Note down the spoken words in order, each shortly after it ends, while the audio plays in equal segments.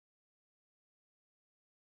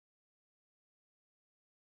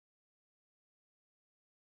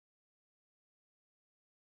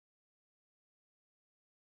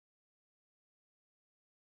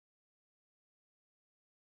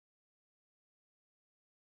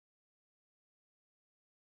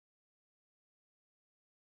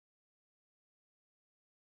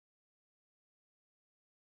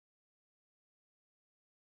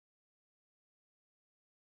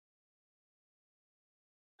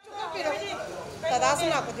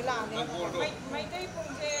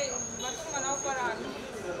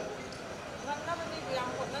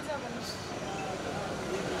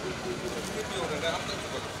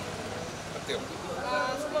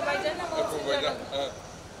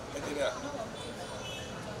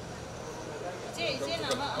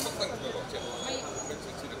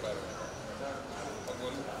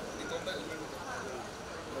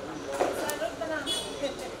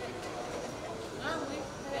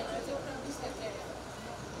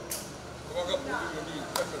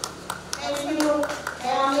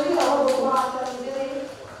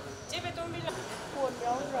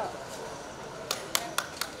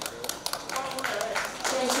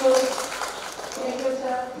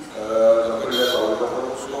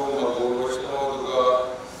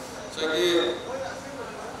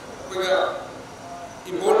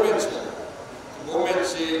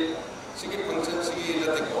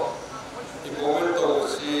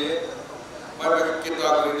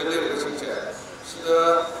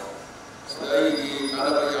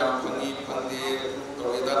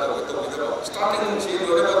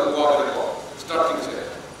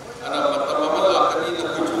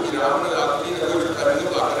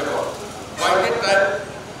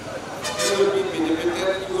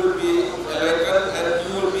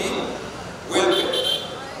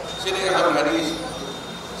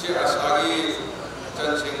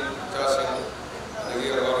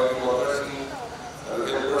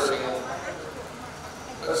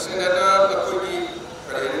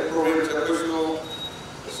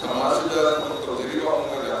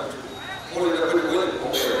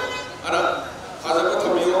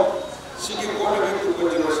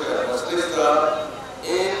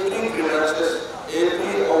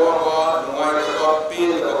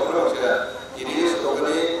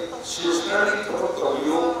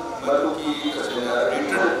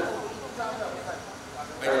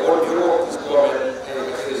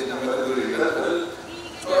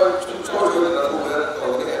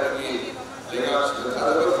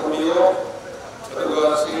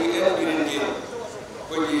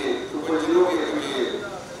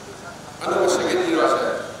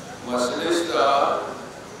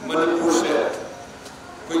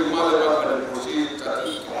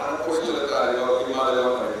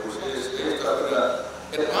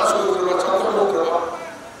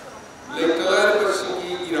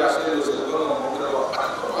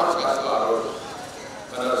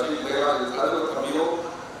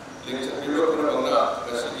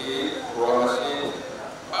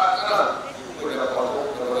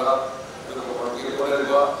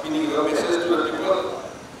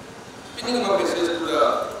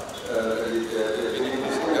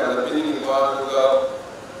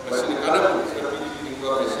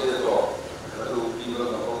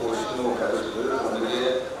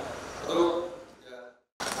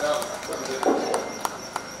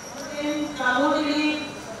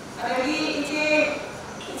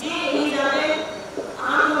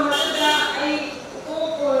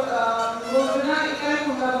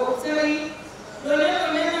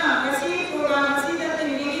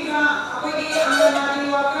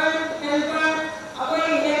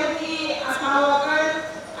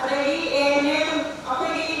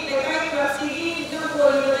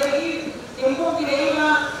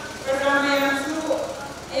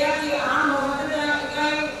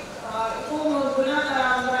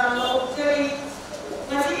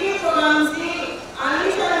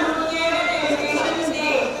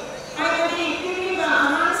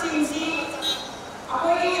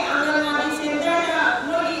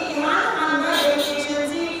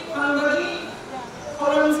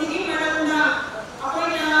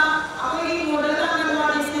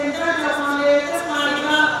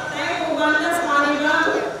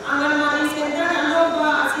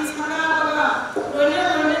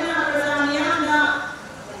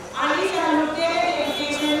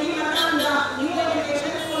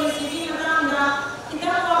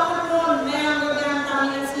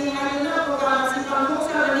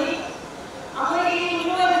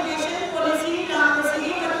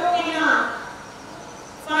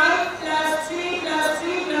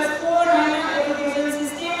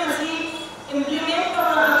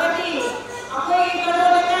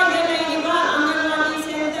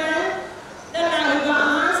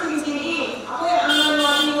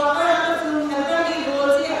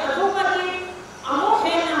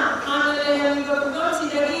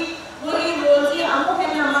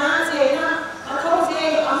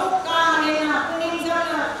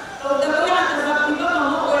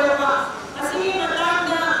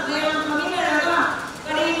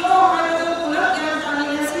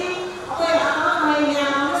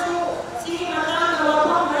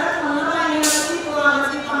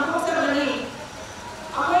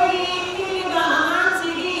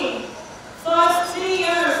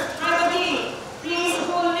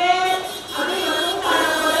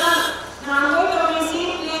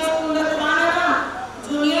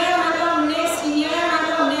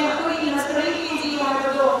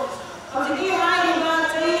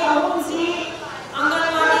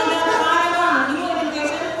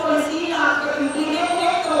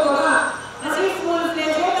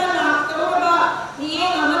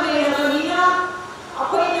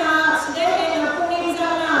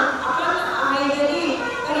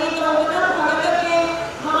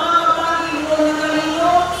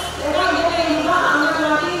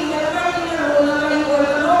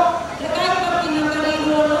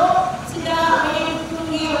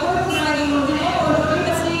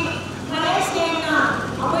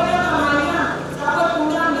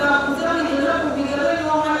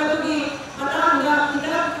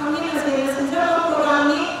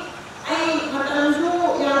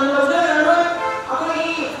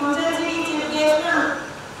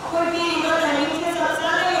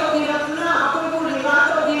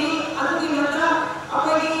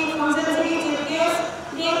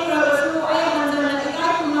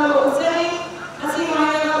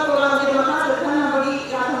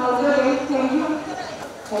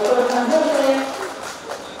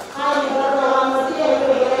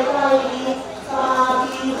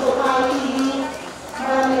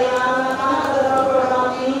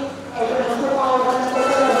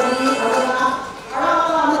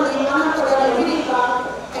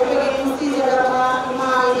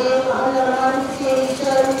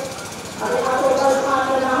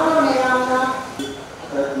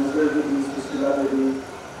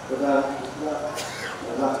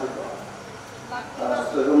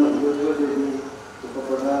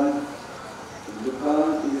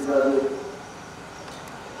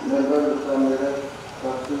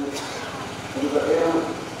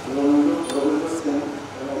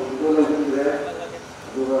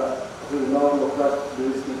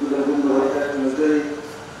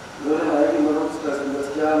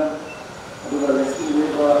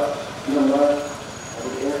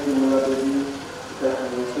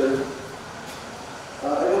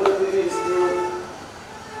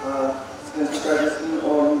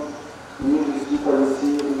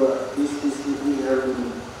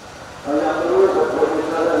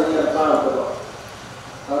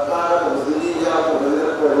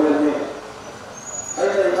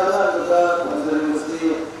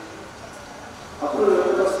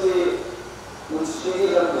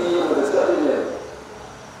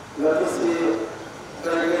Ngatisi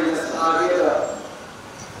kali sehari ada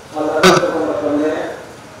halat terkomplainnya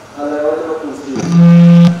halat kursi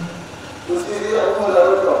dia aku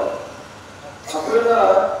halat tu apa na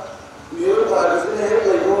biar pada sini hari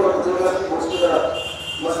baru betul masih kursi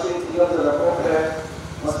masih tinggal dalam pokok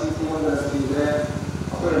masih tinggal dalam sini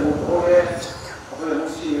apa yang mudah apa yang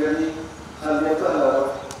mesti ini halat tu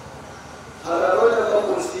halat tu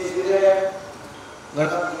kursi dia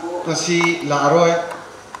kasi laroy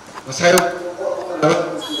masayo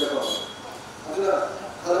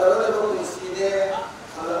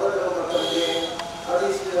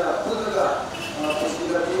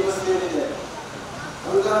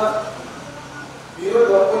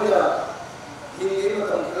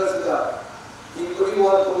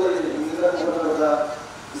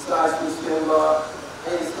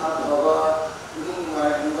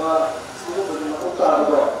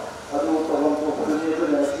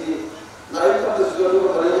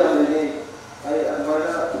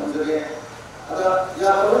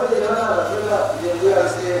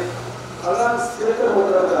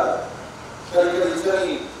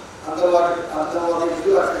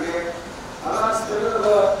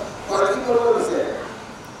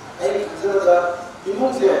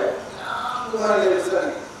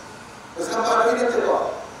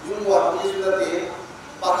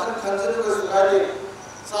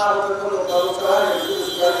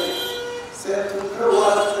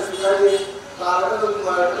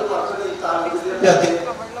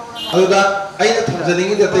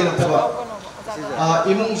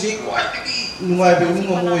imungsi kwai nuai be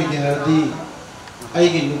imung moi ge hardi ai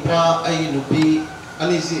gi nupa ai gi nupi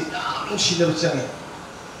ani si musina bchang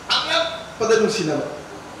angap pada musina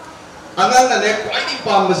angang na ne kwai ni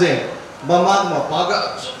pam base mama ma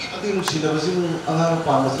paga suki pati musina base angang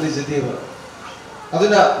pam base le jete ba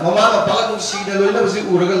aduna mama ma paga musina loina base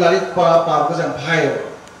uraga lari pa ka jang phai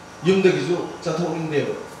yum de gi ju chathok ning de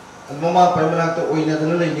mama pai manak to oina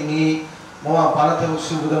dana le ningi mama pa na thau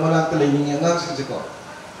su da manak to le ningi angang sing je ko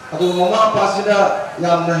adu mama pa sida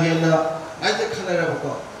yam na hena ai te khana ra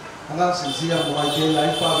ko angang sing si yam mai te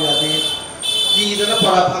lai pa ya de ki dana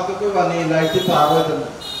para phak to ko ba ne lai te pa ba ta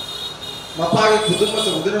ma pa ge khudum ma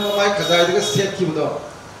chu dana ma mai khajai de set ki bu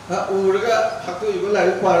ha uraga phak to ibo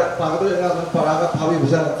lai pa pa ga to angang pa ga phawi bu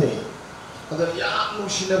ja na te adu ya nu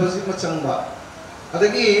sina ba si ma chang ba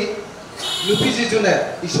adagi nupi ji ju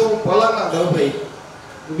ne iso palang na da bai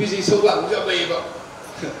nupi ji iso lang ja bai ba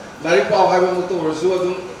dari pa hai ba mu to ro su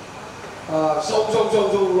adum so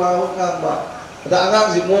la ngang ba da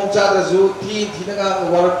angang ji mom cha da ju thi na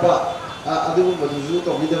ngang war pa adu ma ju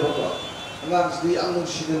to bi da ba angang ji ang nu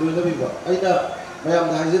shi de lu na bi ba aina mayam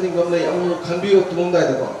da haje ning gam lei ang khan bi ok tum dai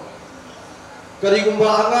da ba kari gum ba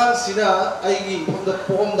angang sina ai gi phom da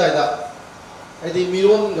pom dai da ai di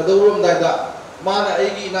miron ga do rom dai da mana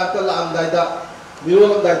ai gi na ta lang dai da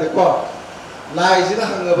miron dai da ko lai sina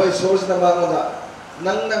hang ga bai so sina ma da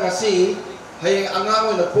nang na ngasi hay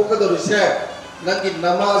angang na poka do se nang gi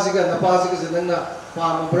nama siga na pa siga nang na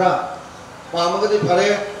pa ma bra pa ma ga di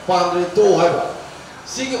phare pa ri to hai ba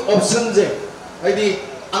sigi option je ai di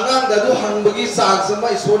angang da du hang bagi sang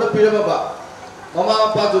sama iso na pira ba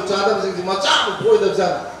mama pa ju cha da sing ma cha bu poi da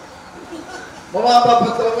jan mama pa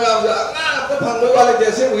phat ta ma ya angang ta phang lo wale de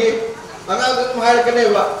se gi angang du hai ka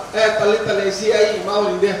ne ba tali si ai ma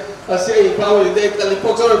wi de si ai pa wi de tali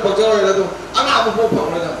pok chor la du angang bu po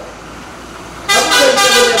phang la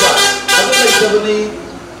Jadi,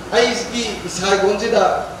 aiki isai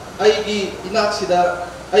gonjida, aiki inaksida,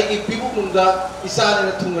 aiki pibu munda isane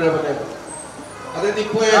na tungra bane. Ada di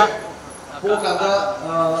poe kanda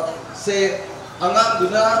se angang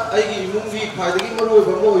duna aiki imungi phaidagi maru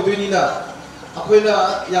bamo iduni na.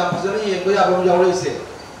 Akoina yam phajani yengba yabam yaure se.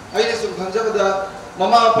 Aine sum khanjabada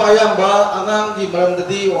mama pa yamba angang gi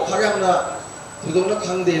maramdadi wakhagamna thudongna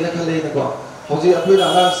khangde na khale na ko. Hoji akoina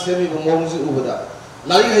angang semi bomongju ubada.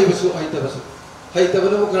 Lari hai basu hai tabasu hai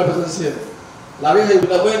tabana mo kara basu se lari hai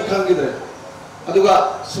bina boen khang gidre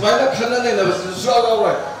aduga sumaina khanna ne na basu su aga wa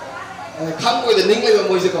khang ko de ning le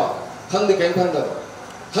mo se ko khang de ken khang da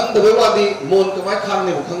ba di mon ka mai khang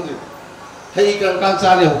ne mo khang de hai kan kan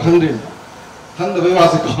cha ne mo khang de ba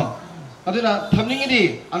se ko aduna thamning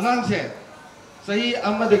di angang se sahi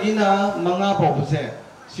amadagina manga pau se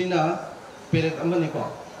sina parent amani ko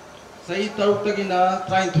sahi taruk tagina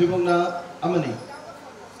train thuibongna amani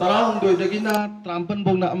Tarang doi dagina trampan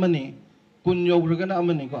bongna amani kun yogragana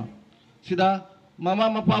amani ko sida mama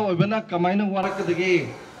mapa oibana kamaina warak dagi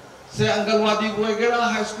se angalwadi boygera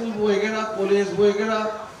high school boygera college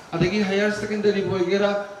boygera adagi higher secondary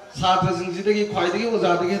boygera satra jingsidagi khwaidagi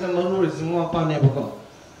ojadagi na maru rizmo pa ne boko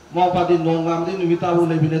mo pa di nongam di numita bu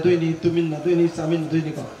lebine toini tumin na toini samin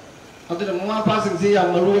toini ko ꯑꯗꯨꯅ ꯃꯃꯥ ꯃꯄꯥꯁꯤꯡꯁꯦ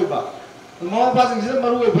ꯌꯥꯝ ꯃꯔꯨꯑꯣꯏꯕ ꯃꯃꯥ ꯃꯄꯥꯁꯤꯡꯁꯤꯅ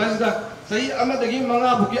ꯃꯔꯨꯑꯣꯏꯕ ꯍꯥꯏꯁꯤꯗ ꯆꯍꯤ ꯑꯃꯗꯒꯤ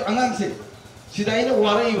ꯃꯉꯥꯐꯥꯎꯒꯤ ꯑꯉꯥꯡꯁꯦ ꯁꯤꯗ ꯑꯩꯅ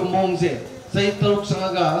ꯋꯥꯔꯛꯏꯕ ꯃꯑꯣꯡꯁꯦ ꯆꯍꯤ 3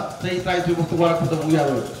 ꯆꯪꯉꯒ ꯆꯍꯤ 13 ꯐꯥꯎꯗ ꯋꯥꯔꯛꯄꯗ ꯑꯃꯨꯛ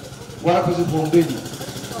ꯌꯥꯔꯣꯏ ꯋꯥꯔꯛꯄꯁꯨ ꯍꯣꯡꯗꯣꯏꯅꯤ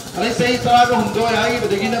ꯑꯗꯩ ꯆꯍꯤ 18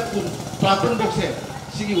 ꯍꯥꯏꯈꯤꯕꯗꯒꯤꯅ 19 ꯐꯥꯎꯁꯦ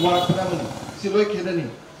ꯁꯤꯒꯤ ꯋꯥꯔꯛꯄꯗ ꯑꯃꯅꯤ ꯁꯤ ꯂꯣꯏ ꯈꯦꯠꯅꯅꯤ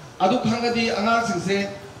ꯑꯗꯨ ꯈꯪꯉꯗꯤ ꯑꯉꯥꯡꯁꯤꯡꯁꯦ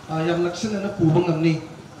ꯌꯥꯝ ꯅꯛꯁꯤꯟꯅꯅ ꯄꯨꯕ ꯉꯝꯅꯤ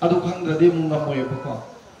ꯑꯗꯨ ꯈꯪꯗ꯭ꯔꯗꯤ ꯑꯃꯨꯛ ꯉꯝꯃꯣꯏꯕꯀꯣ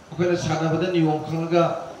ꯑꯩꯈꯣꯏꯅ ꯁꯥꯟꯅꯕꯗ ꯅꯤꯌꯣꯝ ꯈꯪꯉꯒ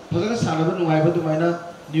ꯐꯖꯅ ꯁꯥꯟꯅꯕ ꯅꯨꯡꯉꯥꯏꯕ ꯑꯗꯨꯃꯥꯏꯅ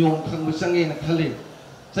ꯅꯤꯌꯣꯝ ꯈꯪꯕ ꯆꯪꯉꯦꯅ ꯈꯜꯂꯤ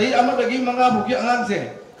ꯆꯍꯤ 1ꯗꯒꯤ 5 ꯐꯥꯎꯒꯤ ꯑꯉꯥꯡꯁꯦ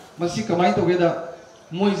ꯃꯁꯤ ꯀꯃꯥꯏꯅ ꯇꯧꯒꯦꯗ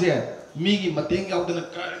ꯃꯣꯏꯁꯦ ꯃꯤꯒꯤ ꯃꯇꯦꯡ ꯌꯥꯎꯗꯅ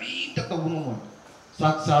ꯀꯔꯤꯝꯇ ꯇꯧꯕ ꯉꯝꯃꯣꯏ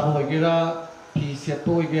ꯆꯥꯛ ꯆꯥꯕ ꯑꯣꯏꯒꯦꯔꯥ ꯐꯤ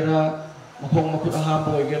ꯁꯦꯠꯄ ꯑꯣꯏꯒꯦꯔꯥ ꯃꯈꯣꯡ ꯃꯈꯨꯠ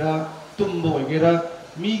ꯑꯍꯥꯝꯕ ꯑꯣꯏꯒꯦꯔꯥ ꯇꯨꯝꯕ ꯑꯣꯏꯒꯦꯔꯥ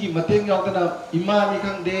ꯃꯤꯒꯤ ꯃꯇꯦꯡ ꯌꯥꯎꯗꯅ ꯏꯃꯥꯅꯤ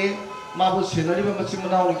ꯈꯪꯗꯦ 마부 세너리바 마침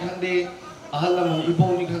나오니 칸데 아할라만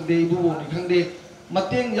이보니 칸데 이보니 칸데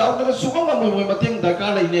마땡 야우다가 수강만 모이 마땡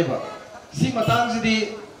달까 레이네바 시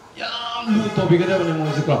마땅시디 얌 루토비가다버네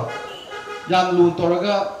모이스까 얌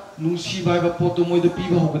루토라가 뭉시바이바 포토 모이도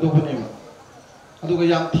피바 호거도버네바 아두가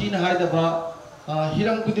얌 티나 하이다바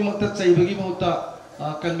히랑 쿠디막타 차이바기 모타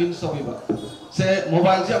convince taw이바 세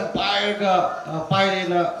모바일 좀 파이가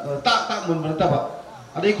파이레나 딱딱 문문다바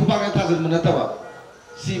아데 쿠방에 타질 문다바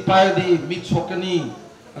si pai di mit sokani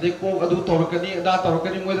ade ko adu torkani da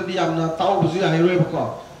torkani mo di amna taw buzu ya hiroi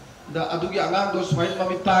bako da adu gi angang do swai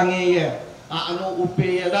mami tange ye ano upe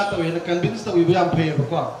ye da to ye convince to wi am phe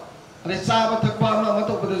bako ade sa ba thakwa ma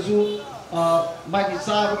to bada su ma gi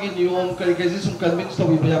sa ba gi niom kari kari sum convince to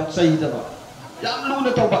wi am sai da ba yam lu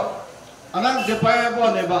na to ba angang je pai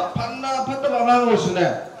bo ne ba phanna phatta ba angang o su ne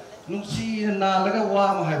nungsi na laga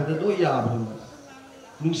wa ma hai ba do ya ba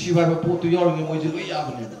ꯅꯨꯡꯁꯤꯕ ꯄꯣꯠꯇꯨ ꯌꯥꯎꯔꯤꯉꯩ ꯃꯣꯏꯁꯦ ꯂꯣꯏ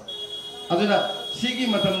ꯌꯥꯕꯅꯦꯕ ꯑꯗꯨꯅ ꯁꯤꯒꯤ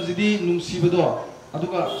ꯃꯇꯝꯁꯤꯗꯤ ꯅꯨꯡꯁꯤꯕꯗꯣ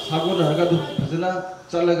ꯑꯗꯨꯒ ꯁꯥꯒꯣꯟꯅꯔꯒ ꯑꯗꯨꯝ ꯐꯖꯅ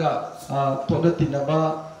ꯆꯠꯂꯒ ꯇꯣꯠꯅ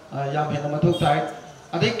ꯇꯤꯟꯅꯕ ꯌꯥꯝ ꯍꯦꯟꯅ ꯃꯊꯧ ꯇꯥꯏ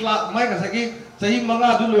ꯑꯗꯩ ꯃꯥꯏ ꯉꯁꯥꯏꯒꯤ ꯆꯍꯤ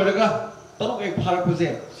 5ꯗꯨ ꯂꯣꯏꯔꯒ 7 ꯍꯦꯛ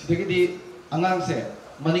ꯐꯥꯔꯛꯄꯁꯦ ꯁꯤꯗꯒꯤꯗꯤ ꯑꯉꯥꯡꯁꯦ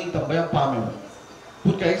ꯃꯅꯤꯡ ꯇꯝꯕ ꯌꯥꯝ ꯄꯥꯝꯃꯦꯕ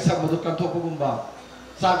ꯈꯨꯠꯀ ꯍꯦꯛ ꯁꯝꯕꯗꯣ ꯀꯟꯊꯣꯛꯄꯒꯨꯝꯕ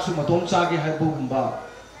ꯆꯥꯛꯁꯨ ꯃꯇꯣꯝ ꯆꯥꯒꯦ ꯍꯥꯏꯕꯒꯨꯝꯕ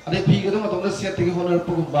ꯑꯗꯩ ꯐꯤꯒꯗꯣ ꯃꯇꯣꯝꯗ ꯁꯦꯠꯇꯒꯤ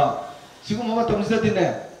ꯍꯣꯠꯅꯔꯛꯄꯒꯨꯝꯕ ꯁꯤꯒꯨꯝꯕ ꯃꯇꯝꯁꯤꯗꯗꯤꯅꯦ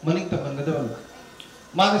ꯃꯅꯤꯡ ꯇꯝꯍꯟꯒꯗꯕꯅꯤ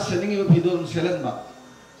माने सेलिंग इव भिडियो सेलन मा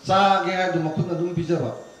चा गे है दु मखुन अदुम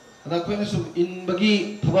पिजबा अदा कोइने सु इन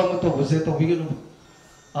बगी थबा म तो बसे तो बिगनु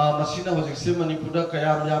मसिना होजिक से मणिपुर दा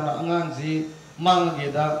कयाम याम अंगांग जी मांग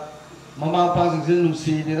गे दा ममा पा जिंग जिन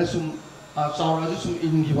नुसी ने दा सुम चावरा सु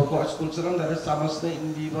इन गी बको स्कूल चरन दा सामस ने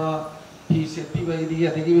इन दी बा पी से पी बा दी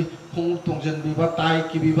या देगी खोंग तोंजन बी बा ताई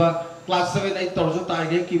की बी बा क्लास 7 8 तोरजु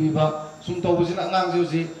ताई गे की बी बा सुम तो बजिन अंगांग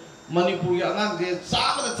जी मणिपुर या अंगांग जे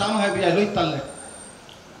चाम दा चाम हाय बी या लोई तल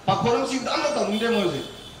पाखोरम सिंह दाम तंगदे मोजे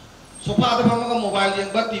सोफा दा फमगा मोबाइल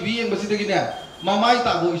येंबा टीवी येंबा सिदगिने मामाई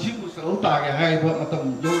ताबो इसिं बुसौ तागे हायबा मतम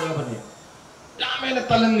योरबने यामेना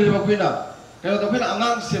तलंगिरबा खुइना कयो द खुइना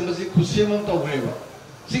अंगांग सेमबसि खुसेमम तौग्रेबा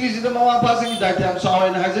सिगि सिदा मामा पासिंग दाइते हम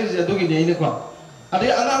सावैना हाइजे जे दुगिने इने को अदे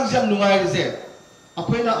अंगांग जम नुंगाइसे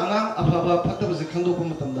अखोइना अंगांग अफाबा फतबसि खंदोप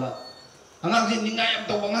मतमदा अंगांग जि निंगाय am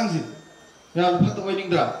तौ अंगांग जि या फतबoi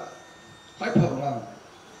निंगद्रा खाइ फबंगांग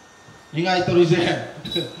निंगाय तोरिजे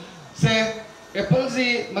से एप्पल जी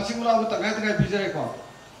मसिमुला को तगाय तगाय पिजरे को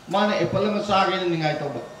माने एप्पल में चागे निंगाय तो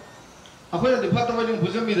बा अखोय दिफा तो बजि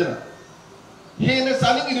भुजम बिदना हेने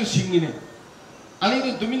सालिंग इदु सिंगिने अनि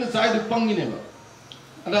दु दुमिना चाय दु पंगिने बा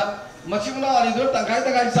अदा मसिमुला अनि दो तगाय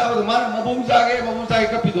तगाय चाबो माने मबुम चाय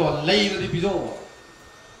का पिदो लई रदि पिजो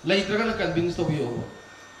लई तरगना कन्विंस तो बियो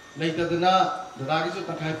लई तदना दादागी जो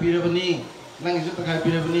तगाय पिरबनी नंगी जो तगाय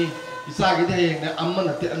पिरबनी इसागी दे हेंग अम्मा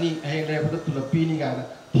नते अनि हेंग ले फद पुल पीनी गाना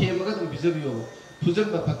थेमगा तुम बिजबियो फुजन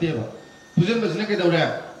ब फतेबा फुजन बजने के दौरे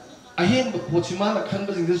अहेन ब पोचिमान खन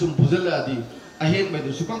बजिंग जे सुम फुजल आदि अहेन ब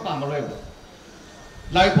दु सुकम पामरोय ब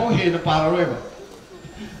लाइफो हेन पाररोय ब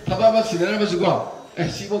थबा ब सिनर ब सुगो ए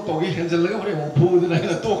सिबो तोगे हेंजल लगा बरे फु दु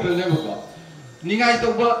ना तोखरे ने ब निगाय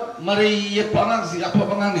तो ब मरे ये पांगांग सि अफ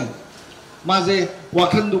पांगांग ने माजे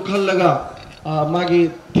वाखन दु खल लगा मागी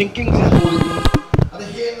थिंकिंग से अदे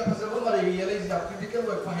हेन फजब मरे ये ले जा क्रिटिकल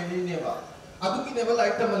व फाइनली ने बा अदुकी नेबल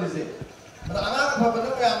लाइक तमलिसे अदा आना फबन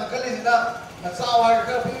पयाम कलेसिना नसावार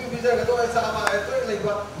का फिर बिजर का तो ऐसा मा है तो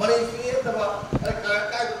लेबा मरे फिए तबा अरे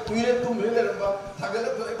काय तुइरे तुम ले रबा थागल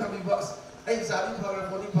तो एक थबी बस ऐ सारी फगर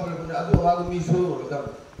बोनी फगर बोनी अदु वागु मी सो दा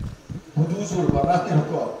बुदु सो बा ना ने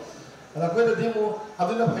को अदा कोइ न दिमु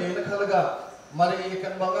अदुना फैन खलगा मरे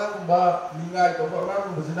एकन बंगा बा निगाय तो बरना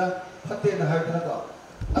बुजना फते न हाय तना तो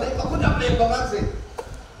अरे अखुन अपने बंगा से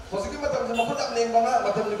होसिके मतम से मखुन अपने बंगा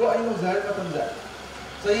मतम निको आई नो जाय मतम जाय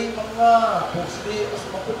सही मंगा फोक्सदी अस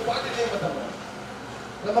मखुन पाटे ले मतम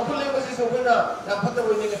ल मखुन ले बसी सो बेना या फत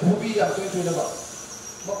बोइने के भूबी या तो तो बा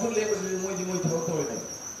मखुन ले बसी मोय थो तो ने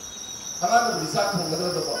अना न दिसा थोंगदो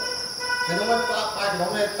तो kailangan pa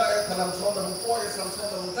kailangan tayo kalam sa mga poy sa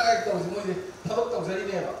mga tayo tayo si mo tabak tayo sa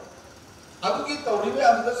rin ba ako kita uri may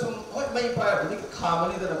amda sum hoy may pa ni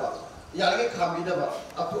khamani da ba yalage khambi da ba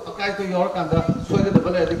ako akai to yor kanda soiga da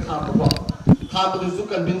bale di kham ba kham du su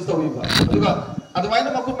convince tawi ba aduga adumai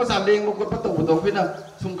na makut pa sa leng makut pa taw do pina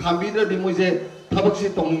sum khambi da di mo je tabak si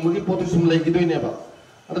tong mu gi potu sum lai gi doi ne ba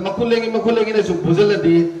adu makul lengi ne sum bujal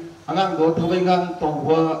di angang do thawai ngang taw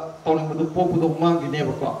ba taw ni mu po pu do mang gi ne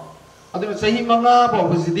ba ko aduna sahi manga ba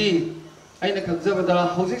basidi aina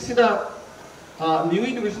khanjabada hojik new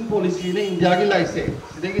education policy ne India ki laise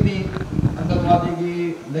sidegi di angalwadi ki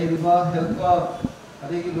leiriba health ka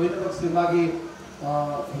adegi loina baksima ki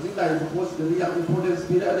hojik lai post de ya importance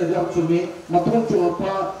bi ade ya chumi matung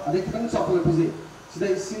chupa ade kan sapol pisi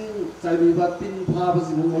sidai sing chaibiba tin pha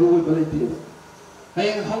basi mu maru oi balai ti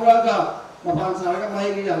hayeng hauraga mapan saraga mai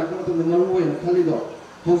ki ya lakam tu maru oi khali do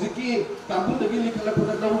hojik ki kampung de ki likhala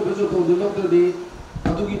pura lawu bejo to de lok de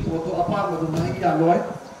adugi photo apar ma mai ki ya loi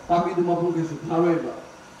Kami di Manipur ke Sukhawai ba.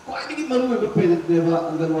 Kau ini kita malu berpedit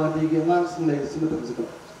deva antarwadi ke ngang sengai semua terusik.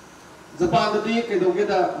 Japan tadi kita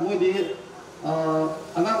kita mui di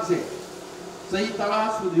angang se, saya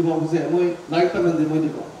tara sudi bawa se, mui naik teman de mui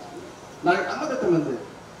di ko, naik amat teman de,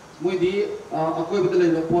 mui di aku yang betul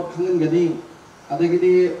ini pot kangen gani, ada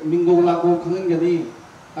kita minggu laku kangen gani,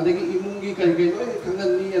 ada kita imungi kai kangen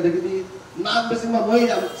ni, ada kita nan bersama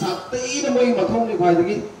mui yang satu ini mui matong ni kau ada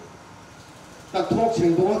kita. Tak talk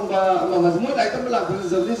sing doang ba ama semua lai tam la ko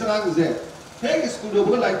jabli sarang se he school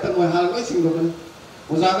do lai tam mo hal ko sing do kan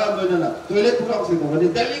uzaga mo na toilet pura sing do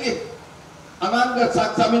ni dali ge angan ga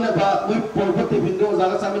sak samina ba mo polpati bindo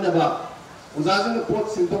uzaga samina ba uzaga ni pot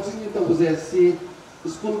sing tok sing to buze si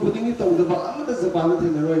school buding ni to da ba amma da zabana the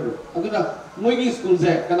na roi ba aduna mo gi school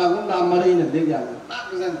se kana gon na mari na de ya na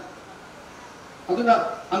present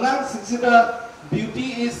aduna angan sing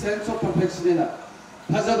beauty is sense of perfection na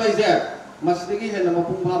hazabai ze masih he na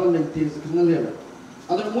mapung bhaban leite se khana le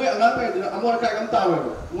adu moi angan pa de amor ka kam ta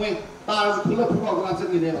wa moi ta su khula phu ko kan se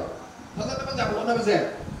ni ne ba phasa ta jam ona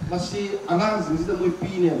se masih angan se de moi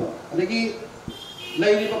pi ne ba adagi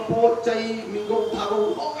lai ba po chai mingo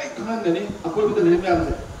thago oi khan ne akoi bi de le myam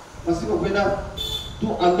se masih ko koina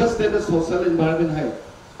to understand the social environment hai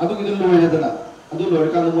adu ki de lo ne dana adu lo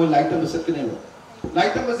ka moi light ta se ne ba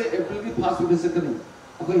light ta se april ki fast bi se ne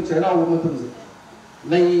akoi chera wa ma tu se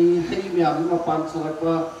Lai hai miam ma pan sarak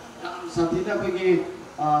pa sathi na ko ge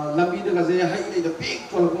lambi de ga je hai nei de pik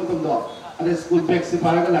tol ko tum do ade school bag se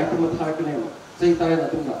para ga lai to ma thar ka ne sei tai na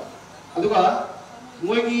tum ga aduga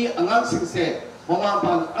moi gi angang sing se mama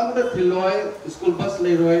pan ang de thiloi school bus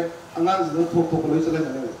le roi angang se thok thok loi chale na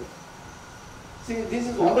ne see this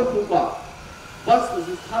is wonderful ba bus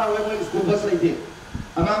is thar away moi school bus le de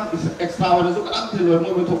angang extra wa so ka ang thiloi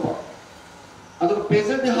moi thok ko aduga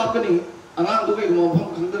patient de happening angang du ke mo phom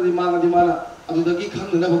khang da di mana adu da gi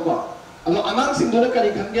khang na ba ko adu angang sing do na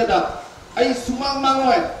kari khang ge da ai sumang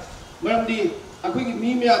mangoi maram di akoi gi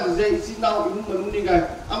mi mya de je isi naw imu manu ni ga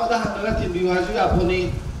amada han na tin bi wa su ya phoni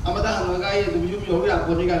amada han ga ye du yu yo ya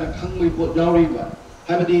phoni ga khang mai pot yaw ri ba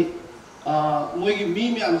hai ba di moi gi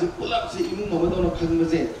mi mya je pulap se imu ma do na khang ba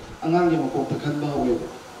je angang ge mo ko ta khan ba we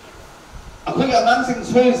akoi gi angang sing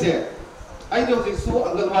soi se ai do ji su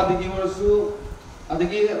angalwadi gi war su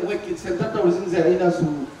adagi we kid center to reason ze ina su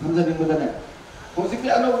hamza ning badane hojik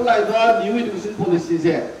ano ulai do new education policy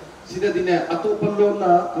ze sida dine ato pallo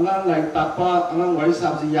na angang lai tapa angang wari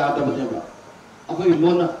sab ji ya da bade ba akoi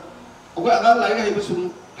lona akoi angang lai ga hibu sum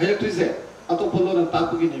hayakri ze ato pallo na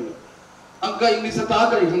tap gi ne ba angka english ta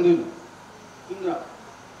ga ri khangdu tumra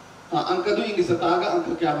angka du english ta ga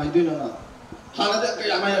angka kya mai du na hala da ka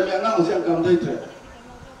ya mai ya angang ho se angka am dai tre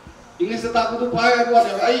English ta ko to pai ko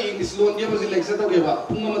ne ai English loan ge ba si lecture to ge ba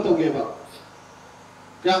phung ma to ge ba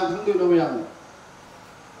kyang thang du no yang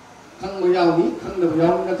thang ma yaw ni thang da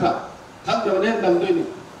yaw na tha thang da ne dam du ni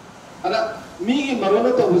ada mi gi maro na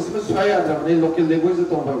to bu si swai ya da ne local language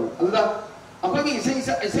to ba ada apa gi sei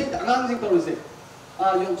angang sing to se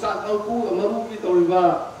yong sa kau ku maru ki to ri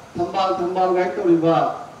ba thambal gai to ri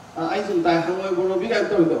ba ai sum tai hangoi bo bi gai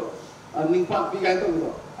to ri do ning pak bi gai to ri do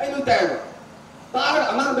ai lu tai ba तार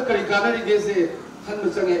अनांग the करी काना रि गेसे खन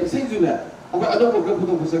न संगे इसे जुने अब अदो को गप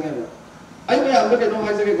तो संगे आई मैं हम के नो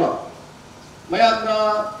हाई सके को मैं अपना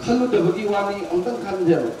खनु द बगी वानी अंतन खन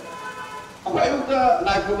जे अब आई द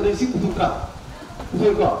लाइक को दे सिंग तुका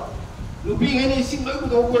तो को लुपी हे नि सिंग लो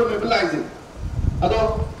को को में बलाई जे अदो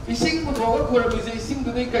इसिंग को को को में जे सिंग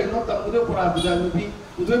दु दे kai no tam दे परा बुजा लुपी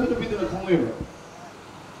उदे में तो भी न थमवे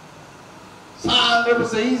सान रे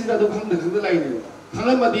सही से द खन द लाई ने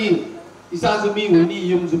खन मदी isa zumi wani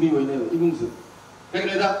yum zumi wani ibung zu kai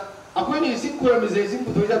ne da ꯑꯩꯈꯣꯏꯅ ꯏꯁꯤꯡ ꯈꯣꯏꯔꯝꯃꯤꯁꯦ ꯏꯁꯤꯡ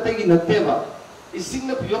ꯄꯨꯊꯣꯛꯏꯁꯦ ꯑꯇꯩꯒꯤ ꯅꯠꯇꯦꯕ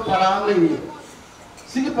ꯏꯁꯤꯡꯅ ꯄꯤꯕ ꯄꯔꯥ ꯑꯃ ꯂꯩꯔꯤ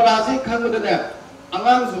ꯁꯤꯒꯤ ꯄꯔꯥꯁꯦ ꯈꯪꯕꯗꯅꯦ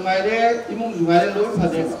ꯑꯉꯥꯡꯁꯨ ꯉꯥꯏꯔꯦ ꯏꯃꯨꯡꯁꯨ ꯉꯥꯏꯔꯦ ꯂꯣꯏ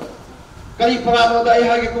ꯐꯗꯦꯕ ꯀꯔꯤ ꯄꯔꯥꯅꯣꯗ ꯑꯩ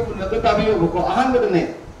ꯍꯥꯏꯒꯦ ꯀꯣ ꯄꯨꯟꯅ ꯇꯥꯕꯤꯌꯣꯕꯀꯣ ꯑꯍꯥꯟꯕꯗꯅꯦ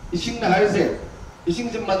ꯏꯁꯤꯡꯅ ꯍꯥꯏꯔꯤꯁꯦ इसिंग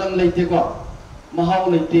से मदम लेते को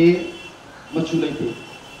महाव लेते मचु लेते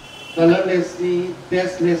कलरलेसली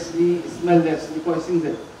टेस्टलेसली स्मेललेसली को इसिंग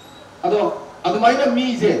से अदो माइना मी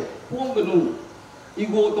से पोंगनु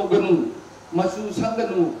इगो तोगनु मचु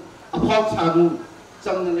संगनु अफाव सानु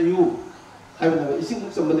चमन लयु हाइबना इसिंग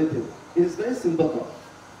मुक चमन लेते इट इज वेरी सिंपल को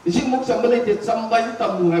इसिंग मुक चमन लेते चमबाई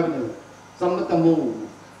तमु हाइबना चमन तमु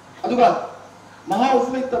अदुगा महाव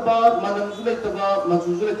सुले तबा मदम सुले तबा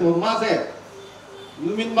मचु सुले तबा मासे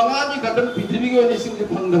नुमिन मंगानी कदम पृथ्वी के ओने सिंग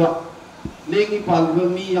फंगदबा लेंगी पालबा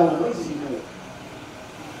मी याव लोय सिने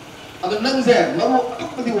अद नंग से मरु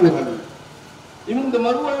अकपदि वो हन इमुंग द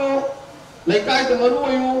मरु अयो लेकाय द मरु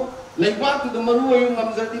अयो लेबात द मरु अयो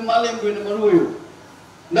ngमजति मालेम गोइन मरु अयो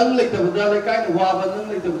नंग लेतबदा लेकाय न वाबा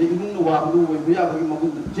नंग लेतबदि इमुंग न वाबदु ओय बुया बगि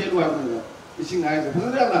मगुन जेल वाय न इसिंग आय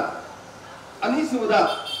फजरा ना अनि सुबदा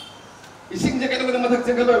इसिंग जे केदो मथक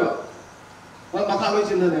जे गलोय बा मखा लोय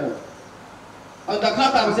चिन ने दखा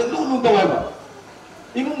ताबसे लु लु तवायबा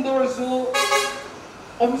इमुंग दोरसु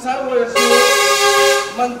ऑफिसर वरसु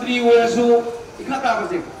मंत्री वरसु इखा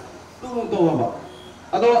ताबसे लु लु तवाबा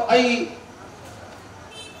अदो आई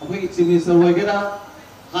अखोई चीफ मिनिस्टर वगैरह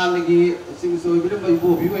हानगी चीफ मिनिस्टर वगैरह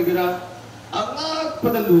बइबो भी वगैरह अंगा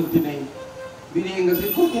पदल लुति नहीं बिनेंग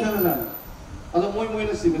से को किना ना अदो मोय मोय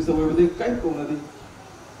ने चीफ मिनिस्टर वगैरह काई कोनदि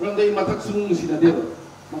रंदे मथक सुनु सिना दे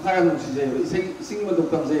मखाया नु सिजे इसिंग म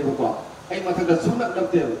दोक्तम जे बको आई मथक सुनक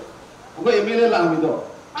नक्ते अखोई एमएलए लामिदो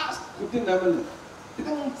अस कुतिन नमन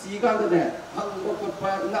कितंग जीगा दने हंगो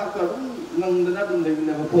कोपा नाक नंगदना दुम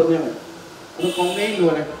लेबिने बपोने अदो कोंगनै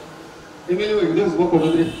लोरे एमएलए वगैरह बको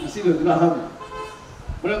कोनदि असि लोदना हम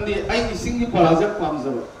मरंदी आई इसिंगी पराजर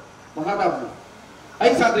पामजब मखा दाबु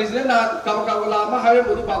आई साद्रिसने ना काबकावला मा हारे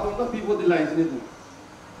बोदि बातों तो पीबो दिलाइजने दु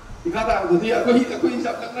इखा दाबु दि अखोई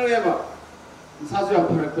सब नकरेबा साजु अब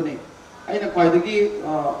फरकने आइना क्वाइदगी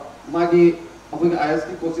मागी अखोई आईएस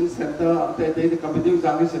की कोचिंग सेंटर अते दे कॉम्पिटिटिव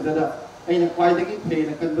एग्जाम सेंटर दा आइना क्वाइदगी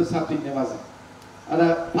फेन कनब साथि ने मासे अदा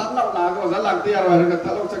फागला लाग ओजा लागते यार हरगा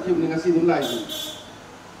तलो चखिबनि ngasi dum लाइजि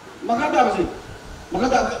मखा दाबसि मखा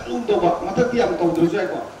दा लुम तोबा मथक याम तौद्रु जाय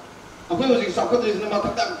को अखोई होजि साकद्रिसने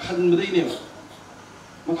मथक दा खनबदैने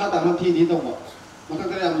मखा दा मन थि तौबा मथक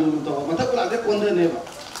दा याम लुम तौबा मथक लादे कोनदने बा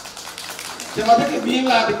से मथक के बीम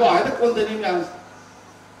लादे को आय कोनदनि म्याम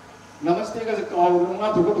नमस्ते का से काव मा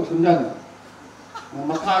तो को समझाने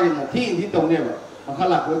मखा के न थी तौने बा मखा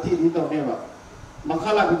ला को थी तौने बा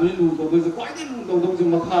मखा ला को दुनि लुम तो जो क्वाइदि लुम तो जो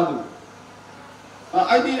मखा दु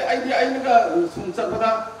आइदि का सुम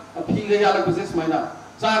चपदा फी गे याला को से समाइना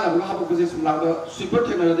चाना बगा हाबो को से सुमला दो सुपर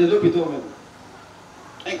टेक्नोलॉजी दे लो बितो में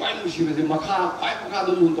ai kwai lu shi be makha kwai makha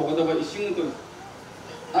do lun to da ba ising to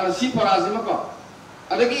si paraji ma ko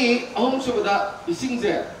adagi ahum subada ising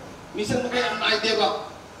je mission ma kai am nai de ba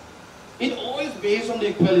it always based on the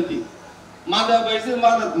equality mada ba se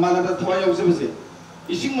mana da thwa yau se be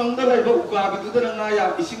ising mang da lai ba ka ba tu da na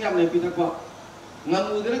ya ising yam ne pi ta ko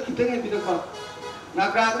ngamu de kiteng pi ta ko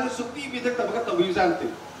na ka da supi pi ta ba ka to bi jan te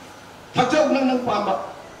thachau nang pa ba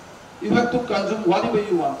you have to consume whatever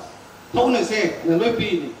you want thâu này xe là lối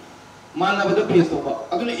pi này mà là bây giờ bia tàu bạc,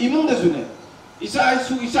 à tụi imung đấy rồi này,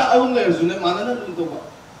 isa ông này rồi này mà nó luôn tàu bạc,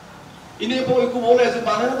 ini po iku boleh sih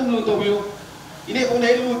mà nó luôn tàu biu, ini po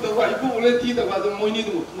này luôn tàu bạc, iku boleh thi tàu bạc, tụi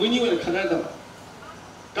mỗi ni là khăn đấy tàu,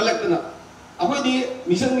 collect na, à vậy đi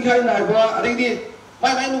mission khai này qua, à đây đi,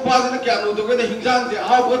 mai nu pa sẽ nó kia nu tàu cái này hình dáng gì,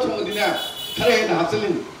 à bữa chung đi nè, khai này là hấp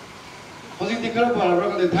dẫn, có gì thì cái đó là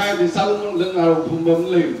cái thay thì sao luôn lần nào cũng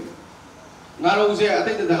bấm lên. Ngaro je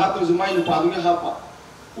ate de hat to mai nu pa nge ha pa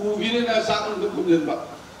u bi ne na sa nu du len ba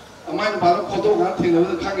mai nu pa no photo ga theng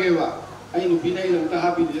na khang ge ba ai nu bi nei lang ta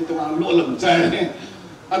ha bi de to ang lo lam chai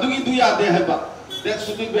adu gi du ya de ha ba that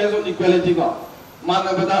should be based on equality ko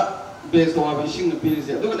mana ba da based on ba sing na pi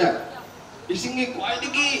se du ga ising ge kwai de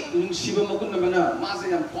gi nung si ba ma kun na na ma se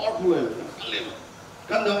yam powerful le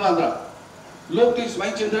kan da ma da lok ti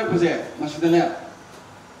smai chen da ba se ma si da ne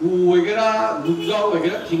u we ga nu zo we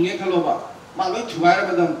ga thing ge khalo ba mà lối chuối là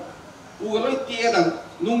bây u lối tia là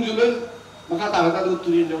nung rồi lối mà khai tao ta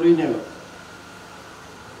tu riêng rồi nhiều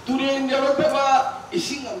thế mà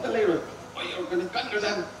ising ông ta lấy rồi ôi cái này cắn cái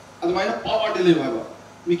răng anh nói nó power đi lấy rồi bà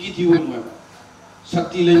miki thiêu rồi bà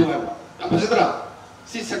shakti lấy rồi bà apa sih terang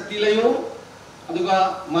si shakti lấy rồi anh nói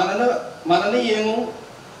mana nó yang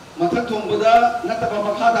mà thắc thùng bữa đó nát ta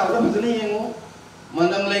mà khai tao ta phải nó yang mà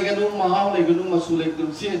nằm lấy cái nung mà hao lấy cái nung mà su lấy cái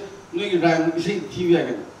nung si nuôi cái răng si thiêu vậy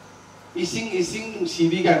cái ising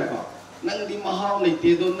sibi kan ko nang di mahal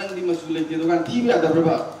leite do nang di masu leite do kan thibi ada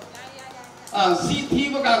berapa si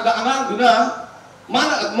thiba ka da angang duna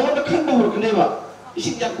mana mo da khan ba hur kne ba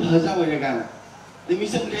ising jak bhaja wa kan de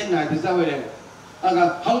mission ken na de sa wa le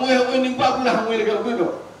aga hangwe ning ba ku la hangwe le ka ku do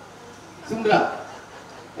sumdra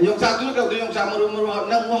yung sa tu ka do yung sa maru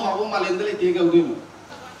nang mo ha ma len de leite ka do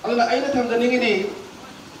aduna aina tham da ning ni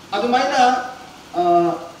adu mai na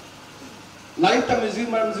life time is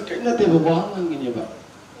in marams kaina te wang ang ni ba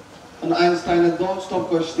an Einstein don't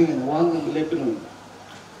stop questioning and wang ang lepin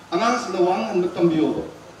angang sa wang ang tambio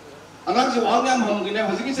angang si wang ang ham gina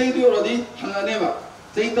hasigi sai dio rodi hangane ba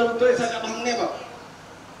sai tar to sa hang ne ba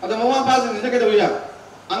ada mama ba sin ka do ya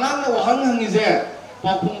angang na wang hang ise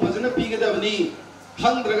pa phum bajana pi ga da bani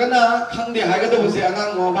hang draga na hang de ha ga do se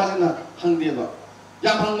angang mo ba sin na hang de ba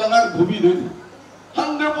ya hang ba ngang bubi do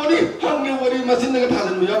hang de body machine ga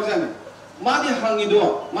thajan mi yaw jane Madi hangi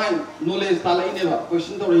do, main knowledge tala ini ba,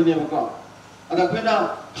 question to ini ba ko. Ada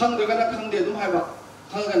pena hang de kana hang de dum hai ba,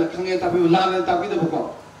 hang kana hang ye tapi lan tapi de ba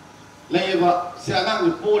ko. Lai ba sianang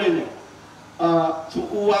ni pore ni. Su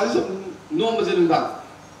uwa sum no ma jeng ba.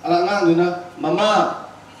 Ala ngang du na mama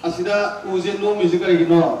asida ujen no mi jikari gi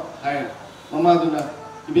no. Hai mama du na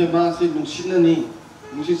ibe ma si nung sin ni.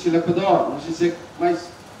 Nung si silak pa do, nung si sek mai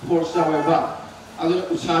force wa ba. Adu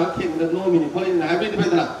usar thek da no mi ni pore na bi de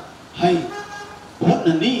ba Hai, what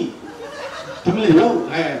nani? Tumle yo,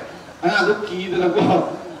 hai. Ana do ki de la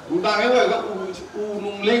ko. Unda ngai wa ga u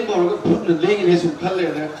nung leng bo ga phut na leng ne su khal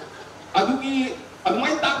le ne. Adu ki adu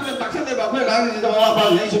mai tak le tak sa de ba ko ga ni da wa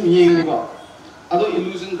ba ne su mi yeng ni ko. Adu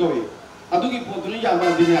illusion ko ye. Adu ki po tu ni ya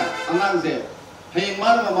ma di ya. Anang se. Hai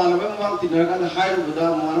man ma ma ma ti na ga hai ru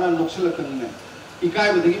da ma na noksel kan ne.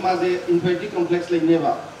 Ikai ba de ki ma de inferiority complex le ne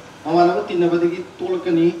ba. Ma na ti na ba de ki tol ka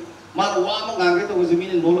ni mana wa ma ngang ke to jimi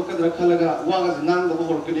ne nolak ka dra khalaga wa ga ngang da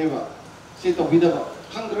hor ke ne ba se to bida ba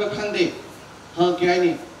khang dra khang de ha ke ai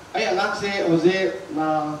ni ai angang se oje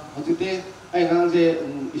na hojite ai angang se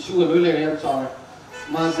issue ga loi le ya sorry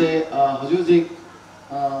ma se hoju ji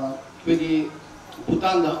pe gi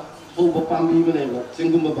Bhutan da ho ba pam bi ba ne ba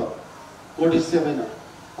chengum ba 47 na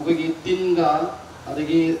ko gi tin ga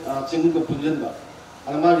adagi chengum ko punjan ba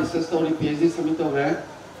alma research story phd submit to re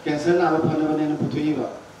cancer na ba phana ba ne puthui ba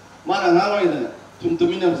mana ngawai da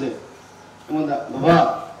tumtumi nam se amanda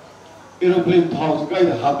baba aeroplane thau kai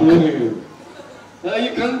da ha do ge na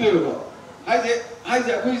yi khang de ba hai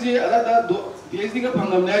je khoi je ala da phd ka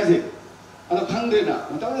phangam ne je ala khang de na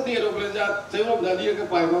mata da aeroplane ja chayro da di ka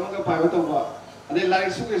pai ba ka pai ba to ba ade lai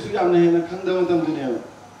su ke su yam ne na khang da tam de ne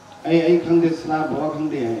ai khang de sna ba khang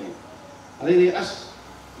de hai ade di as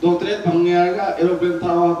doctorate phangya ga aeroplane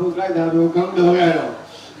thau ko kai da ro khang de ga ro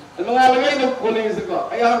Mga lagay na college ko,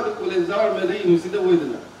 ay harap na college sa or may university na wala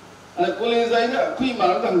na. Ala college ay na, kuy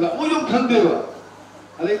marang tangga, mo yung khande ba.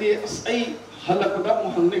 Ala di ay halak ko na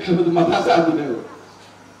mo hangni ka ba mata sa ato na yo.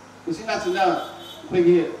 Kasi na sila,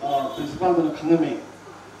 pagi principal na khangame,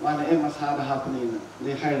 mana masada happening na,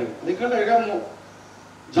 le hiring. Le kana ga mo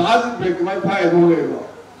jahaz break may pa mo go.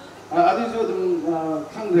 Adi so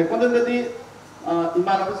khangre ko na di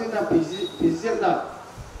imana ko sina physician na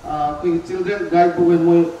children guide po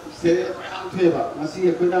mo se ang theba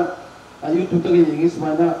ngasi ko na YouTube tagi yengi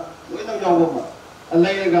sumana loina yaw ba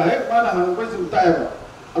alai ga he bana hang ko sum tai ba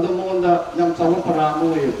ado mo onda yam chaw para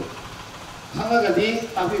mo ye hanga ga di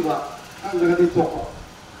tapi ba hanga ga di tok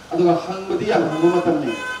ado ga hang ba di yam mo matam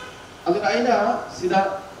ne ado ga ina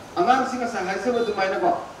sida angang singa sa hai se ba du mai na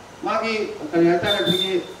ba magi kaya ta ga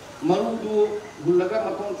di maru du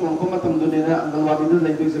hulaga matong chong ko matam du ne na angal wa di du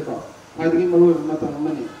lai du se ko mai di maru matam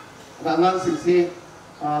mani angang sing se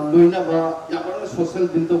loina ba yabar social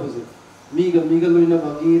din to bose miga loina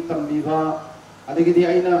ba gi tambi ba adegi di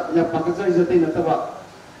aina ya pakasa izate na taba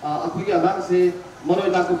akui alang se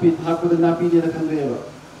moroi na ko pi tha ko na pi de khan re ba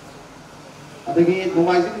adegi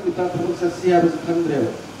nomai sin uta thuk sa sia ba khan re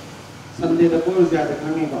ba sande da ko ja de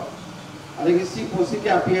khan ba adegi si posi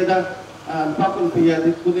kya pi da pa kun pi ya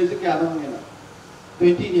de ku de kya na ne na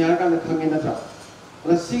 20 year ka na khan na ta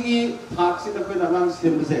rasigi thak si da ko na lang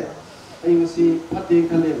sem se ai masi phatte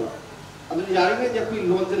khale ba adu yari ge ja koi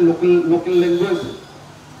loan je local language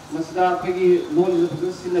masda phegi loan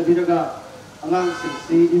je sin na biraga angang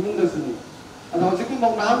si imung da suni adu hojik ki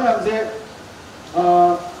mong na ma je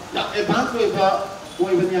ya advance we ba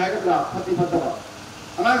koi bani ha ga phatti phatta ba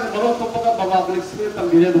angang maro to ka baba flexible tam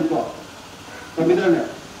bire dum ko tamidra ne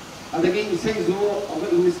adagi isai zo ag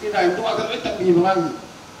english ki time to agar tam bi ba ngi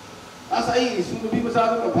asa ai sunu bi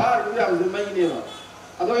masa ko bhar yu ya de mai ne ba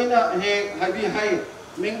ado ina he habi hai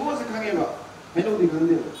mango se khange ba heno di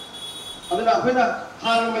khande aduna akhona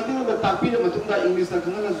har maiting da takpi da matungda English na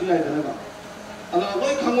khangala su yai dana ba aduna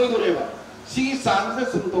loi khangoi do reba si sang se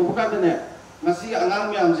sum to ka dane ngasi angang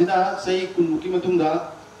myam jina sei kun ki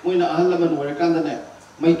matungda moina ahal laman wara kan dane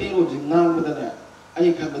maiting ro jing ngang ba dane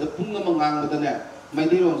ai khan ba pung ma ngang ba dane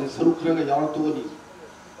maiting ro je saruk khanga yaw to ni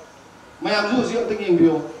mayam ju si amtang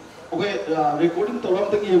yengbiyo okay recording to ram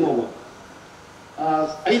tang yengo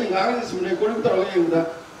ai ngang ni sum recording to ram yengda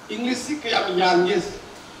English si kaya yan yes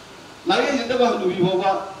lagi jinda ba lu bi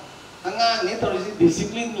ba anga ne to si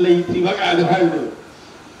discipline lei tri ba ka da ha do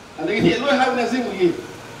ade ki lo ha na si mu gi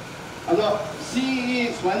ado si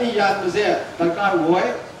swani yan se darkar hoy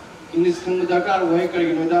English khang darkar hoy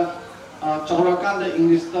kari no da chawra kan da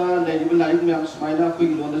English ta le ni lai me am smaina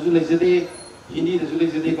khoi lo da ju le jade Hindi da ju le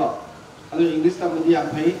jade ko ado English ta mudi am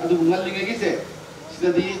phai ado ngal linga gi se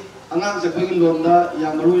sidadi angang se khoi lo da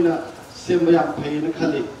ya maruina sem ba yam phai na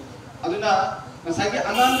khali aduna ngasai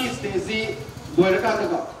angang ki stage doira ka da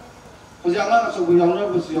ko hoje angang so bu yawna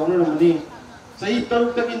bu si yawna ramani sai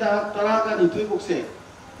taruk ta kina tara ka ni thui bok se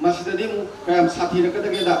masidadi mu kayam sathi ra ka da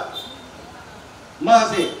ge da ma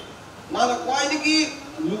se ma na kwai ni ki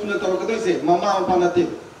lu na tor ka doi se mama pa na te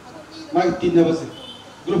mai tin na ba se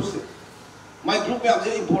group se mai group ya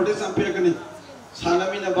je important sam pe ka ni sana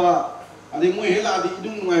mi na ba ade mu hela di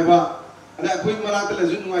idung ngai ba ada khoi mara ta la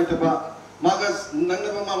jun ngai ta ba magas nang na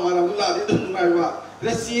ma mara mu la di dum ngai ba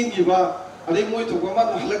re sin gi ba ade moi to ko ma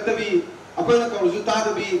halak ta bi akoi na ko ju ta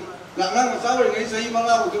ta bi la ngang ma sa ri ngai sai ma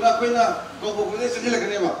nga ko na akoi na ko ko ne se la ka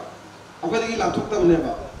ne ba akoi di la thok ta ne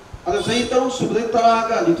ba ada sai taru subde tara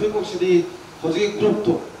ga di thoi ko si di hoji group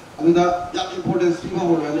to ada ya importance pi ma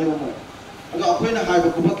ho la ne mo ada akoi na hai ba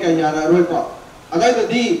ko ba kya ya ra roi ko ada da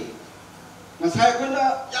di ngasai ko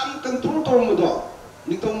na yam control to mo do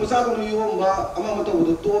ni to mo sa ko ni yo ba ama ma to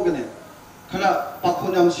do to ga ne khana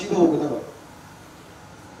pakho nam si ho ga da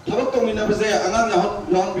thabak to mi na ba se angang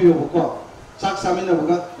yaon bi ho ko sak sami na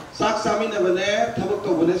ba sak sami na ba ne thabak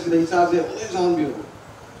to bone si dai sa je oi yaon bi ho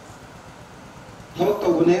thabak to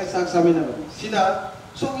bone sak sami na ba sina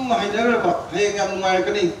sum mai na ba hai ngam ngai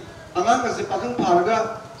ka ni angang ka se pakhang phar ga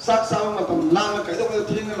sak sam ma tam lang na kai do ka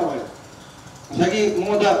thing na loi sagi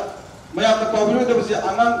mo da mayam na ko bi do si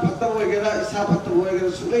angang phatta ho ge ra isa phatta ho ge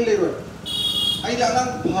ra su lai lai roi ai da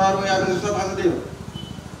nang pharo ya be sa thang de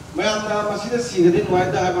mayam na masida si ge din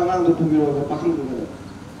wai da ha bang do pumi ro pa khang do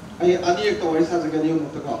ai ani ek to wai sa jaga ni mu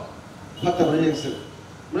ta ko phatta ba yeng se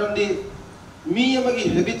mram di mi ya magi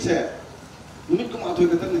habit se numit ko ma thoi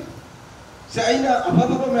ka tan ne se ai na apa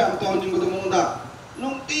apa mayam to ni ko mo da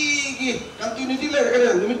nung ti gi continuity le ga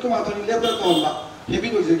le numit ko ma thoi le ta to ba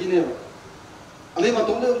habit ho je gi ne ba ale ma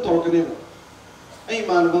to ne to ka ne ba ai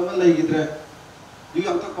ma na ba ma lai gi dre yu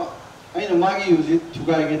yang ta pa aina magi yuji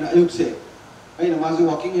thugai ge na ayuk se aina maji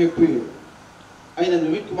walking he pui aina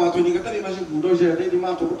numit kuma to ni ka tari ma shi budo je dai di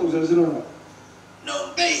ma to to zer zer no no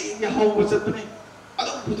dai ya hau ba sat ne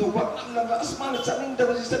adu budo ba nam nam asman saning da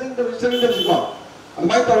ji ba adu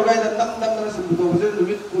mai to ga nam nam sam budo ba zer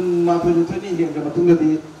numit kun ma to ni ge ga matung da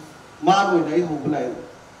di ma noi dai hau bulai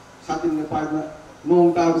satin ne pa na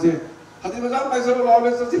nong ta ba se hadi ma jam pai so lo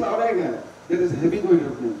le sa si la re ge that is heavy going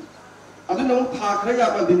to adu nong tha khra ya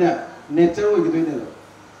ba dina nature ho gi ne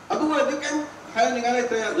adu wa de kan hai ni ga lai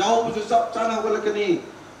ta yaw bu sa chana ho la kani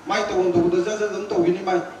mai to to bu da ja dum to gi ni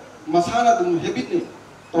mai masana dum habit ni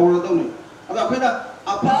to ra do ni ada khoi na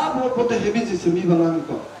apa bo bo te habit si semi ba ngang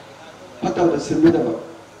ko pata da semi da ba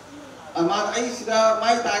ama ai sida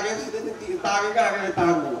mai ta ge sida ti ta ge ga ta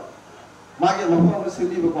no ma ge ma ho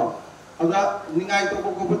semi ba ko ada ni ngai to ko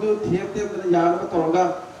bu du thiep thiep da ya ba to ga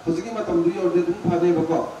hoji ki ma tam du yo de dum pha de ba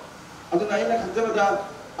ko adu nai na khanja ba da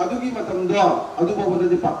adugi matam do adu bo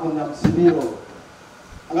de pakon nam sibiro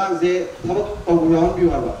alang je thabak to yon bi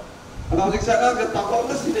wa ba ada hojik sa ga takon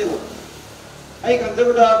na sibiro ai kan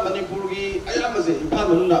je da manipur gi ayam je imphal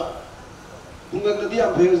man na tunga nadi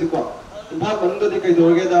am phayo ji ko imphal man da de kai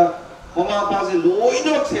do ge da mama pa je loi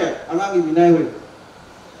no che alang gi minai we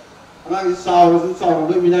alang gi saw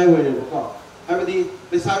do minai we ko hai ba di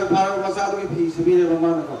le sa bi phar ma sa do gi phi sibiro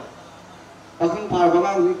ma na ko pakhin phar ba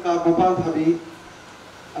ma gi ka pa pa thabi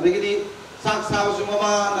adagidi sak saw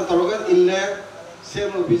sumama na torogan ille sem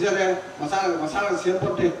no bizare masala sem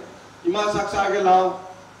potte ima sak sa ge lao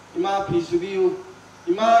ima phisubiu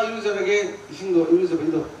ima iru jarage isindo iru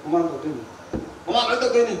jabido mama to te mama lo to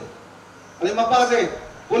te ni ale mapa se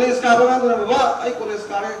police ka ba na baba ai police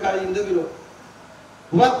ka ge gari inde biro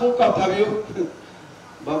baba ko ka thabiu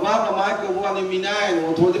baba mama ko bu ani minai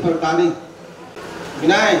no thodi fartani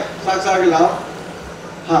minai sak sa ge lao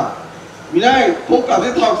ha minai ko ka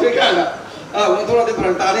de thok se ka la wo thora de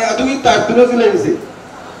fartani adu ki type no se le se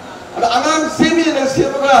ada angan semi ne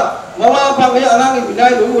세버가 마마 방에 안하게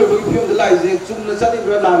미나이 놓고 여기 피우면 라이제 좀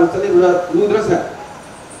살리브라 나는 살리브라 누드라세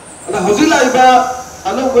나 허지 라이바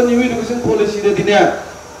안하고 니위 누구신 폴리시데 디네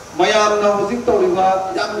마야나 허지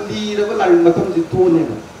떠리가 양 리라고 라이 마텀지 토네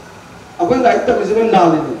아고 라이 때문에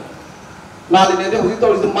나리네 허지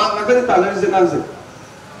떠리서 막 나가리 따르지 간세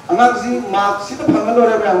안강시 막 시도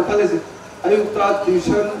방을로래 양 탈레지 아유타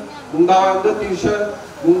튜션 문다왕도 튜션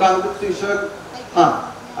문강도 튜션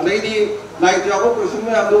하 अनेदी night जागो question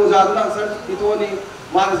में हम लोग जादना sir इतोनी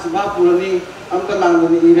मानस महापुरनी अंतर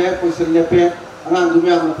लांगनी इरे question ले पे अंगांग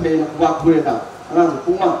दुमे हम पे वाक पुरेदा अंगांग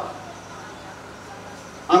पुमा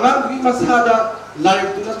अंगांग की मसादा लाइफ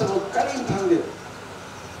तुना तो करीम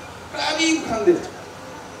खंदे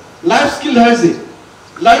लाइफ स्किल है जी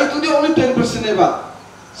लाइफ तो ओनली 10% है बा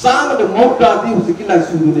साम द मोटा दी हुसी की लाइफ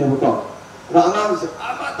सुनु ने बतो अंगांग से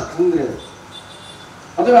आमा तक खंदे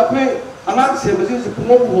अदर अपने अंगांग से बजे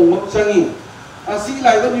पुंगो पुंगो चंगी असी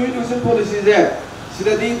लाइव न्यूट्रिशन पॉलिसी जे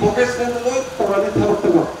सिददी वोकेशनल लोय तोरानि थबक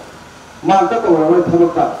तको मार्क तोरानि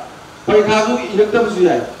थबक ता परिखाजु इलेक्टम सु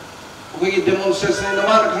याय ओके डेमोन्स्ट्रेशन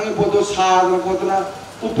नमान खंगी फोटो साग फोटोना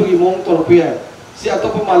उतुगी मोंग तोरपि याय सि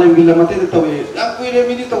अतोप मालेम गिला मते तवे या कुइरे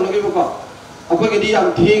मिदि तोलगे बको अखोगे दी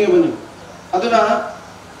याम थेंगे बनि अदुना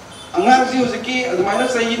अंगांग सि होसिकी अदमाइना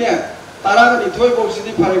सही ने तारा नि थोय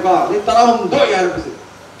बोक्सिदि फारेबा नि तारा हम दो यार पसे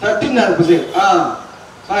 13%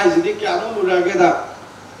 साइज दी क्या नो लुरा के दा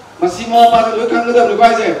मसीमो पास लोय खंगदम नि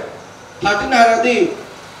गाइसे 13 हारदी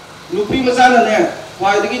नुपी मसाना ने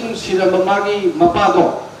वाइदगी नुसिरम मागी मपादो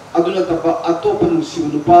अदुना तब अतोप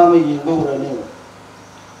नुसिब नुपा मे येंबा होरने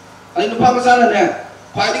अइ नुपा मसाना ने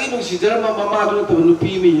वाइदगी नुसिजरम ममा अदुना तब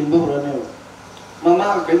नुपी मे येंबा होरने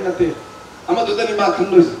ममा कइनते अमा दुदनि मा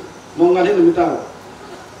खंदोस नोंगादि नुमिता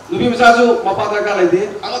नुपी मसासु मपादा का लेदे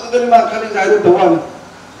अमा दुदनि मा खाली जायदो दवानी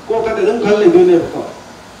कोका दे दम खल ले दोने बको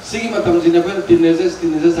सिगी मतम जिने को टीनेजर्स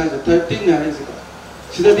हाइज 13 हारे सिको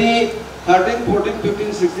सिददी 13 14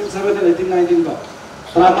 15 16 17 18 19 को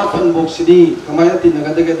त्रामा पन बॉक्सदी कमाया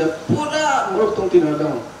तिनगा दगे द पूरा मरुक तों तिनगा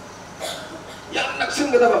दम या नक्सिन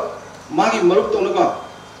गदब मागी मरुक तों नको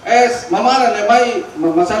एस मामाना ने माई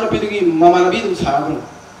मसालो पिदगी मामाना भी तुम सागन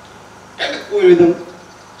के कोइ दम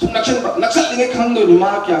सुम नक्सल लिंगे खंदो नि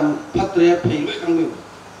मा क्या फत्रे फेलवे खंदो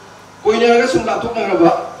कोइ ने गा सुम लाथोक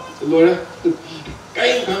नगबा लोरे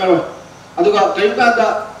कई खंगरो अदुगा कई कांदा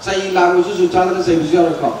सही लांगसु सुचादन सही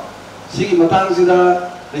बिजुरको सिगी मतांग सिदा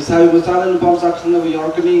लेसाइ मसादन नुपामसा खंगबो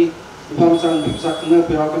यॉर्कनी नुपामसा नुपसा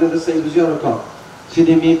खंगबो यॉर्कनी द सही बिजुरको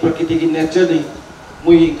सिदि मी प्रकृति की नेचर नि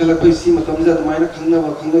मुई कलक सी मतम जा तमाइना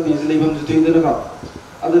खंगबो बिज लेबम जु थेंदनको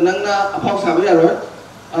अद नंगना अफाव साबे यारो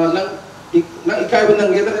नंग इकाइ बन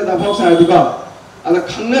नंगे द अफाव साबेको अद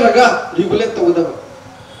खंगरगा रेगुलेट तबदब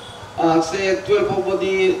से 12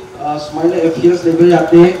 फोबदी स्माइल एफियर्स लेबे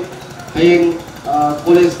याते हयें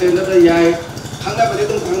कॉलेज स्टैंडर्ड याय खंगा बदे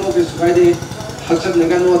तुम खंगो के सुखाइदे हक्सत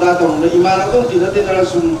नेगा नोदा तोंग इमाना तो तिना तिना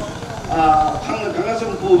सुम खंगा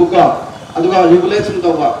सुम पुबको अदुगा रेगुलेट सुम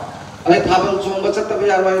तोबा अरे थाबन चोंबा चतबे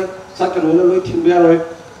यारोय साकन होनो लोय थिनबे यारोय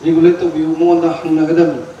रेगुलेट तो बिउ मोंदा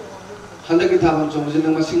हंगगदम हंदकी थाबन चोंबे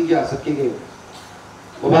नंग मसिंग क्या सके के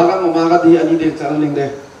बाबागा ममागा दी अनि दे चल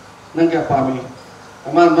लिंगदे नंग क्या पामी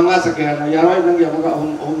अमान मंगा सके ना यारोय नंग यमगा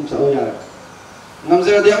ओम चलो यार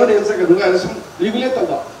नमजर दिया दे सके दुगा सुम रेगुलेट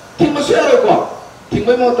तबा थिंग मसे यारोय को थिंग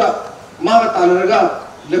बे मोता मागा तानरगा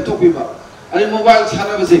लैपटॉप बिबा अरे मोबाइल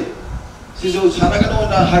छाना बसे सिजो छाना का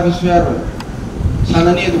नोना हाइबस यारोय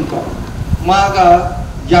छानानी दुमको मागा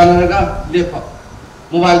यानरगा लेपा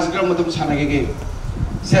मोबाइल जिकर मतम छाना के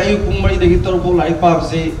से आयु कुंबड़ी देगी तरफो लाइक पाब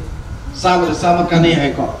से सामा काने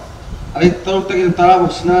है को अरे तरफ तक तारा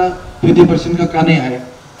बक्सना 20% का काने है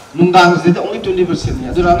नुंगांग से ओनली 20% है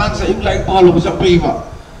अदुरा नांग से लाइक पालो बसा पेबा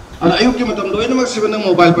अन आयु के मतम लोइन मक सिबन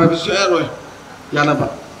मोबाइल पर बिस यारोय यानबा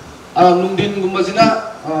नुंदिन गुमसिना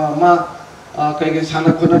मा कई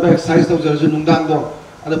साना खोना एक्सरसाइज तो जरजु नुंगांग दो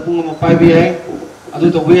अद पुंग म पाइबे है अदु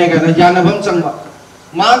तो वे गाना यानबम चंगबा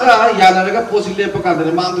मागा यानरगा पोसि लेप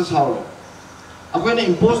कादने मांग तो साव अखोइने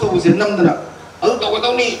इंपोज तो बसे नमदना अदु तो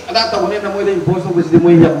गदौनी अदा तबने न मोइदे इंपोज तो बसे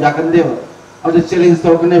मोइ याकन देबा अदु चैलेंज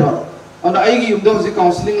तो कनेबा अन आइगी युमदो से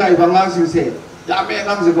काउंसलिंग लाई बांगा सिसे यामे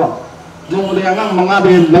नाम से को नोमदे अंगा मंगा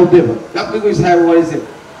बे लौदेबा याप कोइ साइ वाइ से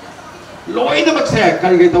लोइन मक से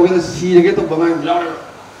करि गे तो सी गे तो बंगा यार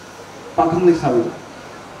पाखम ने साबे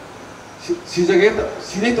सी जगे तो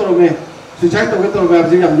सीने तो में सुचाई तो तो में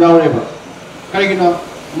अब हम यावरेबा करिगिनो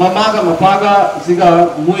ममागा मपागा सिगा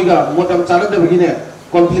मुइगा मोटम चाल दे बगिने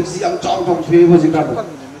कॉन्फ्लिक्ट हम चाव चाव छुए हो जिका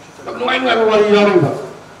तब नुआइ नुआइ वाली यावरेबा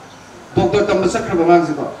डॉक्टर तम सकर बमाग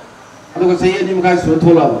सिको अदो सही अनि मखाइ सो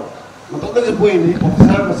थोला मतलब से पोइ नि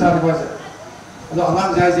ऑफिसर मसार बस अदो अमाग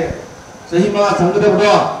जाय से Sahi mga sangkada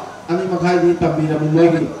bro, ani makai di tapi namin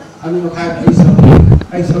lagi, ani makai di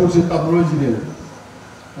ay saru si tapro sini.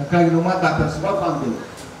 Kaya rumah tak tersebut panggil,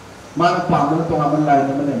 mana panggil tu aman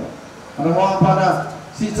lain naman eh. Ano mga pana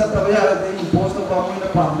si sa tabaya di impose to panggil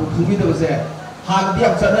na panggil kumi tu kasi hal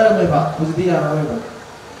dia sana naman ba, kasi dia naman ba.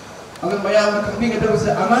 Agar mayang kami kita kasi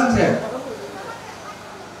aman se.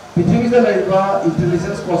 Pithwi sa lain ba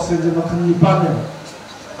intelligence quotient je makan nipan eh,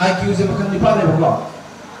 IQ je makan nipan eh ba.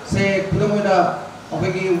 Se pulang mana apa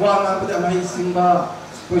lagi wang apa dah main simba,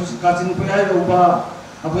 kacin payah lupa,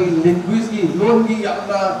 apa lagi language ki, loan ki yang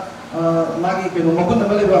na magi keno makun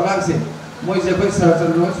nama lebar kan se, moi je koi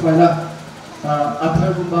searcher loan semana,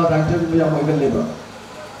 athar kumba, writer kumba yang moi kan lebar.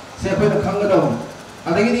 Se apa yang kangga dong,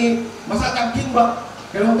 ada gini masa jangking ba,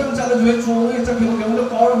 keno kan cakap jual cuci, cakap keno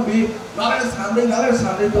kau bi, nalar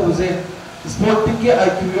sandai tu se, sport tiket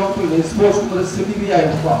IQ yang tu ni, sports kumba semi bi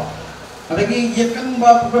ayah apa. Ada ki ye kan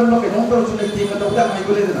ba bukan lo ke nombor sudah tim atau dah mai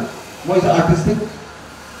boleh na moi sa artistic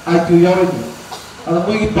IQ yaw ni ada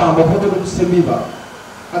moi ki pa ba photo dum semi ba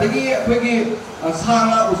ada ki bagi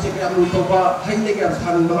sanga usik yang lu to ba hai le ke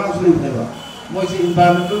san ba sulit ne ba moi si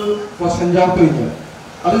environmental question jaw to ni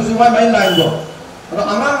ada semua main lain do ada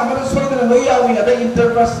amang amang sulit na noi yaw ni ada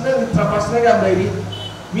interpersonal yang lain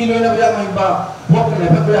mi noi na ba mai ba bok le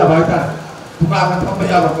ba ya ba ta tukang ka ba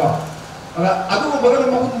ya ba Ada aku bagai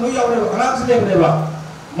macam tu ya orang anak sedih berdebat,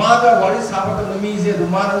 mana waris sahabat kami je, tu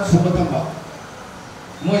mana semua tambah,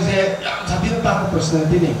 muizeh yang jadi tentang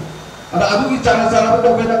personality ni. Ada aku ni cara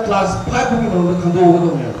tu kita kelas 5 mungkin baru nak kandu orang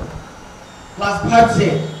tu ni, kelas 5 je,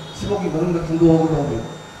 sebab kita baru nak kandu orang tu ni.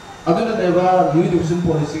 Aku ni dewa new education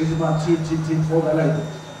policy semua cheat 4 dah itu,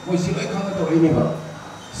 muizeh lagi kandu tu ini ber.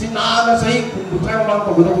 Sinar sahih pun bukan orang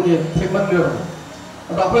tu betul ni, teman dia.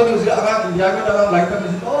 Ada apa itu sih orang India ke dalam lain kan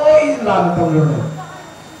mesti, oh ini lana tam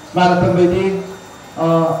ini,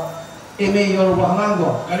 MA Yoruba orang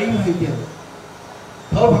tu, kali ini hiti,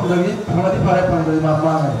 tahu panggilan, panggilan pada panggilan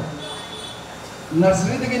mana?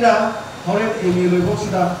 Nursery tu kita, orang MA Yoruba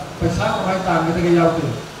sudah पैसा कमाई तान के तक जाते,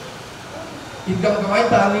 income कमाई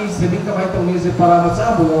तानी, saving कमाई तो उन्हीं से para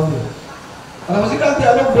macam boleh. Kalau masih kan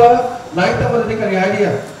tiada orang lain tam ada dekat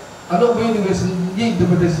idea. Ano ba yung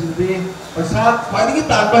interpretation di pasat pwede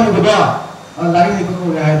kita tanpa hiba ang lain hiba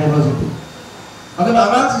ko yahay diba sito ano na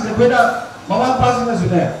amang si pwede mamang pasin na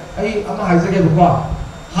sila ay ama hay sige ba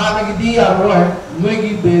ha nagdi arroy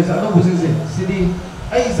nuigi base ano busin se sidi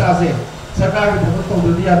ay isa se sarkar ko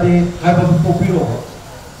to di ate hay ba popiro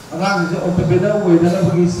ang si o pebeda o ida na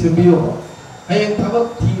bagi simbiyo ay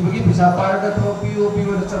tabak thi bagi bisa para ka to piyo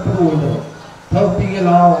na chapro o ida thaw tige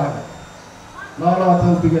lao Law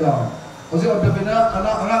tahu tiga law. Kasi orang bina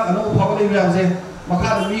anak upah ni biar saya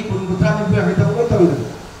makan demi kunbutan ni biar kita boleh tahu itu.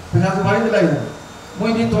 Penjaga mari ni lain.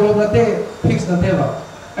 Mui ni tolong nanti fix nanti apa.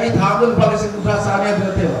 Ay thagun pada kunbutan sahnya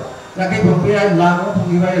nanti apa. Nak berpihak lang orang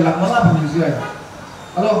pengirai lang mana pengirai.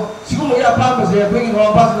 Alo, siapa lagi apa masih apa yang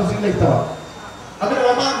orang pas mesti lagi tahu. Ada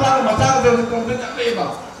orang apa macam tu konflik apa apa.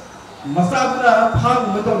 Masa tu nak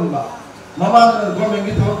faham betul tak. Mama government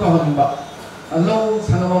kita tahu tak. Alo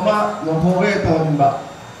sana mama ngomongnya tahu nimba,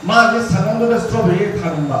 mana sana tu dah strawberry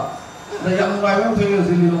tahu nimba. Dah yang lain tu yang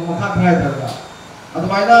sini long makan kaya terga. Atau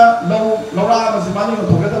mana lora masih mana yang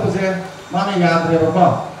tahu kita masih mana yang ada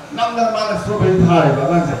berapa. Nampak mana strawberry tahu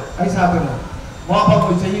berapa kan? Ay satu ni. Mau apa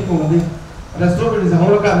pun saya ikut nanti. Ada strawberry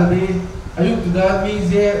sahur kan nanti. Ayuk tu dah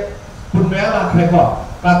mize pun merah kerja.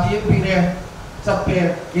 Kati pilih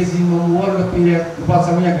sampai kesi menguar pilih lupa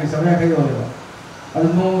samanya kaya oleh. Ada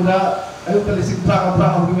muda ayuh kali sih perang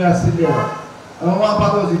kami asli dia. Kalau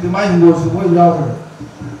apa tu sih main gol semua jauh.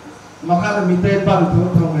 Maka ada minta ban tu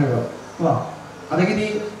mereka. Wah, ada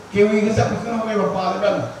gini kewi ni siapa sih mereka paling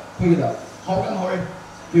ban. Kita, kau kan kau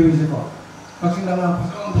kewi siapa? Maksud nama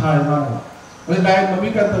pasang thai mana? Oleh lain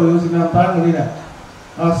mami kan tu sih nama thai ni lah.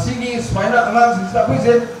 Sini semuanya anak sih siapa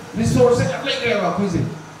sih resource yang lagi apa sih?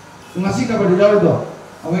 Ngasih kepada jauh tu.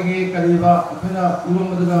 Awak ni kaliba apa na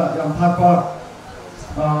ulung muda yang thapa.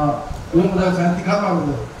 Ulung muda saya tiga malam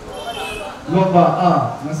tu, lomba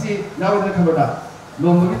masih jauh dari kabar.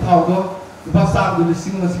 Lomba kita tahu tu, lepas sah tu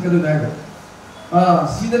lising masih kadu naik.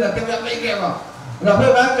 Sini nak kerja lagi apa?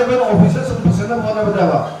 Rapat nak kerja officer semua mana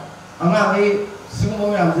berapa? Angah ni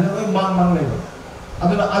semua yang jadi mang lagi.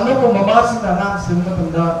 Atau anda pun memasak dengan semua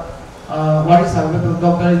tentang waris sahaja tentang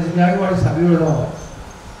dokter engineer waris sahaja berapa?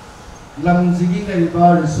 Lam segi dari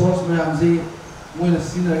resource macam si mungkin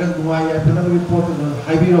sini agak dua ya, pernah report tu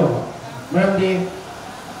highway road. Mereka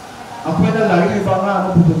apa yang lagi bangga,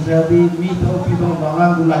 apa pun terjadi, mito pito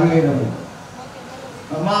bangga tu lagi ada ni.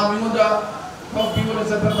 Mama minta kau pito le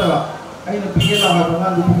seperti apa? Ini pergi lah bangga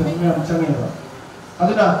tu pun macam ni apa?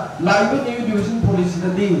 aduna laiba new education policy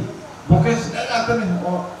di vocational atane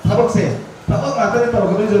thabak se thabak atane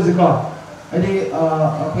tawagani je ko adi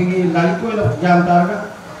apagi lai ko gyan targa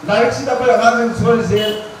lai si da ko agan sorry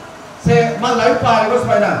se ma lai pa ko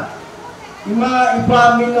spaina ima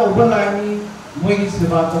ipa min no balai moi gi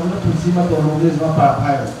seba ko no tusi ma to no des ma pa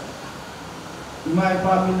phai ima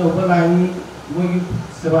ipa min no balai moi gi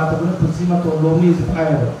seba to no tusi ma to lo ni se phai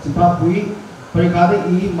se pa pui parikha de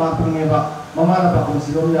I ma phange ba mama na pa ko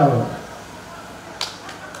si lo ya ba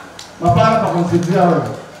ma pa na pa ko si ya ba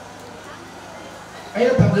ai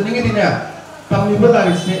na tham de ni ni na tam ni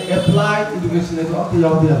balai se applied education ne to ap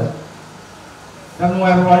yaw dia tam no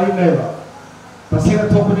ai wa ni ba pasina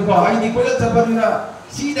to ko ni ko ai ni ko la chapani na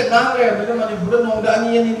si de nang le me Manipur no da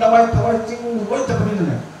ni ni lawai thawai ching woi chapani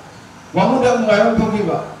ne wa mu da ngai ron to ki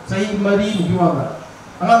ba sai mari ni wa ba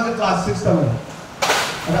ana se class 6 ta me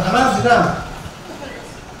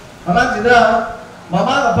ana jina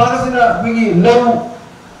mama na ba sina wi low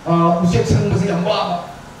usek sang ba si am wa ba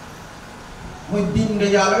moi din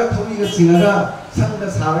de ya la ka thomi ka singa ga sang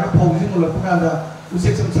da sa la ka phau si mo la ka da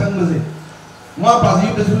usek sang ba si ma ba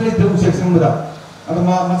si de su le de usek sang ba da ada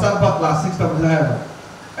masa apa class 6 ta ba ya ba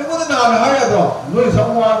ai ko na na ha ya do noi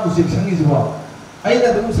sang wa usek sang ni ba ai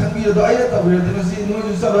na dum sang bi do ai na ta bu de si noi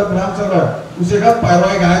ju sa ba gram sa ba usek ka pa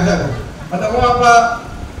roi ga ja ada ko apa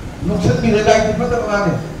noksan bi de lai ti pa ta ba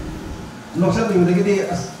ne noksan bi de ki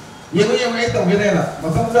as ye ko ye mai ta ge ne na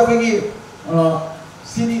masam sa ko ki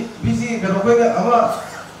sini bisi ga ro ko ga ama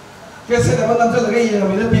kese da ban sa lage ye na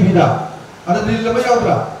mi de tv da ada dil la ba ya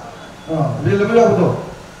udra dil la ba ya udo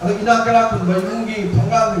ada ina kala kun bai mungi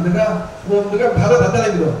thonga ni daga phom daga dhara dhada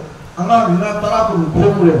lai do anga bina tara kun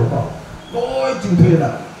phom re ko loi jing thue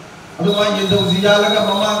da adu ma yin do ji ya la ga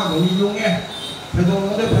mama ga ni yung e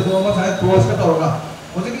phedo ma sai cross ka tor ga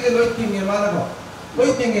hoji ki loi ting e ma la ko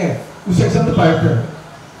loi ting e u section da pai pe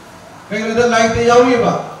kai le da lai te yaw yi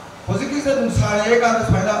ba hoji ki sa dum sa ye ka da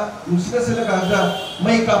sai da u sina se la ga da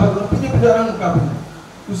mai ka ba do pini pini rang ka pini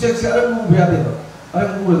u section ra mu bia de do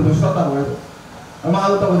ara mu ro so ta ro ama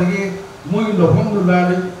alu ta wadagi moi lo phom lu la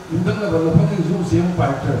ni indang na lo phom ni zoom sem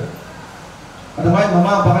fighter ada mai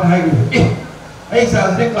mama bagan hai gi ai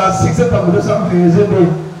sa de class 6 ta mu sam phase de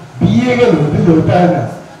BA ga lo de lo ta na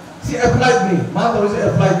si applied ni ma to is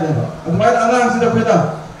applied ne ba ada mai anang si da pheda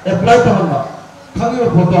applied ta ma khangi ba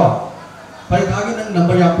photo pai khagi nang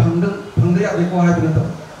number ya phang de ya de ko hai de ta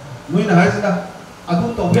moi na hai si na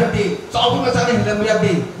adu to bya de chaw bi ma cha de hilam ya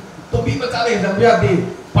de to bi ma cha de hilam ya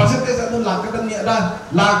de percentage adu lakh ka ni ada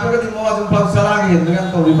lakh ka di mo ajum pang sara ge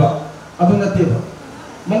dengan to riba adu na te ba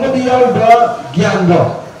mong di yaw da gyan do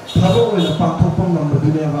thabo we na pang thop pang number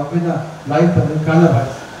dunia ba pe na life ta ka na ba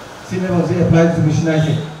sine ba se apply to mission ai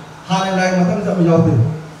se ha ne lai ma tam sa ma yaw de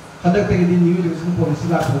hadak te di new education policy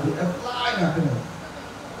la ko di apply na ka ne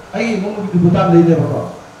ai mong bi du ta le de ba ko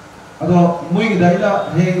ado moi gi dai la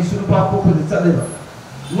he suru pa po ko di cha de ba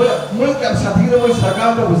moi kam sa thi moi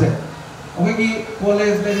sarkar do bu se okay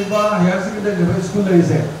college लेबा higher secondary लेबा school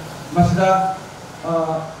लेसे मसदा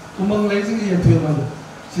उमंग lacing ये थुय मा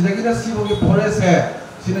सिदगी दा सिबो के forest है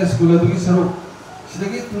सिने school दुगी सरुक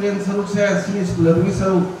सिदगी तुरेन सरुक से सिने स्कूल दुगी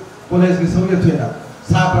सरुक कॉलेज के सरुक ये थुय ना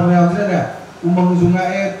सा पर में आउजे ने उमंग जुंगा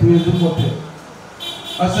ए थुय जु मोते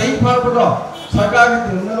आ सही फार को दो सरकार के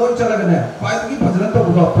तिन लो चला गने फाइट की भजन तो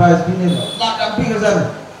को प्राइस भी ने लाख भी हजार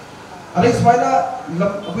अरे स्वाइना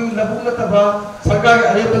अभी लबुंग न तबा सरकार के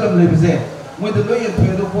अरे तलम ले बिसे मोय दो ये थुय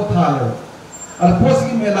दो पो था ले अरे पोस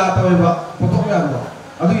की मेला तवे बा फोटो में आलो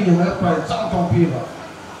अदु ये मल प्राइस चांग टोंग पी बा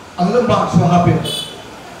अदु मार्क सो हापे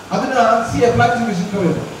अदु ना सी अप्लाई टू मिशन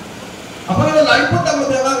करे अपन ने लाइफ पर तम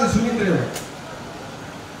दे ना सुनी करे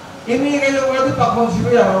इनी के जो वदि पापन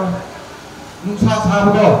सिबे या नुसा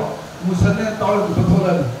साबो मुसने तौल को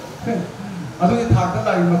थोला अदु ये थाक ता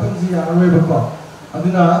लाई मतम जी या रे बको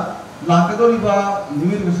अदु ना लाकदोरिबा new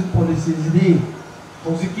education policy जिदी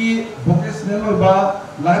होजिकी vocational ओबा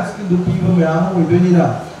life skill दुपी बो म्याम ओइदोनी ना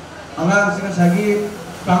अंगांग सिंग सागी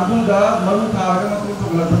कांगुंगा मरु थारगा मतु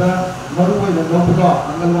थोगलाबदा मरु ओइना लोबदो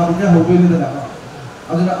अंगलवादी ने होबेनी ना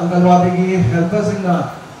अदुना अंगलवादी की हेल्पर सिंगना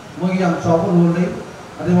मोगी याम चाबो रोल ले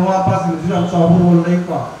अदे ममा पापा सिंग जु याम चाबो रोल ले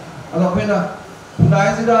को अदो फेना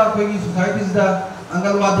खुनाय सिदा कोई सोसाइटी सिदा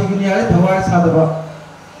अंगलवादी की नियाय थवाय सादबा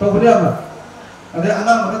तो बरिया ना अरे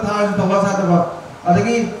अना मत था तो वासा तो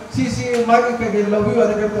अदगी सी माइक के लव यू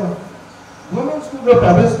अदे तो गवर्नमेंट स्कूल का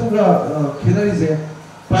प्राइवेट स्कूल का खिलाड़ी से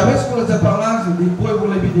प्राइवेट स्कूल से पांगांग से दी कोई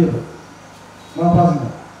बोले भी दे मा पास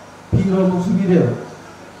में पीरो मुसु भी दे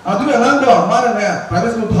अदु अना दो माने ने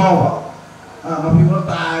प्राइवेट स्कूल थाओ बा मा पीरो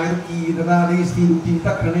ता की दना दी स्टी ती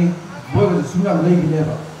तक ने बोय सुना ले भी दे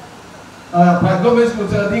बा प्राइवेट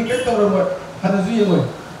स्कूल से दी के तो hana ju yengoi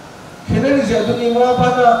khenari je aduni ma pa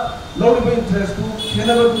na lawri interest tu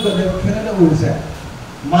khenaba tu da khenana urse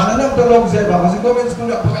manana ta log je ba hasi government school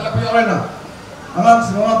ya phagala pa yara na angang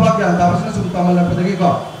sinoma pa kya ta basna sum tamala padagi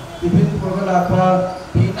ko tiffin programme लापा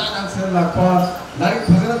पीना नंसल लापा like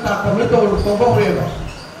फजन ताप में तो बाव रे बा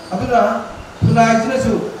अदुना तुनाइ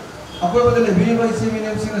जिनसु अकोय बदले B bye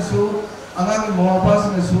सेमिनेम सिनसु अंगांग Mopa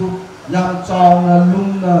सिनसु याम चावना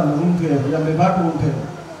लुमना लुमथे याम बेबा टुमथे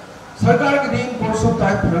सरकार के दिन कोर्स ऑफ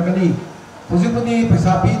टाइप फरकनी होजिबनी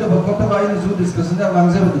पैसा पी द बकत बाय नसु डिस्कशन दा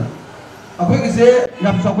मांगजे बनी अकोय किसे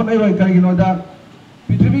याम सकोन आई बाय करगी नोदा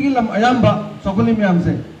पृथ्वी की लम अयाम बा सकोनी म्याम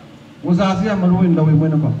से ओजासी याम मरुइन लवे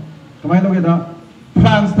मोइना को कमाई लोगे दा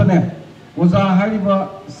फ्रांस तने ओजा हारिबा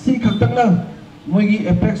सी खक्तंगना मोगी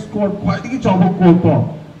एपेक्स कोर्ट ख्वाइदगी की चाबो कोर्ट तो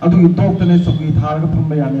अदुगी टॉप तने सकी थारगा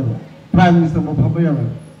फंबा याने बा प्राइम मिनिस्टर मो फंबा याने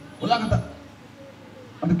ओला कता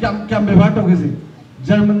अद क्याम बेबार तो गेसी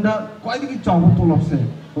जर्मन दा ख्वाइदगी की चाबो तो लपसे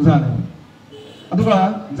ओजा ने अदुगा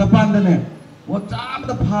जापान तने वो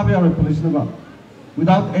चाम दा फाबे यारे पुलिस ने बा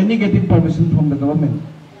without any getting permission from the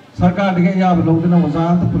government सरकार दिगे या लोगदना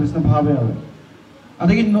ओजा दा पुलिस ने फाबे यारे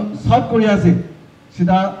अदगी साउथ कोरिया से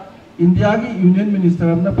सिदा इंडिया की यूनियन मिनिस्टर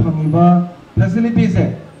हमने फंगीबा फैसिलिटीज है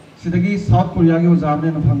सिदगी साउथ कोरिया के वजाब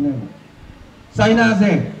ने फंगने चाइना से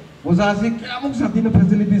वजा से क्या मुख साथी ने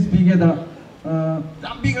फैसिलिटीज भी के दा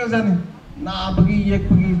जाम्बी कर जाने ना बगी एक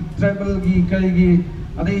बगी ट्रैवल की करेगी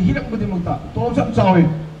अदे हिरम बुद्धि मुक्ता तो सब चावे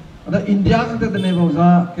अदे इंडिया से तने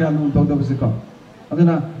वजा क्या लून तो दबसे का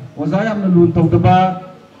अदे ना वजा हमने लून तो दबा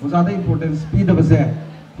वजा दे इंपॉर्टेंस भी दबसे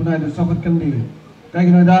कुना दे सखत कर दी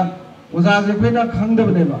कहीं ना ओजा से कोई ना खंग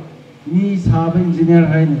बनेबा मी साब इंजीनियर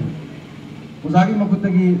है ने ओजा की मकुत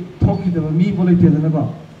की थोकी दबा मी बोले थे ना को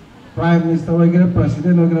प्राइम मिनिस्टर वगैरह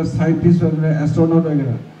प्रेसिडेंट वगैरह साइंटिस्ट वगैरह एस्ट्रोनॉट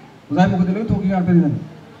वगैरह ओजा मकुत ले थोकी आते ने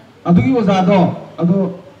अदुगी ओजा दो अदो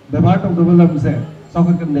व्यवहार तो दबल लम से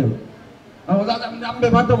सखत कर दे ओजा हम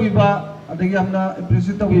व्यवहार तो बिबा अदगी हमना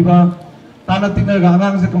अप्रिशिएट तो बिबा ताना तिना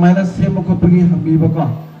गांगांग से कमाइना सेम मकुत की हम बिबा को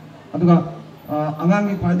अदुगा अंगांग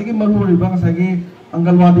की ख्वाइदगी मरु रिबा सगी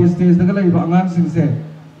अंगलवाड़ी स्टेज दगा लेबा अंगांग सिंसे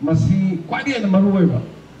मसी ख्वाइदगी मरु होइबा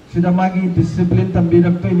सिदा मागी डिसिप्लिन तंबी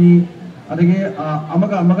रक्तोइनी अदगे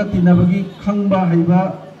अमगा अमगा तिनाबगी खंगबा हैबा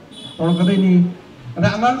तोरकदैनी अदा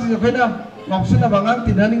अंगांग सिजे खोइना ऑप्शन अब अंगांग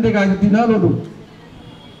तिनानिंग दे गाय तिना लोदु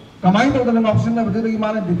कमाई तो दना ऑप्शन ना बदगी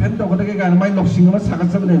माने डिफेंड तो गदगे गाय माई लॉक्सिंग मा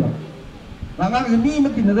सागत सबनेबा अंगांग से मी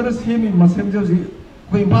म तिनादर सेमी मसेम जोजी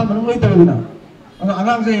कोइ बाल मन लोइ तगदिना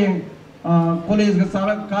अंगांग से कॉलेज का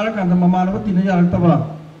सारा कारक ममानब तीन यारक्तबा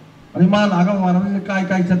अरे मान आगा ममानब काय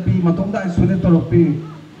काय चटपी मतोंदा आइसोलेट तोरपी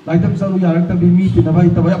लाइटम सरू यारक्तबी मी तिनबा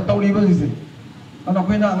इतबा अब तौलीबा जिसे अन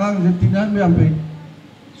अखोइना आगांग जे तिनान बेम पे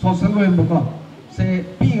सोशल वेम बको से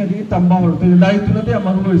पी गदि तंबा वर तो लाइट तुनते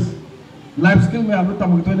अमरुस लाइफ स्किल में अब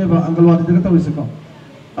तमक तोने बा अंगलवादी दगा तौरिसे को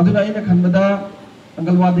अदुना इन खनबदा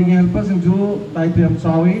अंगलवादी के हेल्पर सिंजु लाइट हम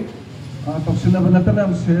सावी तोक्सिना बनतना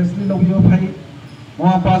हम सीरियसली लोबियो फाई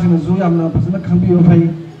वहाँ पास में जो यामना पसंद खंबियो भाई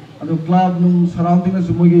अदो क्लाउड नुम सराउंडिंग में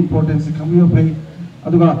जुमोगी इम्पोर्टेंस खंबियो भाई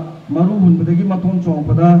अदुगा मरु हुन बदगी मतोन चोंग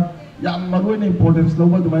पदा याम मरु ने इम्पोर्टेंस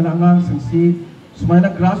लोबा दुमाइना अंगांग सिंसी सुमाइना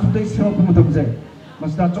ग्रास रुट सेवा को मतम जे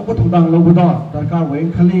मसदा चोको थोदांग लोबदा दरकार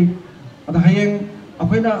वें खली अदा हयेंग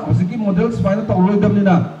अखोइना हसिकी model सुमाइना तौरोय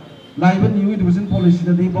दमनिना live new education policy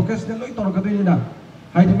दे वोकेशनल लोई तौरकदोइना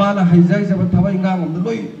हाइदि माना हाइजाइ जब थबाई ngang om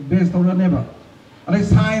लोई बेस तौरनेबा अरे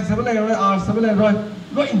साइंस सब ले रहे आर्ट्स सब ले रहे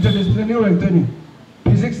लो इंटरडिसिप्लिनरी रहते नहीं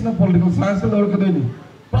फिजिक्स ना पॉलिटिकल साइंस तो लड़के नहीं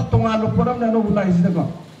पर तोंगा लो पढ़म ना लो बुलाई इसी तक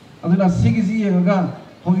अदुना सिगी जी ये गा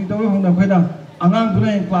होगी तो हम ना कोई ना अंगांग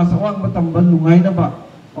दुने क्लास अवांग बतम बन लुंगाई ना बा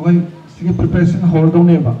और सिगी प्रिपरेशन होर दो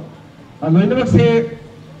ने बा लोइन बक से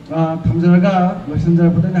थमजरगा लोशन जर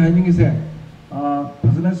पता ना हाइनिंग इसे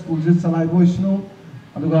फजन स्कूल से चलाई बोइसनो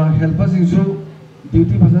अदुगा हेल्पर्स इशू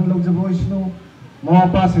ड्यूटी फजन लोग जब बोइसनो मवा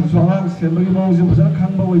पास सिंह सुआंग सेम्बगी मौ जिम फजन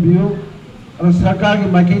खंगबा ओइबियो अरो सरकार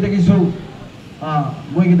की माइकेदगिसु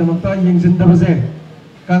मोइगी दमक्ता यंगजिन दबसे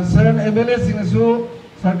कंसर्न एमएलए सिंहसु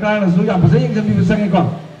सरकार नसु या फजन यंगजन बि बसंगे को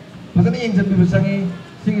फजन यंगजन बि बसंगे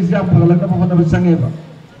सिंह सिया फगलक न फगन बसंगे बा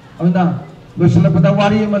अबना लोशन पदा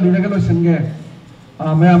वारी म लिरगा लोशनगे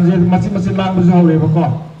मैम जे मची मची लांग बजो हौरे बको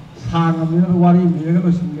सांग अमनि वारी लिरगा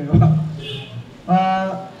लोशनगे बा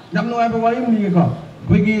याम नुआय बा वारी म लिगे को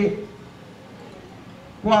कोइगी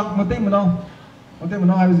क्वाक मते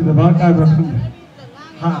मनाव है जिसे व्यवहार काय बरखुं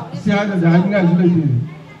हाँ सियाई तो जाहिर नहीं है जुले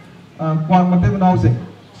क्वाक मते मनाव से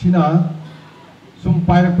सीना सुम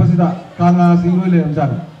पायरक पसीदा कांगा सिंगोई ले हम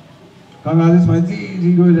जाने कांगा जिस माय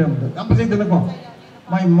जी गोई ले हम जाने अब पसीद देने को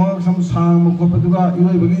माय मग सम सांग मुख पर दुगा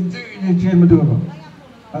इवै बगी जी चेन में दुगा को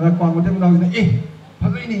अगर क्वाक मते मनाव से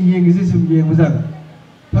फगई नहीं ये किसी सुम ये मजान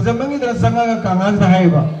फजमंगी दर संगा कांगा से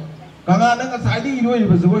हाइबा कांगा नंग साइडी इरोई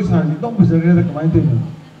बजगोई सारनी तो बजगरे द कमाई तो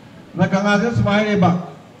ना कांगा से समाई रे बा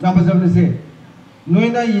ना बजबने से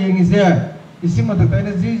नोइना येंगी से इसी मत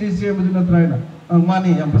तैने जी से मदुना ट्राइना अंग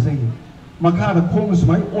मानी यम बसगी मखा द खोंग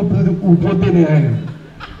समाई ओपन द उपोते ने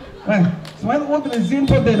है समाई ओपन जिन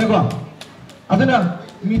पोते ने को अदना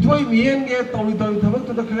मिथोई मियेंगे तौली तौली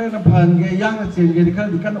थबक तो खरे ना फंगे यांग चेंगे दिखा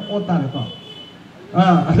दिखा ओता ने को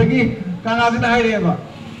अदगी कांगा से हाइ रे बा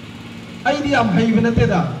आई दी हम हाइ बने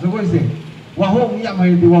तेदा जगोई से वाहों यम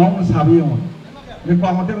हाइ दी वाहों साबी हो ने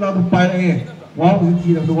क्वा मते बला तो पाए रे वाहों से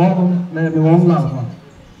थी तो वाहों ने वाहों ला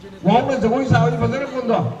वाहों ने जगोई साबी फजर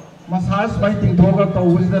कोंदो मसाज बाई तिंग थोगा तो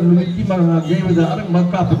उस दर लुमी की मरना गे बजा अरे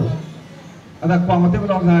मक्का तो अदा क्वा मते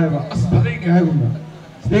बला हाइ बा अस भले के हाइ गुना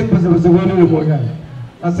स्टेन फजर जगोई ले बोगा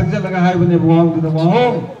असंग लगा हाइ बने वाहों तो वाहों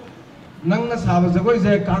नंग ना साब जगोई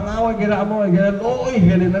से कांगा वगैरह अमो वगैरह लोई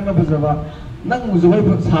हेले नंग ना फजबा नंग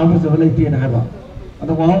मुझे साब जब लेते हैं है बा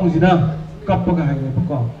अतो वहाँ मुझे ना कप का है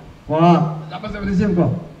बको वहाँ कप से बड़ी सेम को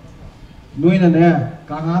नोई ना ने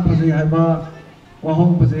कांगा फसे है बा वहाँ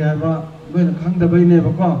फसे है बा नोई ना खांग दबाई ने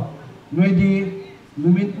बको नोई दी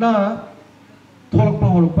नुमित ना थोलक पा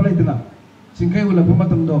होलक पा लेते ना सिंखाई हुला पुमा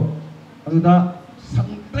तंदो अतो दा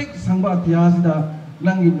संतरिक संबा तिहास दा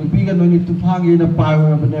नंगी नुपी का नोई तुफांगी ना पाय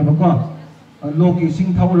हुआ बने बको लोकी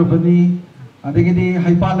सिंग थावर बनी अदगदी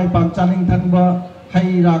हाइपा लाइपां चालिंग थनबा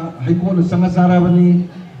हाइरांग हाइकोन संग साराबनी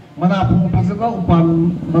मना फुंग फसबा उपान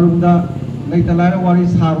मरुंदा लेता लाइरा वारी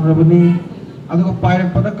सारबनी अदुगो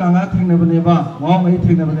पाइरपदा कांगा थेंगनबनेबा वाव मई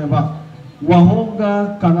थेंगनबनेबा वाहोगा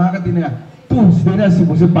कांगा का दिने तू सिदेना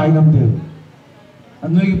सिमुसे पाइनमदे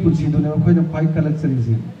अनोगी पुंसी दुने खोइना फाइ कलेक्शन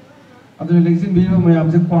से अदुने लेक्सिन बिबा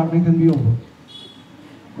मयाम से क्वांग ने खनबियो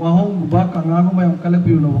वाहों बा कांगा को मयाम कलेक्ट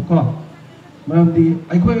बियो नबको मरमदी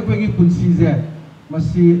अखोई पुंसी से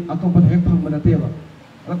मसी अतोप हेक फंग नतेबा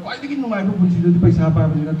क्वाइदगी नुंगाइबो पुंसी दु पैसा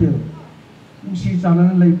पाबदि नतेबा नुंसी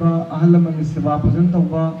चानन लैबा अहल लमन सेवा फजन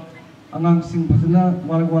तौबा अंगांग सिंग फजना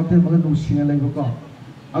वाल वाते बग नुंसीना लैबको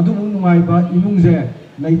अदु मु नुंगाइबा इमुंग जे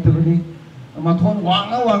लैतबनी माथोन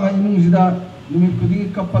वांगा वांगा इमुंग जिदा नुमित कुदि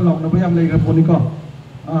कप्पल लौनबा याम लैग्रा पोनिको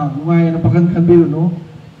नुंगाइना पगन खनबिरुनो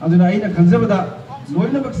अदुना आइना खनजबदा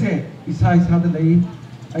लोइनबकसे इसा इसादा लೈ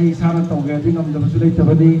आई इसाना तौगे दि ngam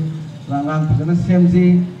लेतबनी अंगांग फजना सेमजी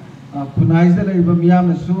खुनाइसदा लैबा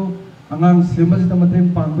मियामनसु अंगांग सेमजिदा मतें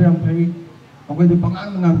पांबा याम फै अखोइदि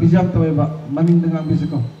पंगांग ngang बिजाब तवेबा मनिंग ngang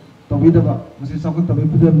बिजको तविदबा मसे सौक तवे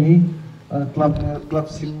पुदमनी क्लब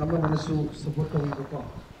सिंग नमनसु सपोर्ट तवेबको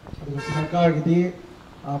अदु सरकार गिदि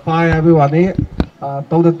पाय हाबि वानी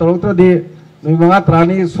तौद तरोक्तदि नुइ मंगा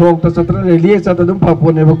त्रानी सोक त चत्र रेली चत दम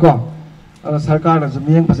पापोनेबको सरकार न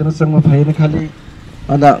जमियंग फजना संग फैने खाली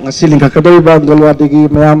अदा ngasi लिंखाखदोबा गलवादिगी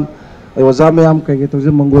मयाम ओजा मयाम कगे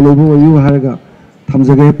तोजे मंगोलोबु ओयु हारगा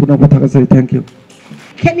थमजगे पुना पथाकसै थैंक यू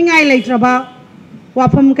खेनिंगाई लेत्रबा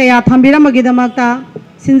वाफम कया थंबिरमगिदमक्ता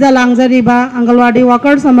सिंजा लांगजरिबा अंगलवाडी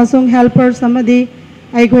वर्कर्स अमसुंग हेल्पर्स समदि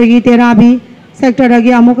आइखोइगी तेराबी सेक्टर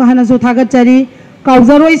अगी अमुक हनसु थागतचरी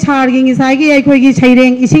काउजरोय सारगी ngisagi आइखोइगी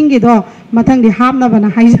छैरेंग इसिंगी दो मथंगदि हापनाबना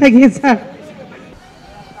हाइजागे सर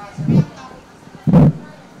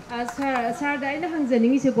सर दाइना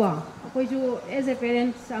हंजनिंगी से को अखोइजु एज ए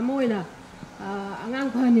पेरेंट्स अमोइना आंगांग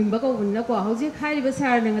फहनिंबा कौबना को हौजे खाइबा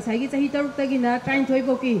सर न ngasagi chahi 3 तगिना 33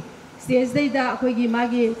 बोकी स्टेज दैदा अखोइगी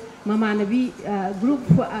मागी ममानबी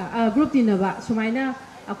ग्रुप दिनबा सुमाइना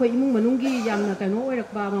अखोइ इमुंग मनुंगी यामना कनो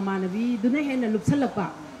ओइरकबा ममानबी दुना हेना लुपसलकबा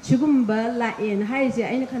सिगुम्बा लाएन हाइजे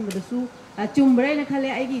आइना खनबदसु चुमब्राइना खले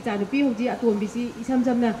आइगी चानुपी हौजी अतोंबिसी इसम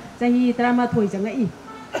समना chahi 13 जंगाई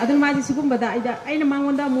अदुन माजी सिगुम्बदा आइना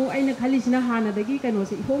मांगोंदा मु आइना खालिसिना हानादगी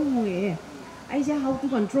कनोसे इहोंग मुए आइसे how to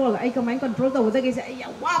control I कमाइन control तौदगे से आई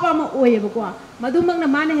वाबा म ओयेबको मदुमगना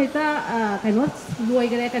माने हेता कनो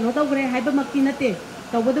लोइगरे कनो तौगरे हाइबा मक्ति नते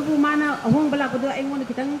तौबदबु माना अहोंग बलाकदो आइंगोन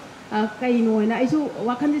खितंग कइनोयना आइसु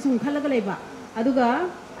वाखनदि सुं खलगा लेबा अदुगा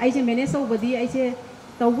आइसे मैनेज तौबदी आइसे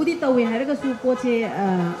तौबुदी तौवे हारगसु पोचे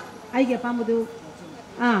आइगे पामदु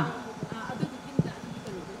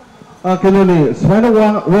कनोने सुमाइना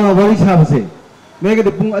वा वारी साबसे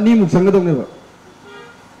मेगदि पुंग अनि मुक संगदोंनेबा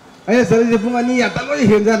अय सरी पुंग अनि यातलोय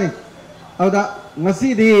हेंजाने अदा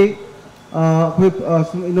ngasi di khoi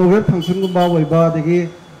inaugural function gumba oiba degi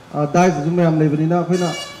dai ju mayam leibani na khoina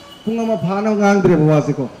punga ma phana ngang dre ba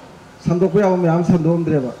se ko sandok ya mayam sandom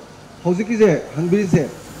dre ba hauji ki je hangbiri se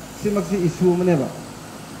simaksi issue mane ba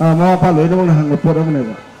ma pa loi na hang pot mane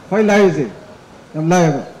ba khoi lai je yam lai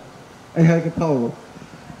ba ai hai ka thaw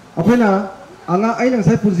अखोइना आंगा आइना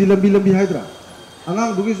साइ पुंजी लंबी हाइद्रा आंगा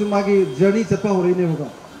दुगी जुमागी journey चपा होरै ने बको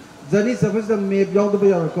journey सफस the map याव दबे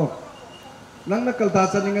यारको nangna kalta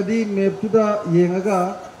saningadi map tuda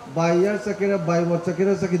yengaga by year sakira by what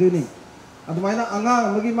sakira sakiduni adumaina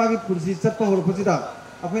anga magi magi pursi chatpa horpusida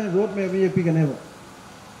apaina road map ye piganeba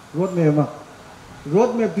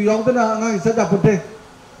road map tu yaudana anga isada putte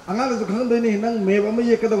anga su khangdeni nang map ama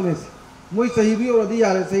ye kadawne moi sahi bi oradi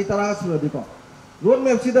yare sahi tara suradi ko road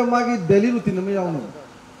map sida magi daily routine ma yaunu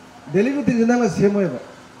daily routine nang semoeba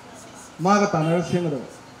maga tanara semado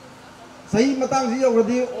sahi matang si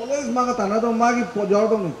oradi always maga tanado magi po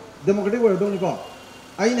yaudoni democratic way doni ko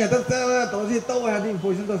ai ne ta to si to ha di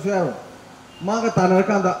position to share maga tanara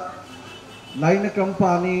kanda line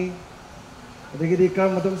company adagidi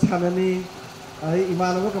kam matam sanani ai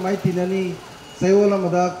imanaba kamai tinani sayola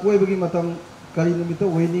mada koi bagi matam kali numito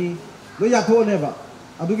weni lo ya tho ne ba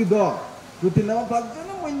adugi do routine ma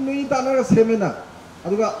phajana moi nui tanara semena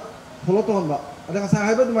aduga follow to honba adanga sa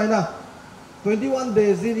haiba dumaina 21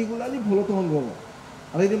 days regularly follow to hongo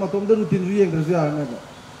adagi matom da routine ju yeng dra ya ne ba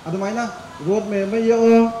adumaina road me me yo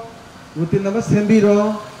routine ma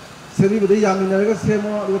sembiro seri bade yamina ga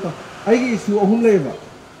semo aduga ai gi issue ahum le ba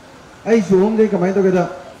ai issue ahum le kamai to ga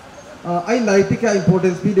ai light ka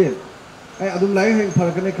importance bi de ai adum light heng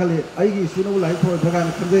farak ne khale ai gi issue no light for daga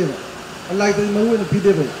ne khande ba light to maru ne bi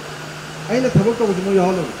de ba ai na thabak to mo ya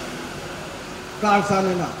lo car sa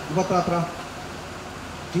ne na batra tra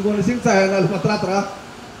Ibu ni sing saya na batra tra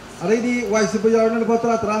ada di wise ba ya na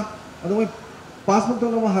batra tra adum passbook to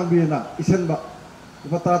na hang na isen ba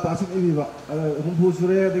batra tra asin ibi ba hum bu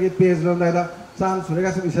sure de page lam dai da san sure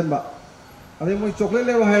ga isen ba ada mo chocolate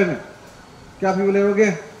le ro hai ne kya bi le ro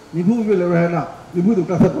ge nibu bi le ro hai na nibu du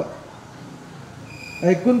ka phat ba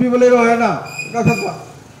ai kun bi le ro hai na ka phat ba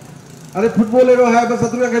ada football le ro hai ba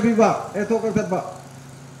satru ga bi ba e to ka phat ba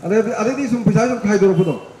ada di sum pisa sum khai do ro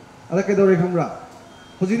photo ada ke do re khamra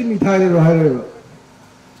hojidi mithai le ro hai re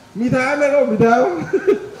mithai le ro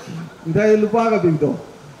mithai lupa ga bi do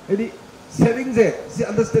edi savings se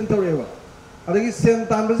understand to re ba ada gi sem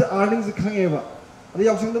tan ba earnings khange ba ada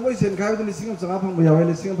yausang da boy sen khai do lising changa phang ba yawe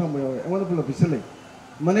lising phang ba yawe amana pula bisale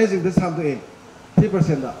managing the sam to a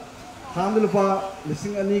 3% da ham da lupa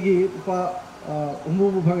lising ani gi lupa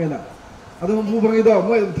umbu bu phang ena ado umbu phang do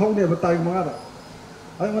moi thong ne ba tai manga da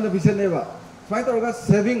ai mana bisane ba fai to ga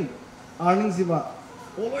saving earnings ba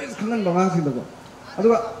always khangan ba ngang sin da ba ado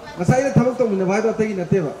ba ngasai da thabak to min ba do tegi na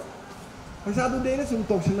te ba paisa du de ne sum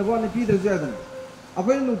tok sin ba ne pi da ja da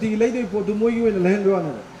apai nu ti lai doi po du moi gi na lehen do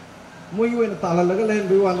na moi gi na tala la ga lehen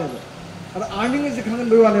do wa ne ada earning is khangan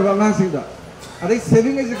do wa ne ba ngang sin da ada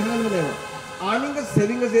saving is khangan ne ba earning ga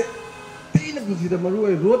saving ga se tin bu si da maru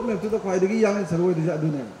ai road map to da kwai da gi yang saroi da ja du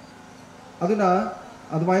ne aduna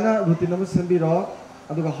adumaina routine ma sembi ro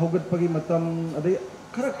aduga hogat pagi matam adai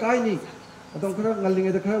khara kai ni atom khara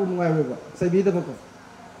ngalinge da khara unungai we ba saibi da ko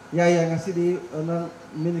ya ngasi di na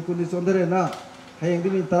mini kundi sondere na hayeng di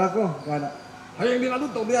min tara ko kana hayeng di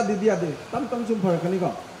adu to dia di ade tam sum phar kani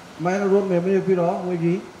ko maina road me me pi ro moi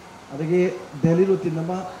gi adagi daily routine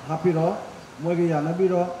ma happy ro moi gi yana bi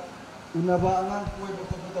ro unaba angan koi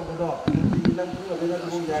to do di nang ku le na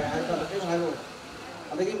ku ya hai ta ke hai ro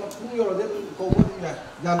adagi ma ku yo ro de ko bo di ya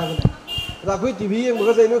yana ba da koi tv yeng ba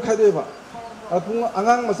ga sai lo khai de ba pung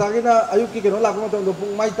angang masagina ayuk ki keno lak ma tong do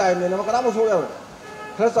pung mai time ne na kara mo so ya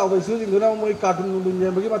khara saw bai su jing do na moi cartoon lu ne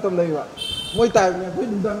ba gi ma tom lai ba moi time ne koi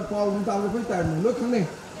dang ko lu ta koi time ne lo khang ne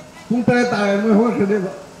pung ta ta moi ho khre de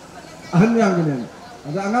ba an yang ne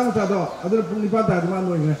ada angang ta do adu pung ni pa ta ma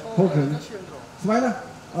noi ne ho khre ne smaina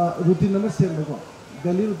routine na sem ba ko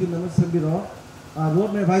daily routine na sem bi ro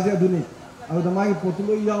road me bhai ja du ni adu da mai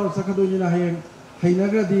potulo ya or sakha do ni na hayeng haina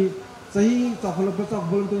ga di sahi chakholap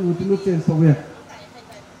chakbol to routine change to we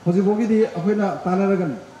hoji bogi di akoina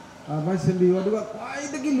tanaragan mai sembi waduga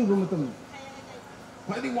kwai da gi lu matam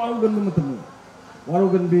kwai di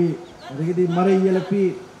warugan bi adagi di mare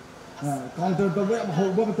yelapi counter to we ho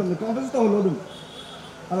bo matam counter to lo dum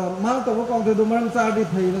mal to counter do man sa di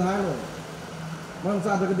thai na ha lo man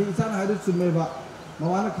sa da di isan ha du sume ba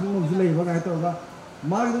mawana khang mu jilei ba ga to ba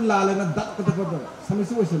ma gi la le na dak ka to ba sami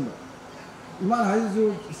su osin iman hai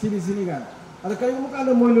ju sini kan ada kai mu kan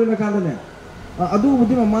moi lo na kan ne adu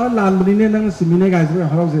budi ma lan budi ne nang simine ga ju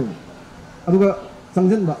harau je adu ga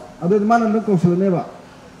sangjen ba adu ma na ko so ne ba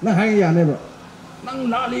na hai ya ne ba nang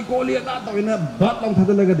la li ko li da to ne ba long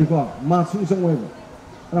tha le ga di ko ma su sang wei ba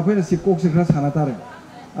ana khoi na si kok se khra sana ta re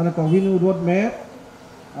ana ko winu road map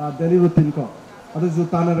daily routine ko adu ju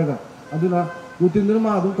ta na ga adu na routine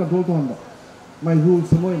ma adu control to hamba mai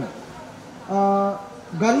rules moi na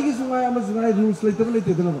gari ki sungai ama sungai rules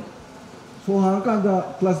leite dena ba so hang kan da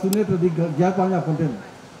class 2 ne to di gya pa nya content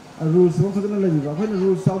rules mo khadna le ba khoi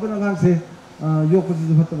rules sau na gang se yok ko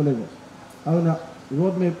ji phat ba le ba awna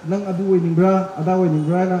road map nang adu oiningbra ada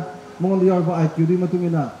oiningbra na mongol yawa IQ di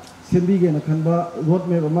matungina senbige na khanba road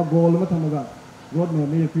map ama goal ma thamaga road map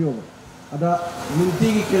me pio ada minti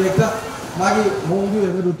gi character magi mongdu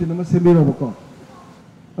e routine ma sembiro bako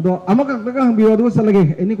ado amaka daga hambiro do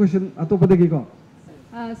salage any question atopade gi ko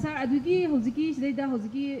Sir, adugi hojiki sidaida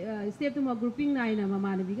hojiki step to ma grouping na ina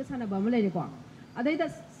mamana biga sana ba malai ko adaida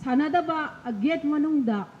sanada ba gate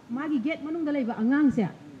manungda magi gate manungda laiba angang se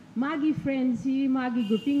magi friends si magi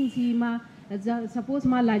grouping si ma suppose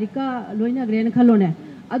ma larika loina gren khalone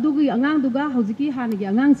adugi angang duga hojiki hanigi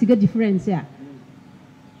angang siga difference ya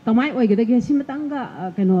tamai oigeda ge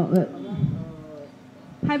simatanga kano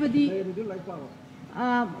haibadi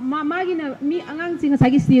magi na mi angang singa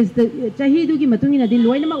sagi stage chahi dugi matungina di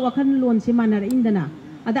loina ma wakhan lon se manara indana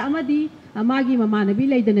ada amadi magi mamana bi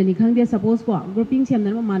leidana ni khangde suppose ko grouping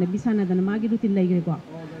semna mamana bi sana dana magi routine leigre ko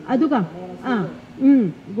aduga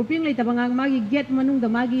grouping lei tabangang magi get manung da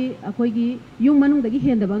magi akoi gi yung manung da gi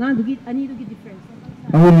hen da bangang dugi ani dugi difference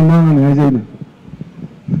awon mangang ne ajaina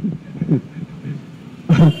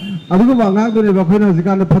aduga bangang do ne ba khoina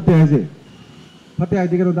jikan phatte aje phatte ai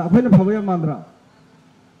digero da khoina phabaya mandra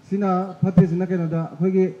sina phatte sina kena da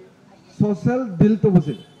khoi gi social deal to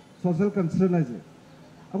bose social concern aje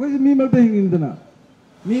akoi mi malta hingindana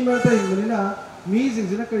mi malta hingina mi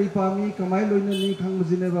jingsina kari pami kamai loina ni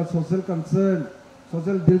khangmujine ba social concern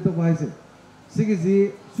social deal to baise sigi ji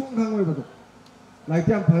sung khangoi ba to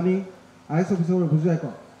laite am phani ai so so bujai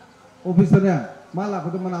ko officer ne mala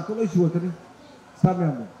ko mana to loi suwa tani sabe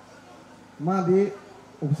am ma di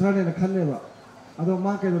officer ne khanne ba ado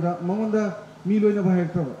ma ke da mangonda mi loina ba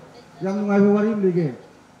hekto yam nungai ba wari lege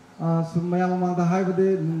sumaya mamang da hai ba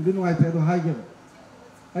de din nungai te do hai ge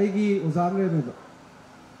ai gi ozam le ba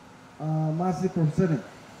मासी professor ने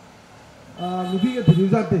नुबी के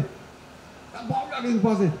दिलुजाते बाव लागिन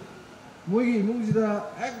पासे मोगी मुंगजिदा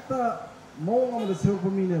एकता मौंग अमदा सेवक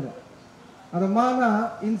मिने बा अदा माना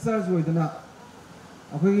इंचार्ज होइदना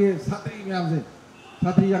अखोगी साथी म्याम जे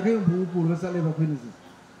साथी याके भू पुर चले बा खैनि से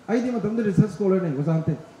आइदि मतम दे रिसर्च स्कॉलर ने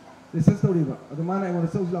गोजानते रिसर्च तोरी बा अदा माना एमो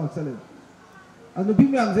सौज लाव चले अदा नुबी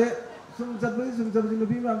म्याम जे सुम जबजी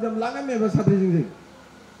नुबी म्याम जम लांगा मे बा साथी जिंग जे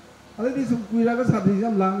अरे सुम कुइरा का साथी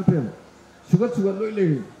जम लांग थे सुगत लोई ले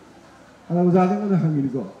अला उजाले में हंगिनी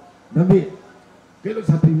को दबे केलो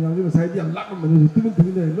साथी में जो साइड हम लाग में तुम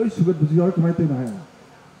ले लोई सुगत बुझी और कमाइते ना है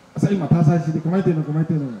असई माथा साइ सिदि कमाइते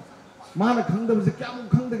ना मान खंग दब से क्या मु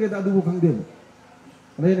खंग दे दादू को खंग दे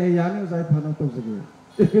अरे ने यानी जाय फनो तो से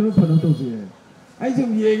ए केलो फनो तो से आई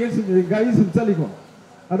जम ये के सुम गाड़ी सुम चली को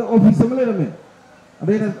अरे ऑफिस में ले रमे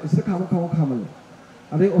अरे ने से खामल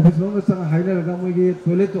अरे ऑफिस में संग हाइले लगा मुगे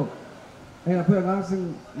टॉयलेट तो ai apoy angang sing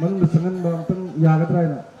manung sangan ba tang ya ga trai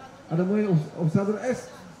na ada moi obsador es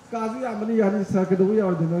kazu ya mani ya ni sa ke do ya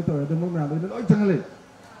de noi to de mo ma de loi chang le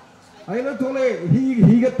ai lo thole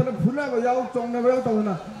hi ga tan phula ba yaw chong na ba yaw to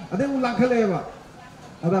na ade mu lang khale ba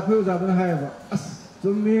ada apoy obsador hai ba as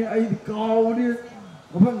chumi ai kaw ni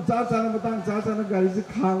mafam cha cha na batang cha cha na gari se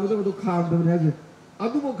khang do khang do ne je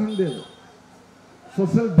adu bo khang de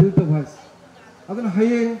social build the voice adan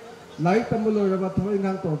hayeng light तंबलो रबा थोई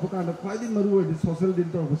ngang to पकान ख्वाइदि मरु दि social दिन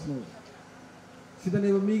तो बसनो सिदने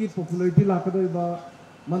मी की popularity लाकदो बा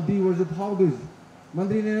मंत्री verge फाव दि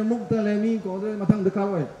मंत्री ने मुक्त ले मी को दे मथंग दका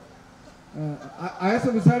ओय आईएस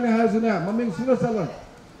ऑफिसर ने हाय सुने ममिंग सुनो चलो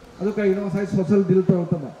अदो कई नो साइ सोशल दिल तो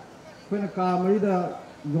तबा कोइना का मरी दा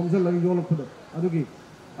योंजल लगी योल खुद अदो की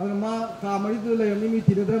अगर मा का मरी दो ले मी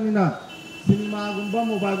तिदरमिना सिनेमा गुंबा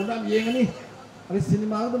मोबाइल गुंबा येंगनी अरे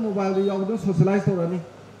सिनेमा दो मोबाइल दो याव दो सोशलाइज तो रनी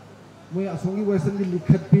मैं असोंगी वेस्टर्न की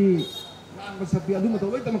लिखत भी नाम बस भी अदु मतलब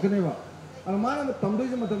वही तमकने बा और माना में तमदो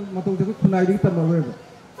जो मतलब देखो खुनाई दी तम रहे बा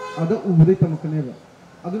अदु उबदे तमकने बा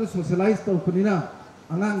अदु सोशलाइज तो कुनिना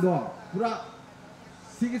अंगांग दो पूरा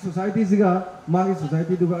सिगी सोसाइटी सिगा मागी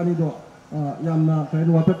सोसाइटी दुगा अनि दो यामना काइन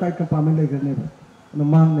वाटर टाइप का पामे ले करने बा न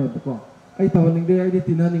मांग ने को आई तवनिंग दे आई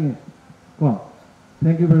तिना निंगे को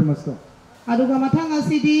थैंक यू वेरी मच को अदुगा Mathang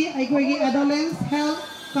असिदी आइकोगी adolescence health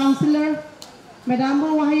counsellor Madam bo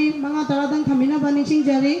wahi mga taradang kamina banising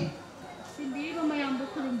jari. Sindi ko mayam bo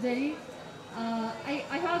kurum jari.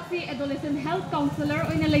 I have the adolescent health counselor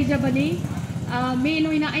oina leja bani. Main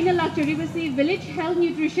oina aina lecture basi village health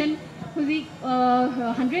nutrition kudi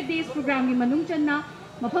 100 days program gi manung channa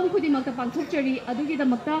mafam kudi makta pangthok chari adugi da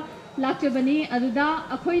makta lecture bani aduda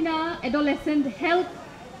akhoina adolescent health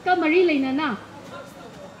ka mari leina na.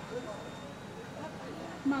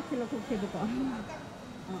 Maksilo ko sebo ko.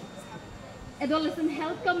 Adolescent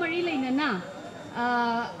health ka mari leina na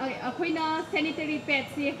akoina sanitary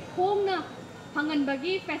pads se home na hangan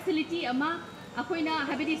bagi facility ama akoina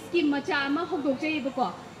habidi scheme macha ama hogdok jai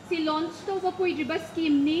bako si launch to ba kuidriba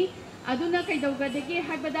scheme ni aduna kaidawgadagi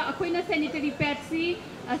haibada akoina sanitary pads si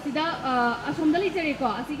asida asomda leijare ko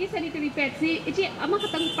asigi sanitary pads si ichi ama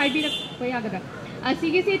khatang paibirak ko yagada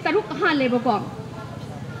asigi si taruk haleba ko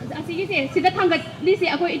asigi se sida thangat li se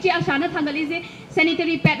akoi ichi ashana thangat li se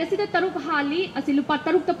sanitary pad asida taruk hali asilupa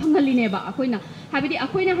taruk ta phangali ne ba akoina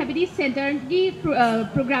habidi center gi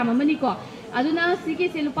program amani ko aduna sigi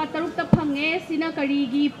se lupa taruk ta phange sina kari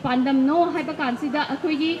gi pandam no haiba kansida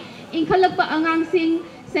akoi gi inkhalak ba angang sing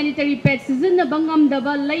sanitary pad season na bangam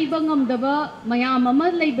daba laiba ngam daba mayam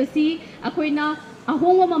ama laibasi akoina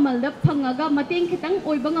ahonga mamal da phangaga mateng khitang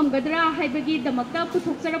oiba ngam gadra haibagi damakta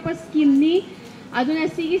puthokcharapa scheme ni aduna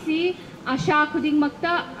sigi si asha khuding makta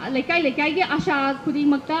laikai gi asha khuding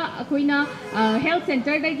makta akoina health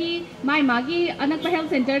center dagi mai magi anakpa health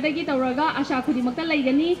center dagi tawraga asha khuding makta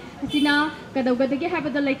laigani sina kadawgadagi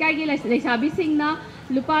habada laikai gi laisabi singna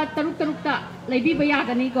lupa taruk ta laibi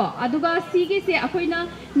bayagani ko aduga sigi se akoina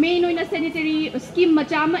main oina sanitary scheme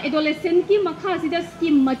machama adolescent ki makha sida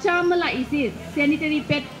scheme machama la isi sanitary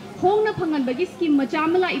pad hongna phangan bagi scheme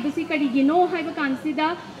machama la ibasi karigino haiba kansida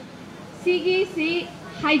sigi si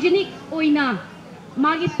hygienic oina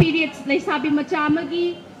magi periods laisabi machama gi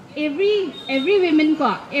every women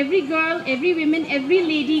ko every girl every women every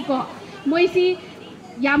lady ko moisi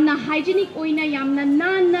yamna hygienic oina yamna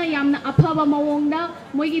nana yamna aphaba mawongda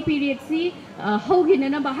moigi periods si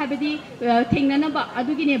hogina ba habadi thengna ba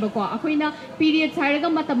adugi ne ba ko akoina periods haraga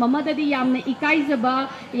mata mamada di yamna ikaizaba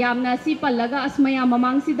yamna si pallaga asmaya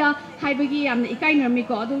mamang sida haibagi yamna ikai narmi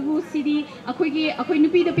ko adugu sidi akoi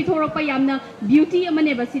nupi da pithorakpa yamna beauty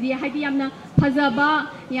amane ba sidi haidi yamna phajaba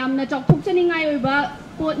yamna chokthokchaningai oiba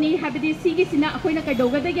potni habadi sigi sina akoina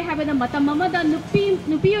kaidogada ge habada mata mamada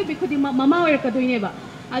nupi oibi khudi mama oirkadoine ba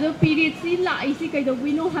ado periods si la isi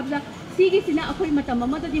kaidogwino habda sigi sina akoi mata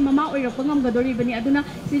mamada di mama oirappa ngamgadori bani aduna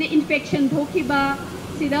sida infection thokiba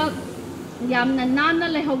sida yamna nana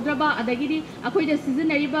lehogdraba adagidi akoida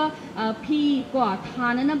seasonariba phi ko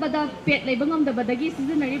thanana bada pet leibangam da badagi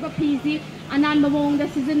seasonariba phi si anan bamong da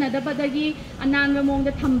season da badagi anan bamong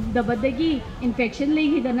da tham da badagi infection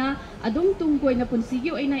leihidana adum tung koina punsigi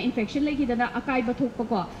oina infection leihidana akai ba thokpa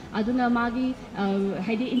ko aduna magi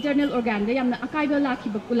haidi internal organ da yamna akai ba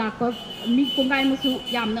lakpa mi kongai musu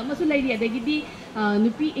yamna musu leiri adagidi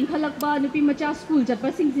nupi inkhalakba nupi macha school chatpa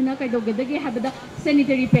singina kaidogadagi habada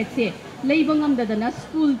sanitary pad se leibangam dadana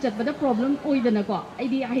school chatbada problem oidana ko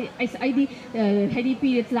aidi haidi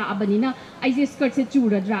periods la abanina aije skirt se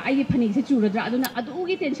churadra aige phanik se churadra aduna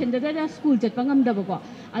adugi tension dadana school chatpangam daba ko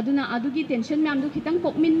aduna adugi tension myam du khitang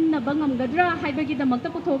pokmin na bangam gadra haibagi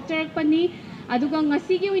damakta puthok charakpani aduga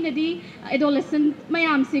ngasi gi oinadi adolescent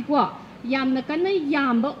mayam se ko yamna kanna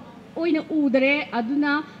yamba oina udare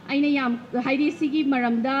aduna aina yam haidi sigi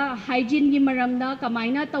maramda hygiene gi maramda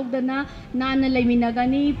kamaina tawdana nana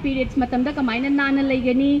leiminagani periods matamda kamaina nana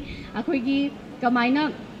leigani akoigi kamaina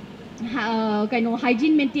kaino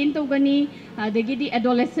hygiene maintain tawgani adagidi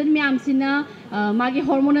adolescent myam sina magi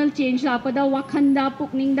hormonal change lapada wakhanda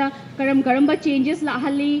pukningda karamba changes la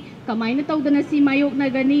hali kamaina tawdana si mayok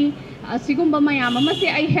nagani sigumba mayam ama se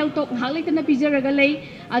ai health talk halaitana pijaraga lei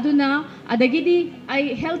aduna adagidi ai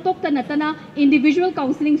health talk tanatana individual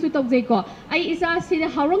counseling su tawjai ko ai isa sida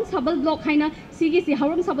haurang sabal block haina sigi si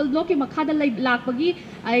haurang sabal block ki makhada lai lakpagi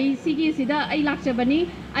ai sigi sida ai lakchabani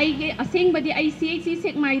ai ge aseng badi ai CHC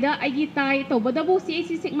sekmaida ai gi tai tawbadabu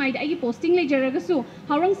CHC sekmaida ai gi posting lai jaraga su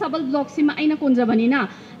haurang sabal block sima aina konjabani na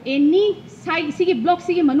any sigi block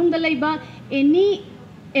sigi manungda laiba any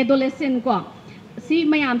adolescent ko si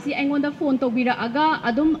mayam si aingonda phone to bira aga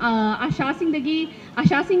adum asha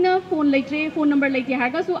singna phone laitre phone number laite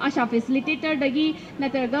haga su asha facilitator dagi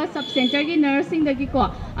natarga sub center gi nursing dagi ko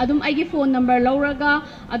adum aigi phone number lauraga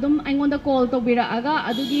adum aingonda call to bira aga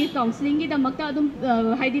adugi counseling gi damakta adum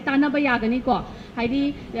haidi tanaba yagani ko haidi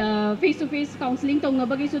face to face counseling tongna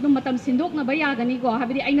bagi su dum matam sindok na ba yagani ko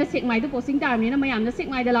habidi aina sekmai do posting tarni na mayam na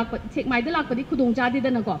sekmai da lakpadi khudong chadi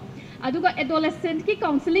dana ko aduga adolescent ki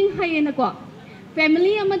counseling hayena ko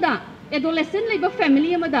family amada adolescent laiba family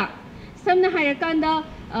amada samna hayakanda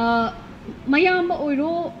mayam oiro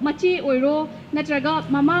machi oiro natraga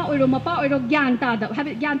mama oiro mapa oiro gyan ta da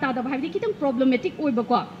habidi kitang problematic oiba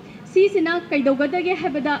ko si sina kaidogadage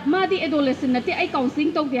habada madi adolescent nate ai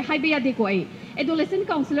counseling tawde haiba yade ko ai adolescent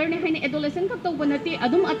counselor ne haine adolescent ka tawba nate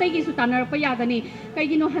adum atai gi su tanar pa yagani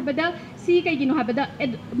kaigino habada si kaigino habada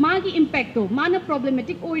magi impact to mana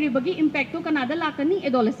problematic oire bagi impact to kanada lakani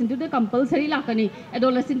adolescent to the compulsory lakani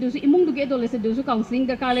adolescent to su imung du ge adolescent to su counseling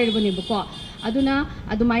da ka leir bani ko aduna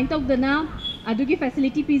adumain tawdana adugi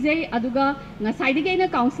facility pizai aduga ngasai de ge na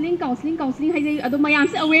counseling haijai adu mayam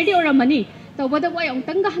se aware di oramani तौबदा वा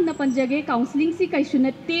अंतंग हन्ना पंजगे counselling C कैसु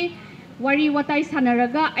नत्ते wari watai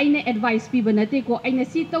sanaraga aina advice pi banate ko aina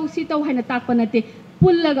si tau haina tak panate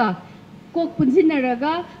pullaga ko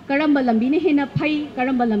punjinaraga karamba lambi ne hena phai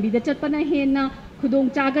karamba lambi da chatpana hena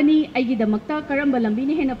khudong chagani aigi damakta karamba lambi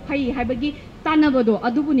ne hena phai haibagi tanabado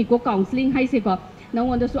adubuni ko counseling haise ko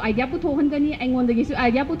nangonda su idea pu thohangani aingonda gi su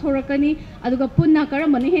idea pu thorakani aduga punna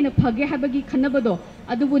karamba ne hena phage haibagi khanabado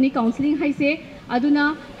adubuni counseling haise aduna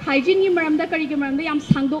hygiene ni maramda kari gi maramda yam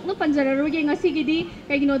sangdok na panjararoge ngasi gidi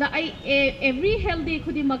kaigino da ai every healthy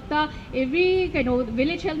khudi makta every kaino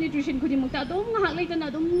village health nutrition khudi makta adum ngahak leitana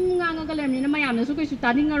adum nganga galamni na mayam na su kai su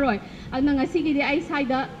taning ngaroi aduna ngasi gidi ai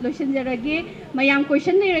saida lotion jarage mayam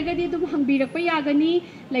question lerega di dum hangbirak pa yagani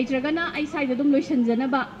leitraga na ai saida dum lotion jana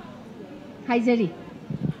ba haijari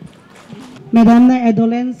Madam na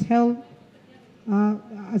adolescent health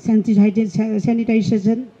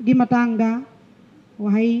sanitization gi matang da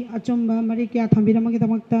wahai achumba mari kya thambirama gi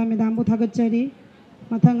damakta madam bu thagachari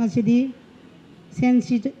mathang asidi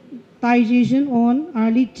sensitization on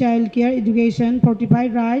early child care education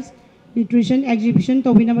fortified rice nutrition exhibition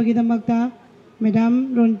tobinama gi damakta madam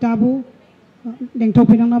ronta bu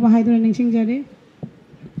lengthopinang na bahai dun ningsingjari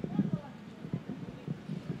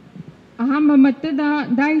aham matta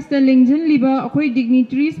dais da lengjan liba akoi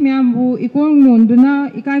dignitaries myam bu ikong monduna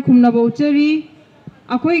ikai khumna bo chari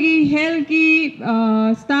akoi gi health ki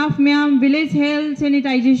staff myam village health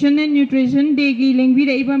sanitization and nutrition day gi lengbi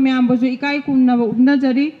da iba myam bo ikai khumna bo na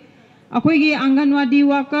jari akoi gi anganwadi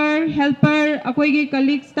worker helper akoi gi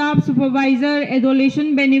colleague staff supervisor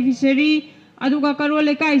adolescent beneficiary aduga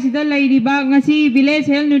karole kai sida lairiba ngasi village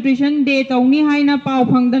health nutrition day tawni haina pau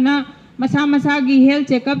phangdana masa masa gi health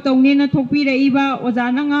checkup tawni na thokpi reiba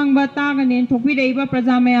ojana ngangba taga nen thokpi reiba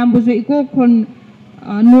praja mayam buju iko khon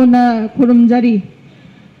nona khurumjari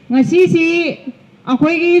ngasi si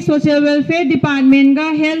akoi gi social welfare department ga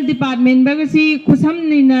health department ba si khusam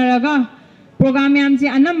ninaraga program yam si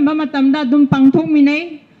anamba matamda dum pangthok minai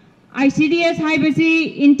ICDS haibasi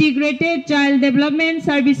integrated child development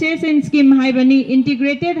services and scheme haibani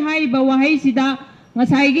integrated haiba wahai sida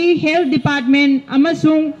ngasai gi health department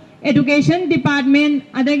amasung education department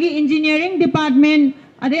adagi engineering department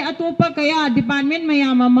ade atopa kaya department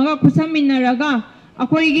mayam amaga khusaminaraga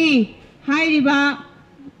akoi gi hairiba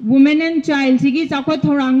women and child sigi chakwa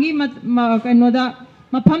thorangi kanoda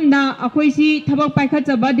maphamda akoi si thabak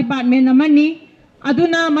paikhatchaba department amani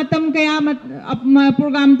aduna matam kaya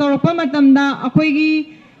program torpa matamda akoi gi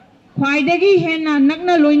khwaidagi hena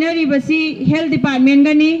nakna loinaribasi health department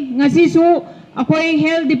gani ngasi su akoi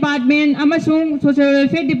health department amasung social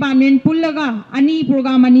welfare department pullaga ani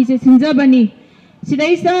program ani se sinjabani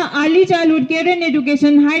sidaisa early childhood care and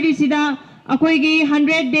education hairi sida akoi gi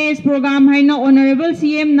 100 days program haina honorable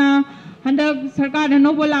CM na handak sarkar na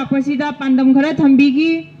nobola pasida pandam khara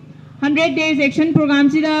thambigi 100 days action program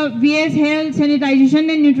sida VS health sanitization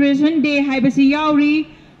and nutrition day haibasi yauri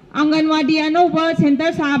anganwadi anoba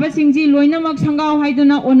center saba singji loinamak sangau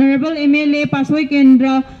haiduna honorable MLA pasoi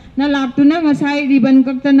kendra na laktuna ngasai ribbon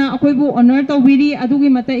kaktana akoi bu honor tawbiri adugi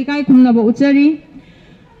mata ikai khumna bo uchari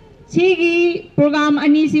sigi program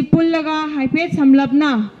ani si pullaga haipet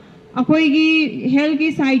samlapna akoi gi health ki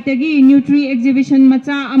site gi nutri exhibition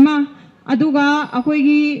macha ama aduga akoi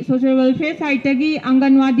gi social welfare site gi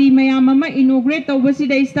anganwadi mayam ama inaugurate tawbasi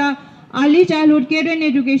daista early childhood care and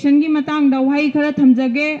education gi matang da wahai khara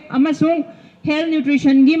thamjage amasung health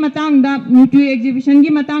nutrition gi matang da nutri exhibition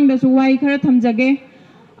gi matang da su wahai khara thamjage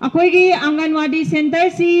akoi gi anganwadi center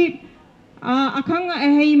si akhang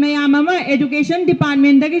hei mayam ama education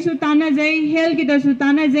department dagi su tana jai health ki da su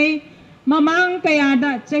tana jai mamang kaya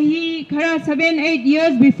da chahi khara 7-8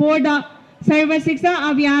 years before the sarva shiksha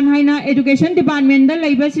abhiyan haina education department da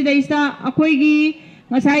laiba si daista akoi gi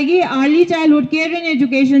ngasai gi early childhood care and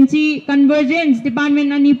education si convergence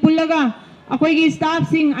department ani pullaga akoi gi staff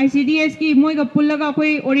sing ICDS ki moiga pullaga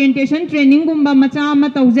akoi orientation training gumba macha ma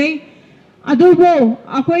taujai adubo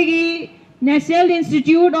akoi gi National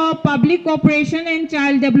Institute of Public Cooperation and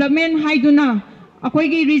Child Development haiduna akoi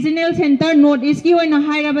gi regional center north east ki hoina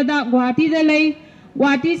hairabada Guwahati da lai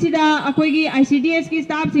Guwahati sida akoi gi ICDS ki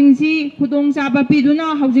staff sing si khudong chaba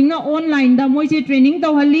piduna housing na online da moi se training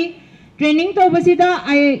tawhalli training tawbasida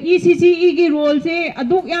ECCE gi role se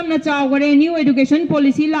aduk yamna chawgare new education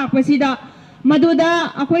policy lakpasida maduda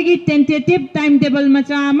akoi gi tentative timetable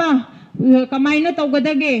macha ama kamaina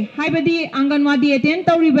tawgadage haibadi anganwadi attend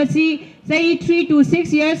tawribasi say 3 to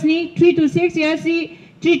 6 years ni 3 to 6 years si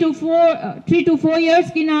 3 to 4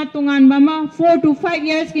 years kina tungan bama 4 to 5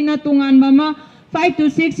 years kina tungan bama 5 to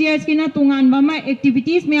 6 years kina tungan bama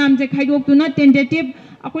activities me amje khaidok tuna tentative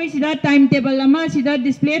अखोई सिदा time table अमा सिदा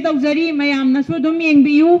display तौजरी मयाम नसु दुम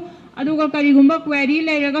येंगबियु अदुगा करिगुंबा query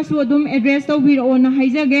लेरगा सु दुम address तौबिरो ना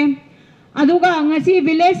हाइजगे अदुगा ngasi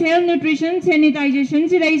village health nutrition sanitization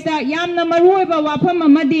सिदाइसा यामना मरुओबा वाफम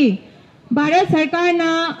अमदी Bharat सरकार ना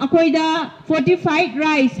अखोइदा fortified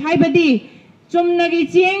rice हाइबदी चुमनगी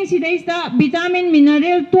Cheng सिदाइसा vitamin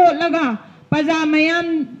mineral तोलगा प्रजा मयाम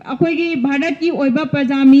अखोइगी भारत की ओइबा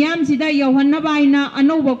प्रजा मियाम सिदा यौहन्नबा हाइना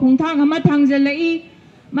अनौबा खुंथांग अमा थांगजलई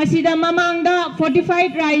मसीदा ममांगदा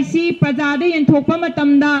fortified rice सी प्रजादे यंथोकपा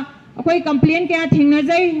मतमदा अखोइ कंप्लेन क्या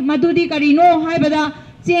थेंगनजै मदुदी करिनो हाइबदा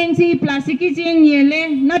चेंग सी प्लास्टिक की चेंग येले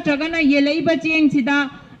नत्रगना येलेइबा चेंग सिदा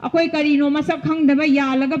अखोइ करिनो मसक खंगदबा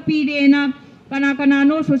यालगा पीरेना कना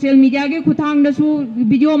कनानो सोशल मीडिया के खुथांगदसु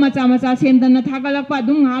वीडियो मचा मचा सेमदना थागलकपा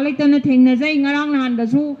दुम हालैतना थेंगनजै ngarang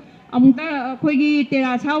nahandasु अमुता अखोइगी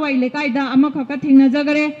तेरासा वाइ लेकाइदा अमखक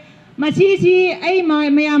थेंगनजगरे मसी सी ऐ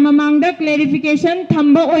मयाम ममांगदा क्लेरिफिकेशन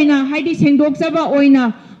थंबा ओइना हाइदि सेंगदोकसबा ओइना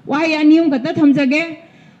वाइ अनियुम गता थमजगे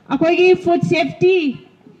अखोइगी फूड सेफ्टी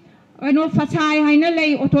नो फसाई हाइना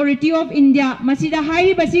लई अथॉरिटी ऑफ इंडिया मसीदा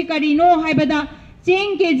हाई बसी करिनो हाइबदा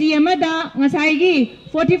चेंग केजी अमदा ngसाइगी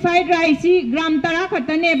fortified rice ग्राम 10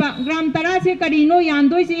 खतनेबा ग्राम 10 से करिनो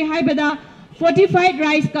यानदोइ से हाइबदा fortified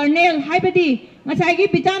rice kernel हाइबदी ngसाइगी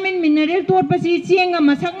vitamin mineral तोरपसी Cheng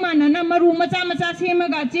मसक मानना मरु मचा मचा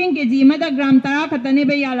सेमगा Cheng KG अमदा gram 10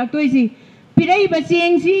 खतनेबा यालक्तोइसी पिरई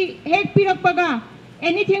बचेंग C Keck पिरकपगा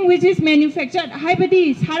anything which is manufactured हाइबदी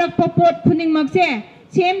सारक pot खुनिंग मक्से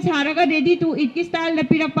same सारगा ready to it की style the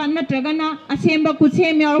पिरकपा नत्रगना असेंबा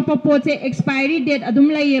कुसेम यारोपा पोचे expiry date अदुम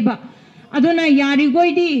लइएबा अदुना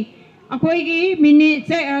यारिगोइदी अखोइगी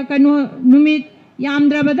minute कनो नुमित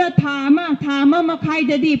यामद्रबदा थामा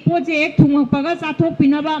मखाइददी पोचे एक थुंगपगा चाथोक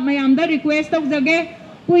पिनबा मयामदा रिक्वेस्ट तौजगे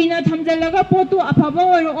कुइना थमजलगा पोतु अफबा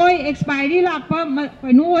ओइ एक्सपायरी लाकपा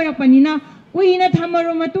कनो ओरपनिना कुइना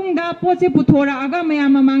थमरो मतुंगदा पोचे पुथोरागा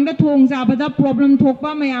मयाम ममांगदा थोंग जाबदा प्रॉब्लम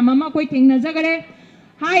थोकपा मयाम मा कोइ थेंगनजगरे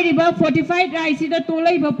हाइरिबा fortified rice दा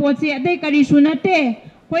तोलैबा पोचे अदै करिसु नते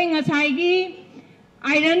कोइ ngसाइगी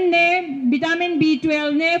आयरन ने विटामिन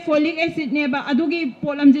B12 ने फोलिक एसिड ने बा अदुगी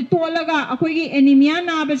पोलमजे तोलगा अखोइगी एनीमिया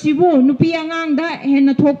नाबसिबु नुपी आंगांगदा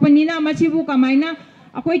हेन थोकपनिना मसिबु कमाइना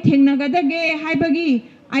अखोइ थेंगनगदगे हाइबगी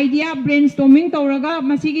idea brainstorming तौरगा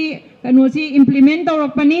मसिगी कनोसी implement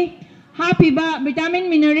तौरकपनी हापीबा vitamin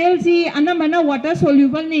mineral सी अनमना वाटर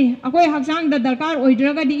सोल्यूबल नि अखोइ हक्सांग दा दरकार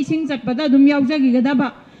ओइद्रगदी इसिंग चटपदा दुम यावजगिगदबा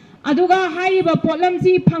अदुगा हाइरिबा पोलम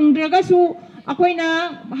सी फंगद्रगसु अखोइना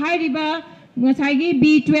हाइरिबा ngसाइगी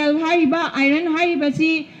B12 हाइरिबा आयरन हाइरिबा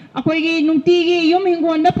सी अखोइगी नुंतीगी युम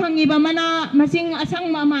हिंगोंदा फंगिबा मना मसिंग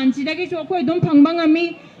असंग मानसिदगी सु अखोइ दुम फंगबा ngami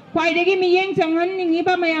ख्वाइदगी मियेंग चंगहन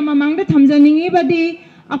निंगिबा मयाम ममांगदा थमजनिंगिबदी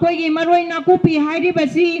अखोइगी मरोइ नाकुपी हाइरिबा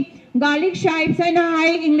C garlic chives aina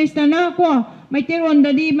hai English tana ko maiteron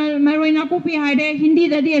dadi maroi nakupi haide Hindi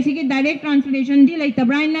dadi asigi direct translation di lai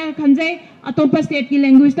tabraina khanjai atopa state ki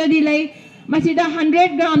language tadi lai masida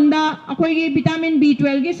 100 gram da akoi gi vitamin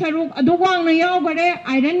B12 gi saruk adugwang na yaw gare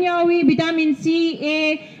iron yawi vitamin C A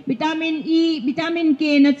vitamin E vitamin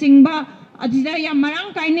K na chingba adida ya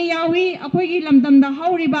marang kaina yawi akoi gi lamdam da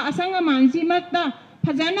hauriba asanga mansi makta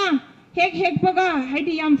phajana hek paga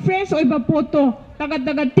haidi yam fresh oiba poto tagat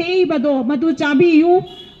tagat teibado madu chabiyu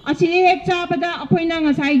asi hek chabada akoina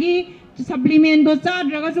ngasai supplement do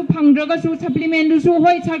chadraga su phangdraga su supplement su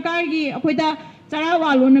hoi sarkar gi akoida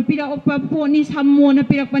charawalo na pira okpa poni sammo na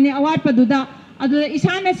pirakpani awat paduda adu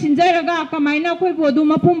isana sinjaraga kamaina koi bodu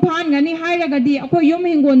mapum phan ngani hairaga di akoi yum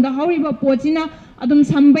hingonda hauriba pochina adum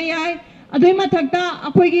sambayai adoi mathakta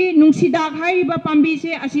akoigi nungsidak hairiba pambi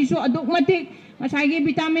se asisu aduk matik ngसाइगी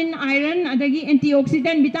vitamin iron अदगी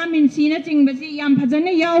antioxidant vitamin C ना चिंगबसी याम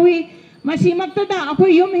फजना यावी मसीमक्तदा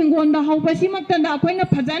अखोइ yum हिंगोन दा हौबसीमक्तदा अखोइना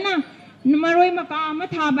फजना मरोइ मका अमा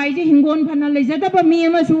थाबाइजे हिंगोन फना लेजदबा मी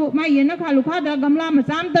अमसु मा येना खालुखादा गमला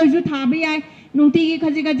मचाम तजु थाबि याय नुंतीगी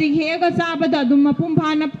खजि खजि हेगा चाबदा दुम मपुम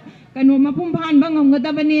फाना कनो मपुम फान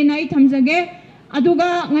बंगमगदबने नाइ थमजगे अदुगा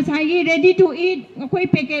ngसाइगी रेडी टू ईट अखोइ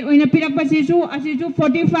पैकेट ओइना पिरकबसीसु असिसु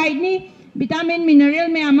 45 नि विटामिन मिनरल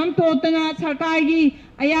मैम तोतना सरकार की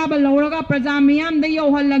अयाब लौरगा प्रजा मैम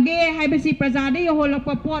यौहलगे है प्रजा यौहलप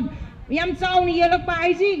पोट याम चाउनी येलकपा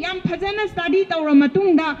आइसी याम फजना स्टडी तौर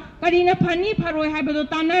मतुंगदा करीना फनी फरोय हाइबदो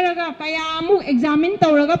तानरगा कयामु एग्जामिन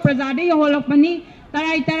तौरगा प्रजा यौहलपनी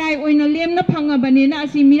तराई तराई ओइना लेमना फंगबनेना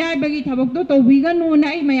असि मिराइबगी थबकदो तौबिगनु ना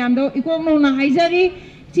आई मैमदो इकोकनोना हाइजरी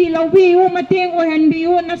सी लौबियु मतेंग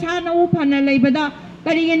ओहनबियु नसानउ फना लेबदा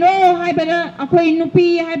करीनो हाइबदा अखोइ नुपी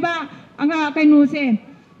हाइबा anga kainu se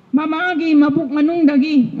mama gi mabuk manung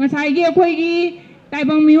dagi ngasai gi akhoi gi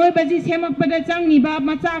taibang mioi basi semak pada chang ni ba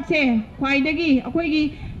machak se khwai dagi akhoi gi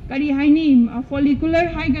kari haini follicular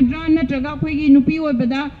haigadra natraga akhoi nupi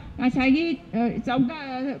oibada ngasai chauga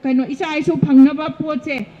kaino isa isu phangnaba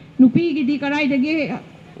potse nupi gi di karai dagi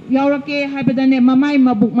yaurake haibadane mamai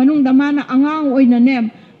mabuk manung da mana angang oina ne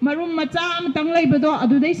marum macha amtang leibado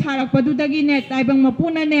adudai sarakpadu dagi ne taibang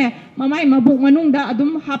mapuna ne mamai mabuk manung da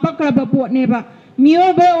adum hapakraba pot ne ba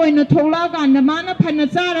miyoba oina thola ganda mana phana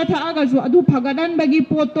chara tha aga ju adu phagadan bagi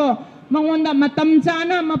poto mangonda matam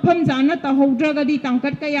chana mafam chana ta hodragadi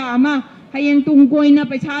tangkat kaya ama hayeng tungkoina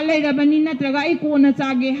paisa leirabani natraga ai kona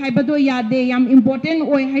chage haibado yade yam important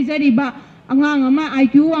oi haijariba angang ama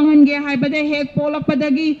IQ angange haibade hek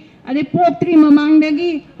polakpadagi ade pokri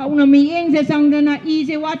mamangdagi hauna miyeng je sangdana e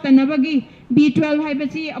je watanabagi B12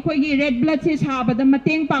 haibasi akoigi red blood se sabada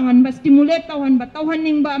mateng pangan ba stimulate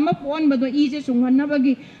tawhanning ba ama pon bado e je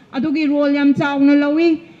sunghanabagi adugi role yam chawna lawi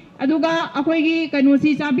aduga akoigi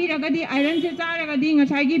kanosi sabiragadi iron se charagadi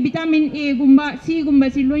ngasai vitamin A gumba C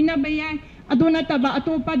gumba si loina bayai aduna taba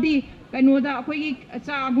atopadi kanoda akoigi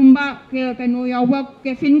cha gumba kano yawa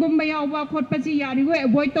caffeine gumba yawa khotpasi yarigo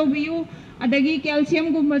avoid tobiu adagi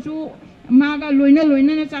calcium gumba su maga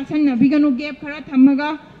loina na chaksan na bigano gap khara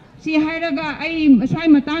thamaga si hairaga ai swai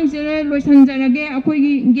matang se loisan jarage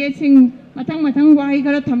akoigi gesing matang wahi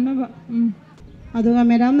khara thamnaba aduga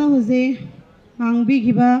madam na hoje angbi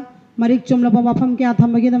giba marik chomlaba mafam kya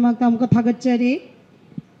thamagi damak tamko thagachari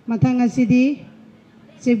mathang asidi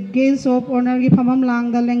chief guest of honor gi phamam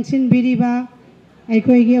langda lengsin biriba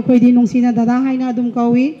akhoi di nungsina dada haina adum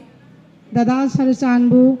kawi dada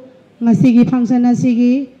sarchanbu ngasi gi function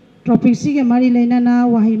asigi topic sige mari leinana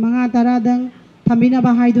wahi manga taradang thambina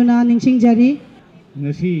ba haiduna ningsing jari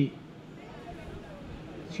ngasi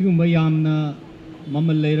sigumba yamna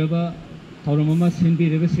mamal leiraba thauramama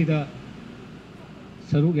sinbireba sida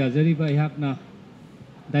saruk yazariba ihakna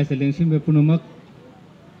daisa lengsimbe punumak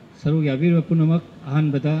saruk yabirba punumak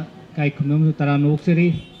ahanbada kai khumnam taranok-sari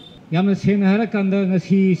yamna sengna harakanda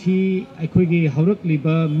ngasi si aikoigi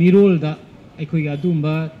haurakliba mirolda aikoigi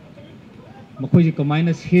adumba makoiji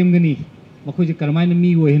kamaina semgani makoiji karmaina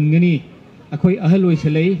mi oihengani akoi ahal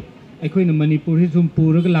oiselei aikoina Manipur hi zum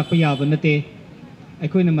puraga lakpa yaba nate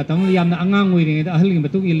aikoina matang yamna angang oiringe da ahal gi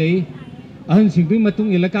matung ilei ahan singdui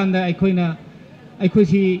matung ilakanda aikoi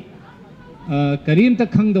si karimta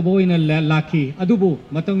khangdaba oina lakhi adubu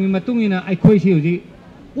matangmi matungina aikoi si hoji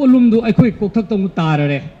polumdu aikoi kokthak tong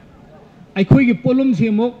tarare aikoi gi polum si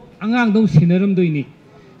mok angang dong sinaramdoini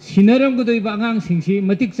sinaramgodoiba angang singsi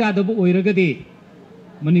matik chadaba oiragadi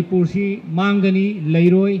Manipur si mangani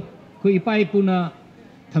leiroi ko ipai puna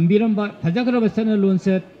thambiramba phajagraba sana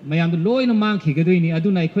lonset mayam loina mangkhigadoini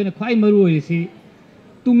aduna aikoina khwai maru oirisi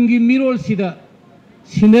tungi mirol sida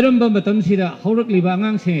sinaramba matam sida haurakliba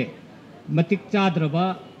angang se matik chadraba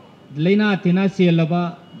leina tina selaba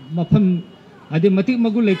mafam ade matik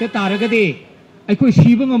magul leita taragade aikoi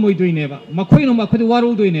siba ngamoidoineba makhoino makhodi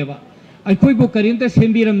warodoineba aikoi bo karimta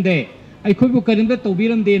sembiramde aikoi bo karimta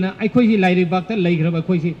tobiramde na aikoi si lairi bakta leigraba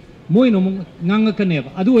aikoi si moino ngangakaneba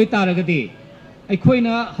adu oi taragade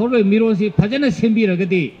aikoina horoi mirol si phajana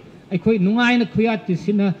sembiragade aikoi nungaina khuyat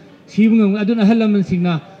sina sibungam aduna halaman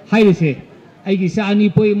singna haise aigi sani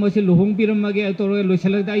poi mo se lohong biramage toro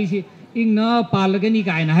loisalagda isi ingna palagani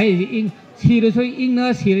kaina haisi ing sirasoi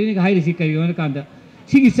ingna sirini haisi kayona kanda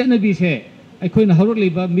sigi sanabi se aikoina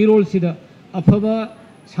horoliba mirol sida afaba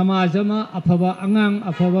samajama afaba angang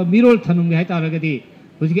afaba mirol thanung hai taragadi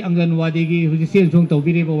huji anganwadi gi huji sen song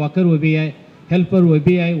tawbiri ba wakar obi ai helper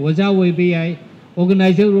obi ai waja obi ai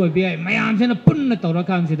organizer obi ai mayam sena punna tawra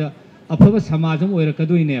kan sida afaba samajam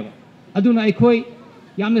oirakadoi neba aduna aikoi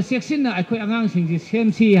yamna section na aikoi angang singji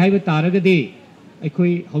semsi haiba taragadi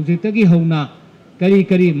aikoi haujiktagi hauna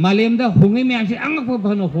kari malemda honge myam se angakpa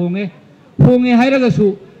bhano honge hairagasu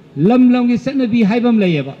lam gi sanabi haibam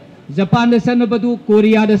layeba Japan da sanabadu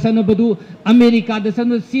Korea da sanabadu America da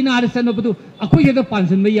sanabadu China da sanabadu akoi jada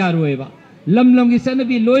pansan ba yaroeba lam gi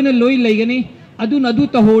sanabi loina loi leigani aduna adu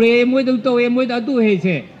tahore moi da to moi da adu he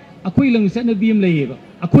se akoi lang sanabi am layeba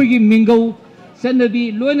akoi gi mingau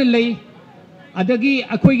sanabi loina lei adagi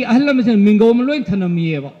akoi gi ahlam sen mingau ma loin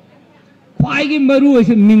thanamieba khwai gi maru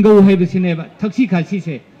se mingau haiba sineba thaksi khasi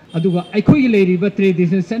se aduga akoi gi leiriba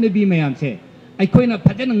tradition sanabi mayam se aikoina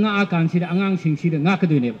phajana nga kan sida angang sing sida nga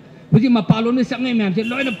kadoineba huji mapalon ne sangai myam se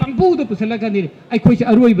loina pangpu do pusalaga ni aikoi se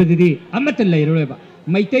aroi badidi amata leiroreba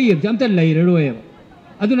maitei yeb jamta leiroroeba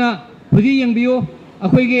aduna huji yangbiyo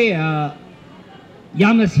akoi ge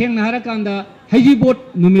yamna sengna harakanda hajibot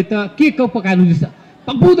numita ki koppa kan huji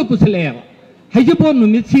pangpu do pusaleba hajibot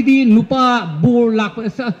numit sidi nupa bor lak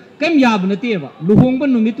kam yab nateba luhongba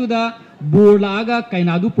numituda bor laga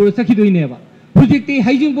kainadu pur sakhidoineba Projecti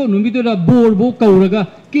Hajimbo Numidura Borbo Kauraga,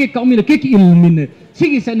 Cake Kamina Cake Ilmin,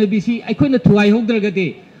 Sigi Sanabisi, I couldn't to I hold the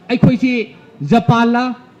day. I could see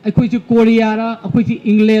Zapala, I could see Koreara, I could see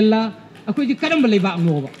Inglela, I could see Karambaleva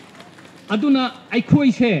Nova. Aduna, I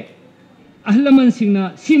could say Ahlaman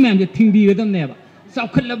Sina, Siman the Timbi with them never.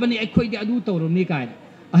 South Kalabani, I could do to Nikai.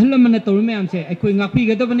 Ahlaman at the Roman say, I could not pick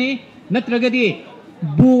at the Bane, Natragadi,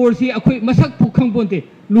 Borsi, I could Masak Pukamponte,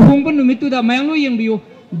 Luhumban Numitu, the Mano Yambu.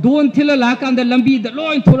 Don't tell a lack on the Lambi, the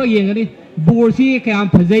law in Tora Yangari, Borsi,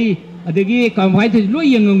 Campazay, at the gay Camwhite,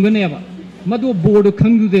 Loyang whenever. Madu board of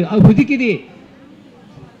Kangu, Albutiki,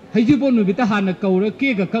 Hajibon with the Hana Kaura,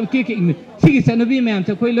 cake, a cake in Six and a man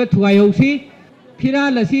to Quilla to IOC,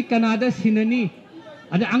 Pirala, see Canada, Sinani,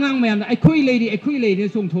 and the Angang man, a quay lady,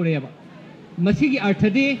 some Toreva. Masigi are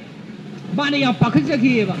today, Bani and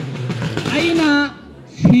Pakazaki, Aina,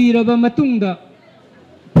 Siraba Matunda.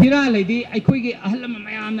 Pira lady, I could get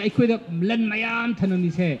Ahlamayan, I could have Lenmayan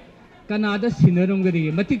Tanamise, Canada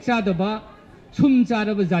Sinarungadi, Matiksa the Ba,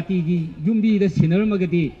 Sumsara Zatigi, Yumbi the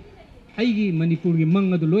Sinarmagadi, Haigi, Manipuri,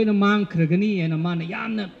 Manga, the Loina Man, Kragani, and a man,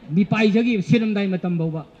 Yan, Bipaijagi, Siram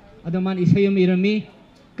Daimatambova, other man is Hayam Irami,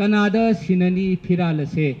 Canada Sinani, Pirala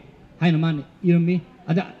say, Hinaman, Irami,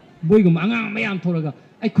 other Boygum, Angang Mayan Toraga,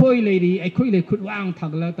 I coy lady, I could wang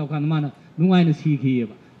Tagla, Tokanmana, no one to see here.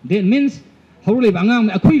 That means how live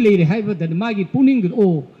Angang, a quay lady have that the Magi Puning with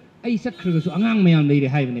oh, I sacrifice Angang Mayam lady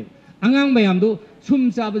having it. Angang Mayamdo,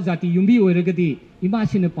 Sum Sabazati, Yumbi or Regati,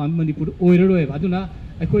 imagine upon Manipur or Aduna,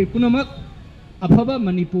 a quay Punamak, a Paba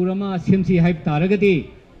Manipurama, Simsi Hype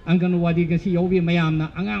Taragati, Anganwadi can see Obi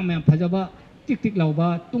Mayamna, Angang Mayam Pajaba, Tik Tik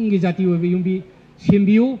Lauba, Tungizati over Yumbi,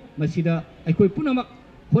 Simbiu, Masida, a quay Punamak,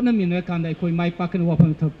 Honamina can I quay my pack and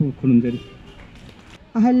wapan tapu Kulundari.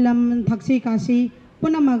 Ahalam Taxi Kasi.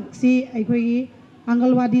 Punamaksi, Aikoi,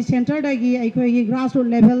 Angalwadi Center Dagi, Aikoi, grassroots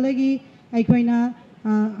level Dagi, Aikoina,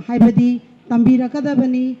 Hybidi, Tambira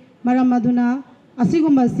Kadabani, Maramaduna,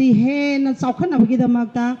 Asigumasi, Hen, Saukan of Gida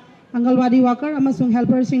Magta, Angalwadi Walker, Amasung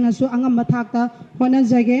helpers in Asu Angamatakta,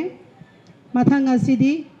 Honazage, Matanga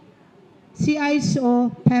City,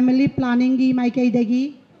 CISO, family planning, Maike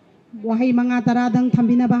Dagi, Wahi Mangataradang,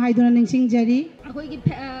 Tambina Bahaidunan and Sing Jerry.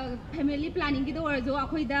 Family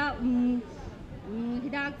planning,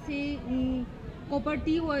 Hidaksi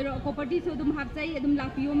property or property so dum hapsai dum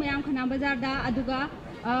lakpiu mayam khana bazar da aduga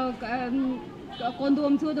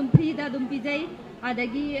kondom so dum free da dum pijai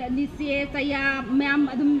adagi nise saya mayam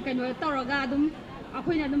adum kaino tawraga adum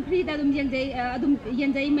akhoina dum free da dum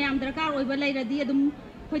yenjai mayam darkar oiba lairadi adum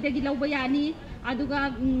khoidagi lawba yani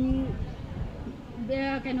aduga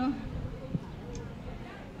kaino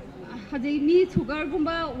Haji me sugar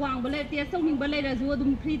gumba wang ballet test something ballet as well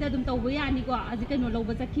dum free that dum tawani go as you can low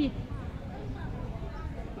but a kid.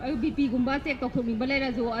 BP gumba check of something ballet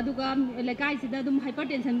as well aduga like I said dum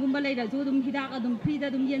hypertension gumba later as dum hida dum free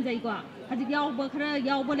that dum yenzaigua as if yaw bakra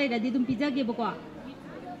yaw ballet that didn't pizza give a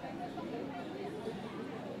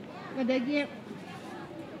but they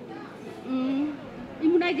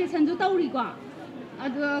immunization to Tauriqua.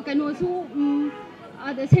 Adu can also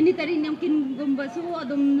the sanitary napkin gumbasu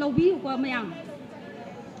adum lobby kwa mayam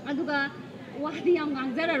aduga wahdi am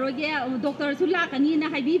gangzara roge doctor sula kanina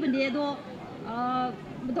haibi bande do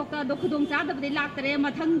doctor do khudong cha da de lak tare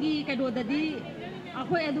mathangi kaido dadi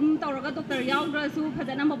akhoi adum tawraga doctor yaudra su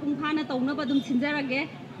phajana mapung phana tawna ba dum sinjarage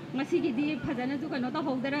ngasi gi di phajana ju kano ta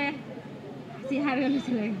hogdare si hargal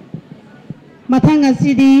sile mathang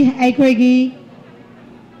asidi aikoi gi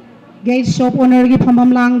gate shop owner gi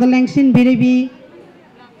phamam lang the lengsin biribi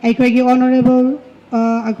Aikoi honorable,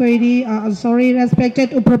 sorry, respected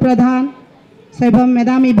Upradhan, Sabam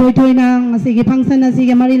Madam Ibutuina, Masigi Pangsan,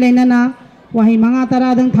 Asigi Marilena, Wahi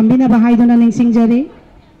Mangatara, Tambina Bahaiduna and Singjari,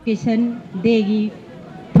 Kishan, Degi,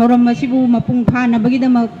 Toramasibu, Mapung Pana,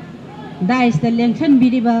 Bagidama, Dice, the Lenchen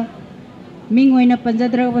Bidiba, Mingwina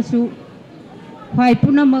Panjadra Vasu, Kwai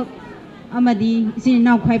Punamak Amadi, is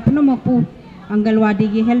now Kwai Punamapu,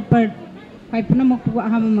 Angalwadi helper, Kwai Punamapu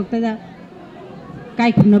Hamamaktada.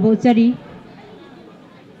 Kai kumna bochari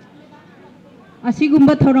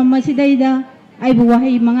asigumba thoram masidaida aibu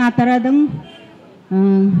wahai manga taradang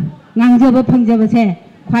ngangjaba phangjaba se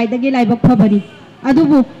khwaidagi laibak phabari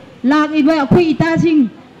adubu lak iba akhoi ita sing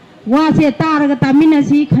wa se taraga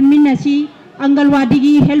taminasi khanminasi angalwadi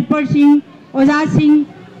gi helper sing oja sing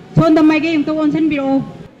sonda maige imto onsen biro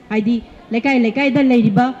haidi lekai da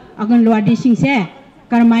leiriba angalwadi sing se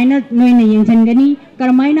karmaina noina yengchangani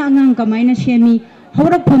karmaina angang kamaina shemi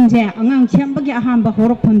Horok Pumse, Angang Chambagi Ahamba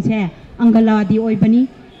Horok Pumse, Angalwadi Oibani,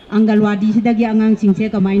 Angalwadi Sidagi Angang Singse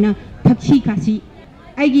Kamaina, Taxi Kasi.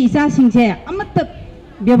 Aigi Isa Singse, Amat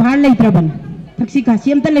Bihar Laitraban, Taxi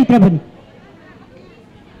Kasi Amta Laitraban.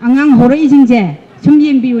 angang horai jingje sum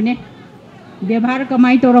yeng biu ne व्यवहार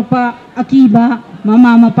कमाई तौरपा अकीबा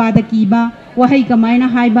mama Mopa कीबा वही कमायना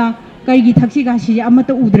हाइबा कई थक्सी गासी अमत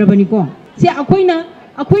उद्रबनीको से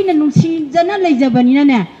अखोइना नुसीजना लेजबनीना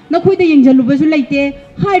ने नखोइदा यंगजलुबसु लेते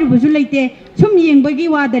हाइरुबसु लेते सुम यंगबगी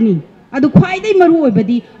वादनी अदु ख्वाइदै मरु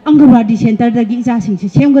ओइबदी anganwadi centre दगी इजासिंग से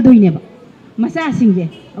सेमगदोइनेबा मसा सिंगे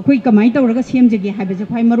अखोइ कमाई तौरगा सेमजगे हाइबसे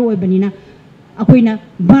ख्वाइ मरु ओइबनीना अखोइना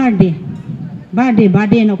बर्थडे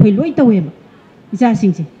न अखोइ लोइ तवेबा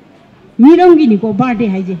इजासिंग से मीरंगी निको बर्थडे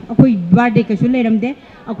हाइजे अखोइ बर्थडे कसु लेरमदे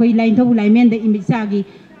अखोइ लाइनथौ लाइमेंदे इमिसागी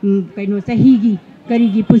कइनो सहीगी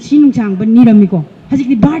करीगी पुछि नुंसांग बन निरमिको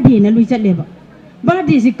हजिकि बर्थडे न लुइ चलेबा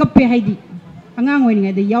बर्थडे से कप्पे हाइदी अंगांग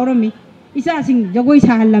ओइनिङै दे यावरमी इसासिंग जगोइ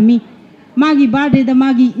साहलमी मागी बर्थडे दा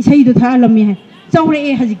मागी इसैदु थालमी है चौरे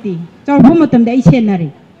ए हजिकति चौरफु मतमदे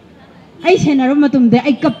आई सेनरो मतमदे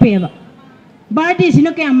आई कप्पेबा बर्थडे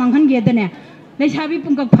सिनो क्या मांगहनगे दने लेसाबी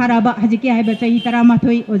पुंकक फाराबा हजिके हाइबा चही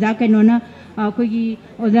 13 ओजा कैनोना अखोगी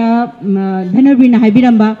ओजा धनरबिना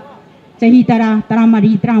हाइबिरंबा चही 10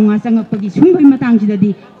 13 13 चंगपगी सुंबई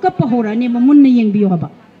मतंगसिददी कप होराने मुन्न येंबियो हबा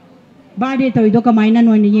बाडे तोइदो कमाइना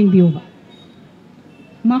नोइन येंबियोबा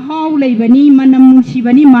महाउ लेबनी मनम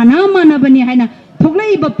नुसिबनी माना बनी हाइना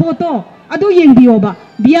थोगलेइबा पोतो अदु येंबियोबा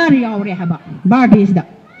बियार यावरे हबा बाडेसदा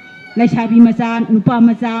लेसाबी मचा नुपा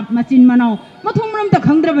मचा मचिन मनाव मथुमरम त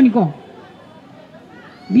खंगद्रबनीको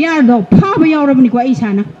बियार दो फाब यावरबनीको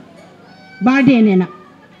आइसाना बर्थडे नेना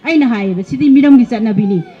आइना हाइबा सिदि मिरमगी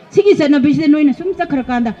चनबिनी सिगी चनबिसिदे नोइना सुम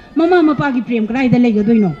चखरकांदा ममा मपागी प्रेम कदाइदा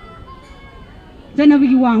लेगदोइनो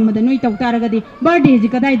चनबिगी वांगमदा नोइ तौतारगदि बर्थडे जि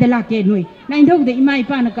कदाइदा लाके नोइ नाइनथौदे इमा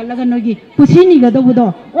इपाना कल्लगा नोइगी खुसिनी गदबदो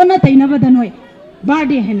ओना तैनबदा नोइ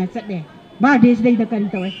बर्थडे हेना चले बर्थडे सिदैदा करि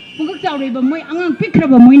तवे पुगक चावरेबा मोइ अंगांग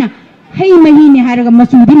पिखरबा मोइना हई महीने हारगा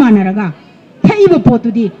मचुदी मानरगा थैबा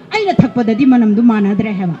पोतुदी आइना थकपददी मनमदु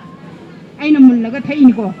मानद्रे हेबा आइना मुल्लगा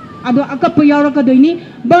थैनिको अदो अकप यावरकदोइनी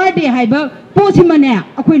बर्थडे हाइबा पोसिमने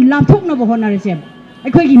अखोइ लाथोकनबो होनरसे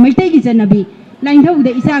अखोइगी मैतैगी चनबी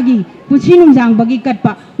लाइनथौदे इसागी पुछि नुंजांगबगी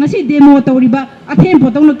कटपा ngasi डेमो तौरिबा अथेन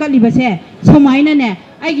फोटोन कलिबसे सोमाइनाने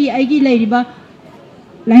आइगी लेरिबा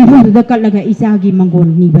लाइनथौदे कटलगा इसागी मंगोन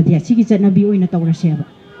निबदे सिगी चनबी ओइना तौरसेबा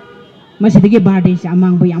मसिदगी बर्थडे से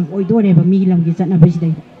अमांगबो याम ओइदोरेबा मी लमगी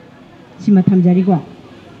चनबसिदै सिमा थमजरिको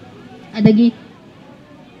अदगी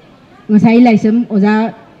ngasai laisam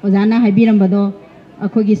ojana haibirambado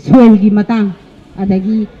akogi soil gi matang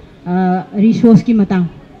adagi resource ki matang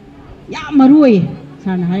ya marui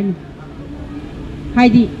sana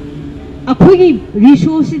haidi akogi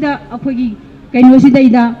resource da akogi kaino sida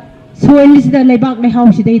ida soil sida leibak lehau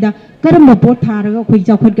sida ida karamba pot tharaga akoi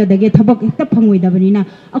chawkhat ka dage thabak ekta phangoi da banina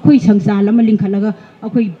akoi sangsal ama lingkhalaga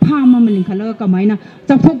akoi pham ama lingkhalaga kamaina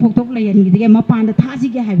chawthok phokthok layan gi dage mapan da thaji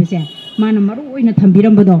ge haibase mana maru oina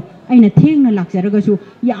thambirambado aina thengna lakjaragasu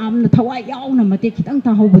yamna thawai yauna mate khitang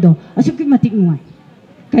ta hobado asuki matik nuai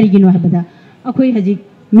karigino habada akoi haji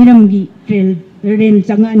miramgi trail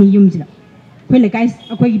changa ani yumjila khoi lekai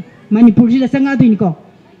akoi manipur jila changa duini ko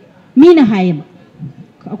mina haim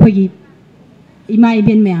akoi gi imai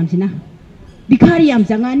ben mayam sina bikhari yam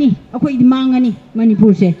changa ni akoi di mangani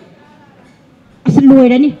manipur se asal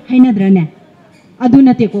loirani hainadrane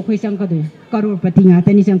aduna te ko khoi changa du crorepati nga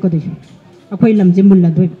tani changa du akoi lamje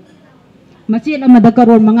mulla doi Machail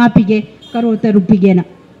crore मंगा पीगे करोड़ तरुक पीगेना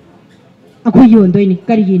अखोई योंदोइनी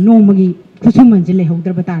करिगी नोंमगी खुसुमन से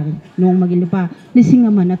लेहौद्रब तारगदी नोंमगी लुपा लिसिंग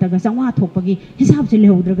अमा नतरगा चंवा थोकपगी हिसाब से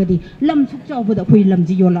लेहौद्रगदी lump सुक चावबद अखोई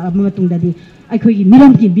लमजी योला मतुंगददी अखोई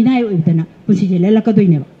मिरमगी बिनाय ओइदना पुसिजे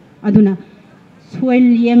लेलकदोइनेबा अदुना सोइल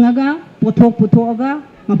येंगागा पोथोक पुथोगा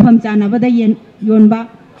मफम चानाबदा योनबा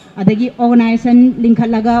अदगी ऑर्गेनाइजेशन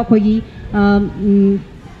लिंखलगा अखोई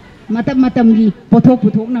मतम की पोथोक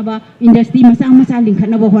पुथोकनबा इंडस्ट्री मचा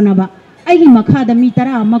लिंखनबो होनबा आइगी मखादा मी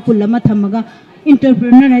 10 मकुल थमगा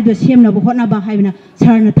इंटरप्रेन्योर है सेमनबो होनबा हाइबना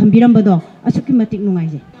सरना थंबिरंबदो असुकी मतिक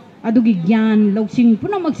नुंगाइजे अदुगी ज्ञान लौसिंग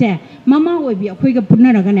पुनमकसे mama ओइबी अखोइगा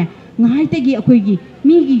पुनरगने ngai akoigi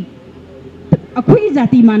migi akoi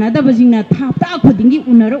jati mana da bajingna thapta khodingi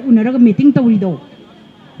unara meeting tawrido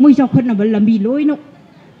moi chawkhatna bal lambi loino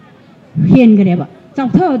hen gareba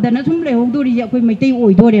chawtha dana sum le hogdori akoi maitai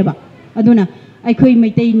oidoreba aduna akoi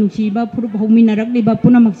maitai nusiba purup hominarak liba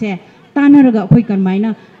punamakse tanaraga akoi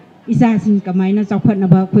karmaina isa sing kamaina chawkhatna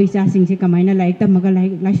ba akoi isa sing se kamaina laik tamaga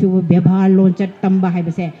laik su bebhar lonchat tamba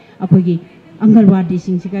haibase akoigi angalwadi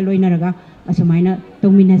sing se ka loinaraga asamaina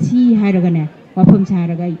tongminasi hairagane wafam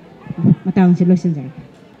saraga matang se loisanjar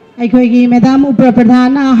अखोगी madam उप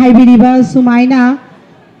प्रधान हाइबिरिबा सुमाइना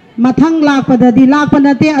मथंग लाकपददी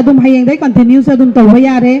लाकपनते अदुम हयेंगदे continuous अदुम तौबा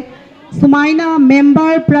यारे सुमाइना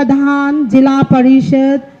member प्रधान जिला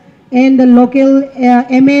परिषद and the local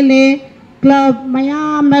MLA club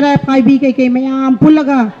mayam nara paibi kai mayam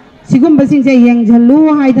pulaga sigum basing se yang jalu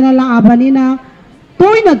haidana la abanina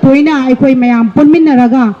toina aikoi mayam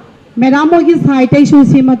punminaraga madam gi site su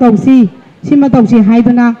sima tausi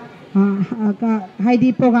haidana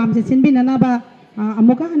haidi program se sinbinana ba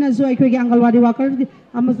amuka hana zo aikoi angalwadi worker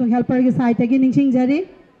amaso helper gi site gi ningsing jari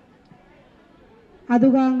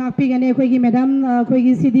aduga ngapi gane aikoi gi madam aikoi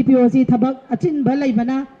gi CDPO si thabak achin ba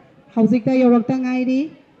laibana haujikta yorakta ngairi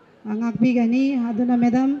ngakpi gani aduna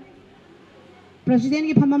madam president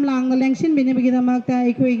ki phamam lang election bine bigi damakta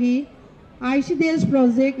aikoi gi ICDS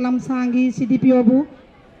project lamsangi CDPO bu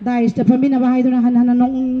dais ta phamina ba haiduna han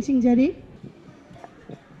nong singjari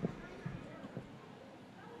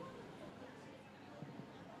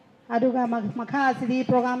aduga makha sidi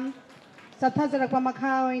program satha jarakpa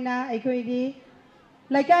makha oina aikoi gi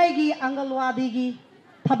laikai gi angalwadi gi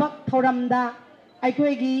thabak thoramda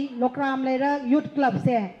aikoi gi lokram lera youth club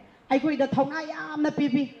se aikoi da thongna yamna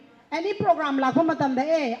pipi any program lakho matam da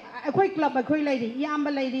aikoi club aikoi leidi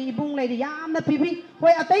yamba leidi ibung leidi yamna pipi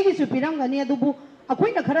hoi atai gi su piram gani adubu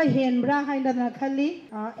akoi na khara henbra haina na khali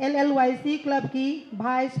LLYC club ki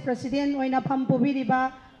vice president oina pham pubiriba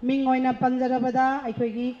ming oina panjarabada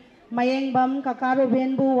aikoi gi mayengbam kakaro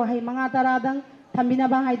benbu wahai manga taradang thambina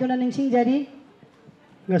ba haiduna ningsing jari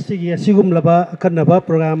ngasigi asigum laba akanaba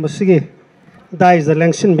program asigi dais the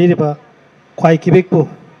election biriba khwai kibekpu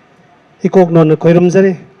ikok non koirum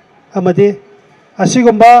jari amadi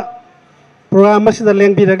asigumba program asida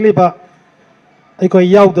lengbi ragliba aikoi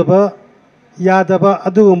yaudaba yadaba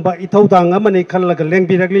adugumba ithaudang amani khallaga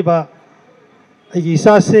lengbi ragliba aigi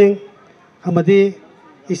isa sing amadi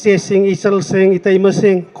ise sing isal sing itaima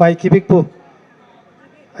sing khwai kibekpu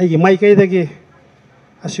aigi maikai dagi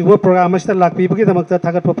asugwa program asida lakpi bagi damakta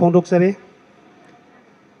thagat pa phondok sari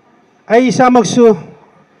ai samaksu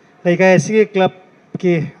laikai asigi club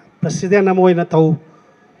ki president amoina tau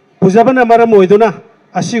pujabana maram oiduna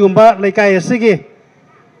asigumba laikai asigi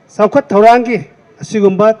saukhat thaurangi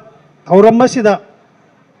asigumba thauram masida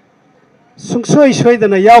sungsoi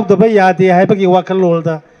soidana yaudaba yade haibagi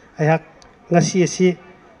wakalolda ayak ngasi asi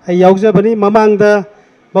ai yaujabani mamangda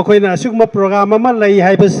makoina asugma program ama lai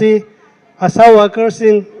haibasi asa workers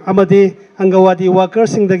sing amadi angawadi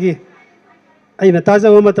workers sing dagi aina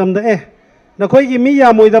tajaba matamda nakoi gi mi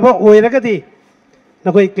yamoidaba oiragadi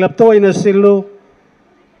nakoi club to ina sillu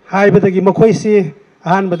haibadagi makoi si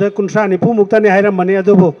ahanbada kuntrani pumuktani hairamani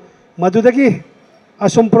adubu madudagi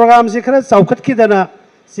asum program si khara chaukat kidana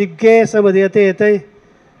si guest amadi ate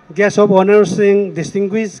guest of honor sing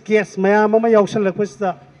distinguished guests mayam ama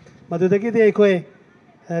yausallakpasida madudagi de aikoi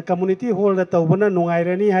community hall da tawbana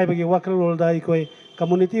nungairani haibagi wakal da aikoi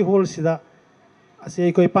community hall sida ase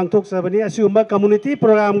aikoi pangthok sabani asuma community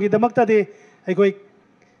program gi damakta de aikoi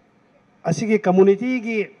asigi community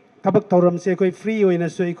gi tabak tawram se aikoi free oina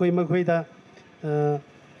so aikoi makhoi da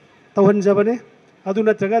tawhan jabane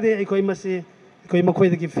aduna traga de aikoi masi aikoi makhoi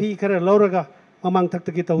da gi fee khara lauraga mamang thak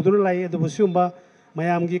ta gi tawduna lai adu busumba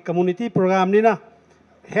mayam gi community program ni na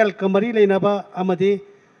health kamari leina ba amadi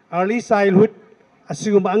early childhood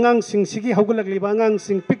asigumba angang sing sigi haugalakliba angang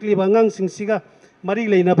sing pikliba angang sing siga mari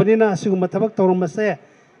leina banina asigumba thabak tawramase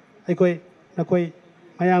aikoi nakoi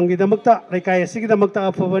mayam gi damakta laikai asigi damakta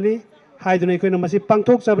afabani haiduna aikoi na masi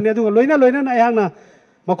pangthok sabani adu loina na ayangna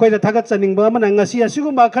makoi da thagat chaningba mana ngasi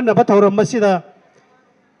asigumba khanaba tawramasida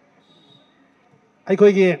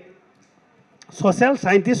aikoi gi social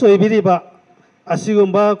scientist oibiriba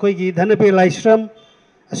asigumba koi gi dhanape laishram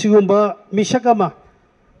asigumba misakama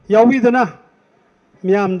yawiduna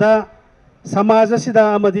miyamda samaja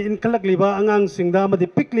sida amadi inkalakliba angang singda amadi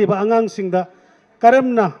pikliba angang singda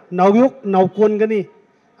karamna nawyok nawkon gani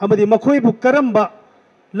amadi makhoi bu karamba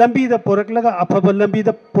lambi da poraklaga afaba lambi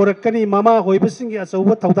da porakani mama hoibasingi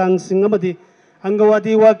asauba tawtang sing amadi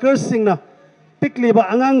angawadi workers singna pikliba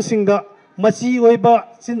angang singda machi oiba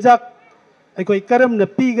sinjak aikoi karamna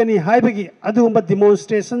pigani haibagi adumba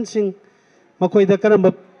demonstration sing makoi da karamba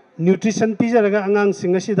nutrition pijaraga angang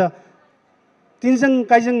sing asida tinjang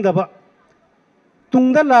kaijang daba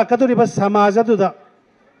tungda lakadoriba samaja duda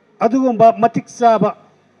adugumba matik chaba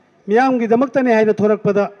miyam gi damaktani haina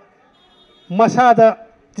thorakpada masada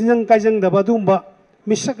tinjang kaijang daba adugumba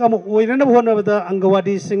misakam oirana honabada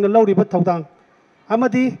angawadi sing lauriba thawdang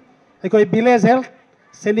amadi aikoi village health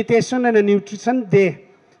sanitation and nutrition day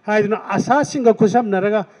haiduna asa singa kusam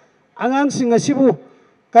naraga angang singa sibu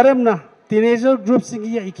karamna teenager group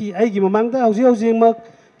singi iki aigi mamangda hauji mak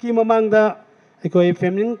ki mamangda aikoi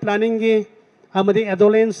family planning gi amadi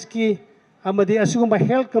adolescence ki amadi asugumba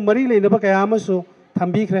health ka mari leinaba kaya amaso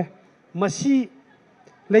thambikhre masi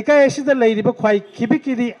lekai asida leiriba khwai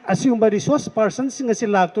khibikidi asiumba resource person singa si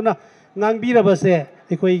laktuna ngangbiraba se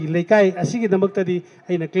ekoi lekai asigi damaktadi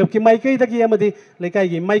aina club ki maikai dagi amadi lekai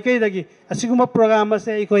gi maikai dagi asiguma program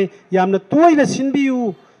ase ekoi yamna toina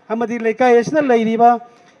sinbiu amadi lekai asina leiriba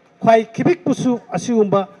khwai khibik pusu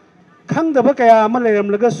asiumba khangdaba kaya ama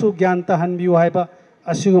leiramlaga su gyan ta hanbiu haiba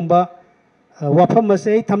asigumba wafam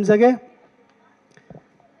ase thamjage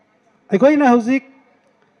ekoi na hujik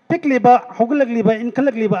pikliba hoglagliba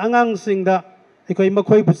inkalagliba angang singda ekoi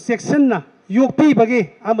makhoi bu section na yokpi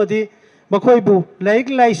bagi amadi makhoi bu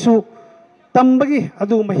laik laisu tambagi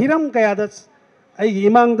adu mahiram kaya da ai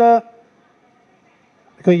imangda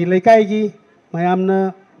ekoi leikai gi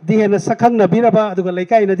mayamna dihena sakhang na biraba adu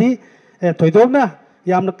leikai na di thoidokna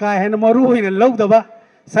yamna ka hena maru hina lawdaba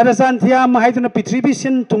sarasan thiam haiduna prithvi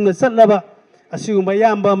sin tungna chatlaba asigumba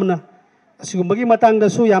yamba amna asigumbagi matangda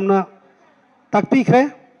su yamna takpi khre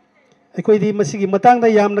ꯑꯩꯈꯣꯏꯗꯤ ꯃꯁꯤꯒꯤ ꯃꯇꯥꯡꯗ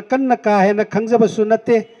ꯌꯥꯝꯅ ꯀꯟꯅ ꯀꯥ ꯍꯦꯟꯅ ꯈꯪꯖꯕꯁꯨ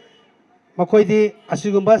ꯅꯠꯇꯦ ꯃꯈꯣꯏꯗꯤ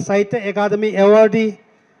ꯑꯁꯤꯒꯨꯝꯕ ꯁꯥꯍꯤꯇ꯭ꯌ academy ꯑꯦꯋꯥꯔꯗꯤ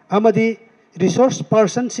ꯑꯃꯗꯤ ꯔꯤꯁꯣꯔꯁ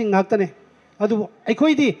ꯄꯥꯔꯁꯟꯁꯤꯡ ꯉꯥꯛꯇꯅꯤ ꯑꯗꯨꯕꯨ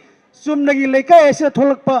ꯑꯩꯈꯣꯏꯗꯤ ꯆꯨꯝꯅꯒꯤ ꯂꯩꯀꯥꯏ ꯑꯁꯤꯗ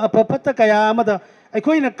ꯊꯣꯛꯂꯛꯄ ꯑꯐ ꯐꯠꯇ ꯀꯌꯥ ꯑꯃꯗ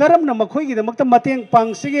ꯑꯩꯈꯣꯏꯅ ꯀꯔꯝꯅ ꯃꯈꯣꯏꯒꯤꯗꯃꯛꯇ ꯃꯇꯦꯡ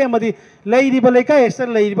ꯄꯥꯡꯁꯤꯒꯦ ꯑꯃꯗꯤ ꯂꯩꯔꯤꯕ ꯂꯩꯀꯥꯏ ꯑꯁꯤꯗ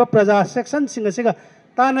ꯂꯩꯔꯤꯕ ꯄ꯭ꯔꯖꯥ ꯁꯦꯛꯁꯟꯁꯤꯡ ꯑꯁꯤꯒ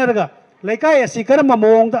ꯇꯥꯟꯅꯔꯒ ꯂꯩꯀꯥꯏ ꯑꯁꯤ ꯀꯔꯝꯕ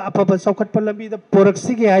ꯃꯑꯣꯡꯗ ꯑꯐꯕ ꯆꯥꯎꯈꯠꯄ ꯂꯝꯕꯤꯗ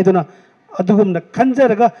ꯄꯨꯔꯛꯁꯤꯒꯦ ꯍꯥꯏꯗꯨꯅ ꯑꯗꯨꯒꯨꯝꯅ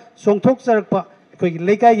ꯈꯟꯖꯔꯒ ꯆꯣꯡꯊꯣꯛꯆꯔꯛꯄ ꯑꯩꯈꯣꯏꯒꯤ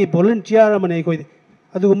ꯂꯩꯀꯥꯏꯒꯤ ꯚꯣꯂꯨꯟꯇꯤꯌꯔ ꯑꯃꯅꯤ ꯑꯩꯈꯣꯏꯗꯤ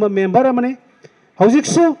ꯑꯗꯨꯒꯨꯝꯕ ꯃꯦꯝꯕꯔ ꯑꯃꯅꯤ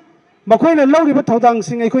ꯍꯧꯖꯤꯛꯁꯨ ꯃꯈꯣꯏꯅ ꯂꯧꯔꯤꯕ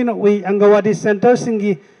ꯊꯧꯗꯥꯡꯁꯤꯡ ꯑꯩꯈꯣꯏꯅ ꯎꯏ ꯑꯪꯒꯋꯥꯗꯤ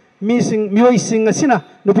ꯁꯦꯟꯇꯔꯁꯤꯡꯒꯤ ꯃꯤꯑꯣꯏꯁꯤꯡ ꯑꯁꯤꯅ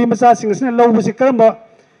ꯅꯨꯄꯤ ꯃꯆꯥꯁꯤꯡ ꯑꯁꯤꯅ ꯂꯧꯕꯁꯤ ꯀꯔꯝꯕ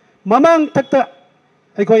ꯃꯃꯥꯡ ꯊꯛꯇ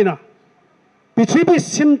ꯑꯩꯈꯣꯏꯅ ꯄ꯭ꯔꯤꯊꯤꯕꯤ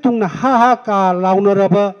ꯁꯤꯟ ꯊꯨꯡꯅ ꯍꯥꯍꯥꯀꯥ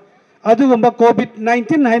ꯂꯥꯎꯅꯔꯕ ꯑꯗꯨꯒꯨꯝꯕ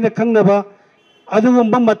COVID-19 ꯍꯥꯏꯅ ꯈꯪꯅꯕ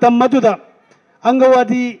ꯑꯗꯨꯒꯨꯝꯕ ꯃꯇꯝ ꯑꯗꯨꯗ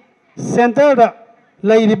ꯑꯪꯒꯋꯥꯗꯤ ꯁꯦꯟꯇꯔꯗ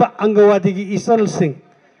ꯂꯩꯔꯤꯕ ꯑꯪꯒꯋꯥꯗꯤꯒꯤ ꯏꯆꯜꯁꯤꯡ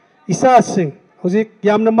ꯏꯆꯥꯁꯤꯡ ꯍꯧꯖꯤꯛ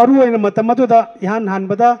ꯌꯥꯝꯅ ꯃꯔꯨꯑꯣꯏꯅ ꯃꯇꯝ ꯑꯗꯨꯗ ꯏꯍꯥꯟ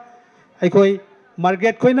ꯍꯥꯟꯕꯗ ꯑꯩꯈꯣꯏ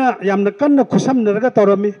ꯃꯥꯔꯒꯦꯠ ꯈꯣꯏꯅ ꯌꯥꯝꯅ ꯀꯟꯅ ꯈꯨꯠꯁꯝꯅꯔꯒ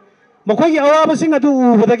ꯇꯧꯔꯝꯃꯤ ꯃꯈꯣꯏꯒꯤ ꯑꯋꯥꯕꯁꯤꯡ ꯑꯗꯨ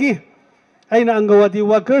ꯎꯕꯗꯒꯤ ꯑꯩꯅ ꯑꯪꯒꯋꯥꯗꯤ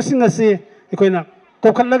ꯋꯥꯔꯀꯔꯁꯤꯡ ꯑꯁꯤ ꯑꯩꯈꯣꯏꯅ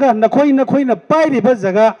ꯀꯧꯈꯠꯂꯒ ꯅꯈꯣꯏꯅ ꯄꯥꯏꯔꯤꯕ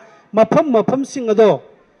ꯖꯒꯥ ꯃꯐꯝꯁꯤꯡ ꯑꯗꯣ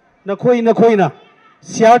ꯅꯈꯣꯏꯅ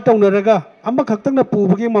ꯁꯤꯌꯥꯔ ꯇꯧꯅꯔꯒ ꯑꯃꯈꯛꯇꯪꯅ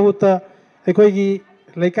ꯄꯨꯕꯒꯤ ꯃꯍꯨꯠꯇ ꯑꯩꯈꯣꯏꯒꯤ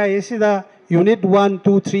ꯂꯩꯀꯥꯏ ꯑꯁꯤꯗ ꯌꯨꯅꯤꯠ 1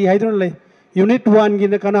 2 3 ꯍꯥꯏꯗꯨꯅ ꯂꯩ यूनिट 1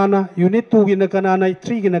 गिना कनाना यूनिट 2 गिना कनाना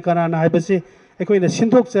 3 गिना कनाना हाइबसे अखोइना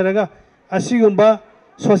सिंथोकचरगा असिगुंबा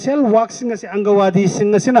सोशल वर्क से अंगवादी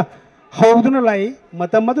सिंगसिना हौदुना लाई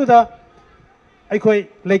मतम मदुदा अखोइ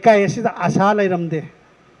लेकाय असिदा आशा लैरमदे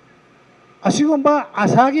असिगुंबा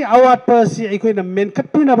आशागी अवाटपसि अखोइना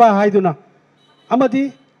मेनखत्पिनबा हाइदुना अमदि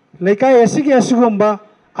लेकाय असिगी असिगुंबा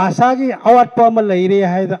आशागी अवाटप अमा लैरे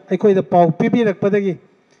हाइदा अखोइदा पाउ पिबिरकपदगी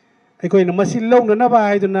अखोइना मसि लौननबा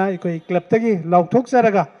हाइदुना अखोइ क्लबतगी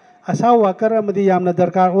लाउथोकचरगा आशा वर्कर अमदि यामना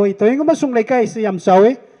दरकार होय तोइंगमा सुंग लेकाय से याम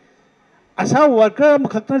चावे आशा वर्कर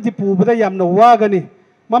मखक्तनदि पुबदा यामना वागनी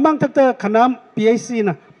ममांग तक्ता खनाम PHC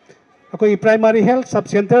ना अखोइ प्राइमरी हेल्थ सब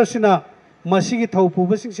सेंटर सिना मसिगी थौ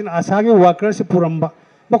पुबसिंग सिना आशागी वर्कर से पुरंबा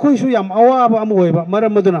मखोइसु याम अवाबा अम होयबा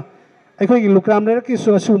मरम मदुना अखोइगी लुक्राम लेरकी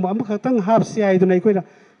सु असुम अम खक्तंग हापसि हाइदुना अखोइना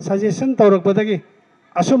सजेशन तौरकपदगी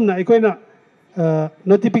असुमना अखोइना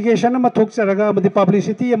नोटिफिकेशन अमा थोकचरगा अमदि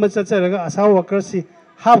पब्लिसिटी अमा चचरगा आशा वर्कर सि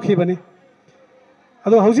हापखिबनी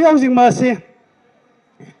अदो हौजि हौजि मासे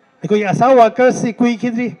अखोइ आशा वर्कर सि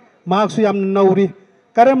कुइखिद्रि मार्क्सु याम नौरि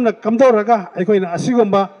करमना कमदौरगा अखोइना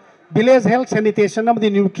असिगुंबा village health sanitation अमदि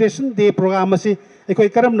nutrition day programme असि अखोइ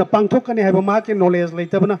करमना पांगथोकनी हाइबा माके नॉलेज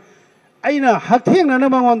लेतबना अइना हथेंगना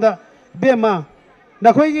मंगोंदा बेमा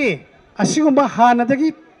नखोइगी असिगुंबा हानदगी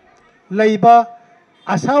लैबा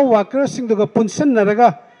आशा वर्कर सिंगदुगा पुनसनरगा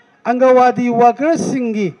अंगवादी वर्कर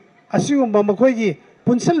सिंगी असिगुंबा मखोइगी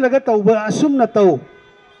पुनसनलगा तौबा असुमना तौ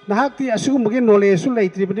नहाक्ति असिगुंबगी नॉलेज सु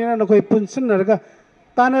लैत्रिबनिना नखोइ पुनसनरगा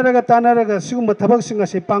तानरगा सिगुंबा थबक सिंग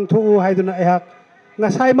असे पांगथोउ हाइदुना अहाक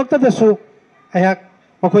ngasai maktadasu ayak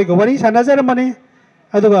makoi ga wari sanajarmani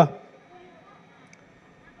aduga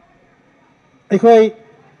aikoi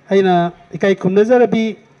aina ikai khumnajarabi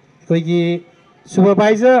aikoi gi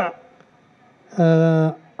supervisor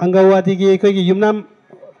angawadi gi aikoi gi yumnam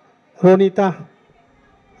ronita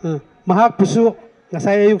mahak pusu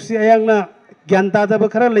ngasai ayuksi ayangna gyanta da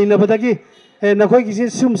khara leinabadagi nakoi gi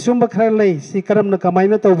sum khara lei si karamna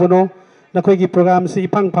kamaina tawbono नखोइगी programme से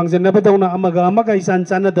इफांग फांगजनबदौना अमगा अमगा इसान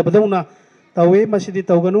चानदबदौना तवे मसिदि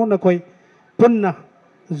तौगनु नखोइ पुन्ना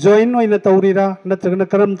join ओइना तौरिरा नत्रगना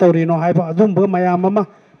करम तौरिनो हाइबा अदुमबा मयाम अमा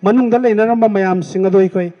मनुंगदा लेनरम मयाम सिंग अदोइ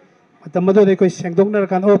कोइ मतमदो दे कोइ सेंगदोकनर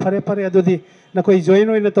कान ओ फरे फरे अदुदि नखोइ join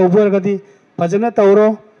ओइना तौबरगदि फजना तौरो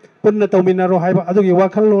पुन्ना तौमिनरो हाइबा अदुगी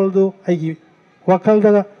वाखल लोलदु आइगी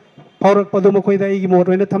वाखलदा फावरक पदु मखोइदा आइगी मोट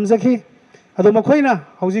ओइना थमजखि अदु मखोइना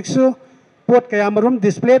हौजिकसु pot कयामरुम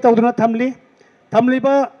display तौदुना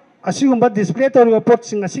थमलिबा असिगुम्बा display तौरिबा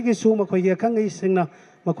पोटसिंग असिगिसु मखोइगे खंगै सिंगना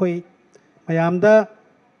मखोइ मयामदा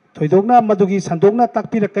थोइदोगना मदुगी संदोगना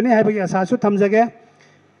ताकपिरकनी हाइबगी आसासु थमजगे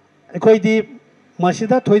अखोइदी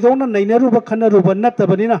मसिदा थोइदोगना नैनरुबा खनरुबा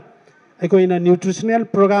नत्तबनिना अखोइना nutritional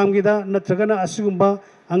programme गिदा नत्रगना असिगुम्बा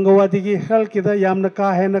अंगवादी की हेल्थ गिदा यामना का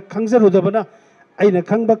हेना खंगजरुदबना अइना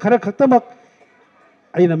खंगबा खरा खक्तमक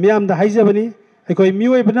अइना मियामदा हाइजबनी अखोइ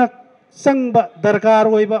मियोइबना संगबा दरकार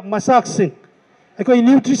होइबा मसाकसिंग अखोइ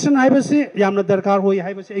न्यूट्रिशन हाइबसी यामना दरकार होइ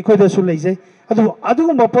हाइबसी अखोइदसु लेजै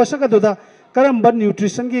अदुगुम्बा पोषक अदुदा करम्बा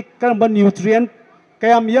न्यूट्रिशन की करम्बा न्यूट्रिएंट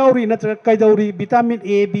कयाम याउरी नत्र कैदौरी विटामिन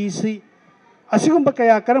ए बी सी असिगुम्बा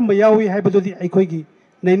कया करम्बा याउई हाइबदुदी अखोइगी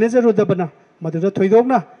नैनजरुदबना मदुदा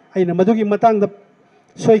थोइदोगना अइना मदुगी मतांगदा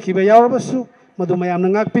सोइखिबा याउरबसु मदु मयामना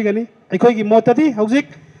ngakpigani अखोइगी मोतदी हौजिक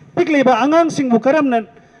पिकलेबा आंगांसिंगबु करमना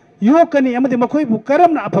योकनी अमदि मखोइबु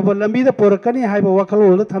करमना अफबा लंबीदा पोरकनी हाइबा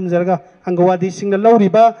वाखलोलदा थमजरगा अंगवादी सिंगना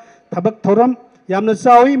लौरिबा थबक थौरम यामना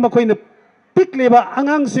चावी मखोइना पिकलेबा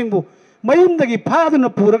आंगांसिंगबु मयुमदगी फादुना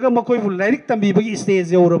पुरगा मखोइबु लाइरिक तंबीबगी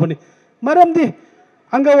स्टेज यौरबनी मरमदि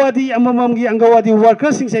अंगवादी अमममगी अंगवादी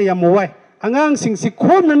वर्कर सिंगसे याम वाय आंगांसिंगसि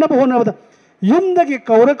खोमननब होनबदा युमदगी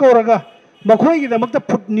कौरगा मखोइगिदमक्ता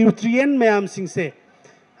फुड न्यूट्रिएंट मयाम सिंगसे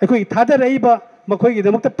अखोइ थादरइबा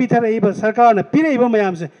मखोइगिदमक्ता पिथरइबा सरकारना पिरइबा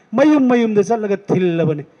मयामसे मयुमदा चलगा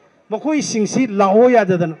थिल्लबनी मखोइ सिंगसि लाओ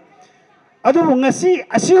याददना अदुबु ngasi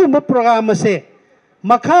असिगुम्बा प्रोग्राम से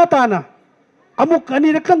मखा ताना अमुक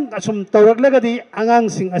अनिरकं असुम तौरकलगदी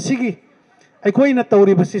आंगांसिंग असिगी अखोइना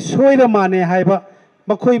तौरिबसि सोइरा माने हाइबा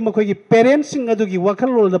मखोइगी पेरेंट्सिंग अदुगी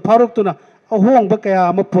वाखलोलदा फारुक्तुना अहोंगबा कया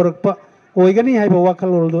अमा पोरकपा ओइगनी हाइबा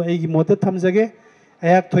वाखलोलदो एगी मोता थमजगे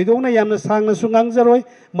अयाक थोइदोंना यामना सांगनासु ngangjaroi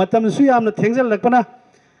matamsu यामना थेंगजलकपना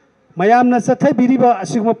मयामना चथाइबिरिबा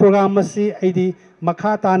असिगुम्बा प्रोग्राम असि आइदी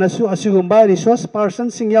मखा तानासु असिगुम्बा रिसोर्स पर्सन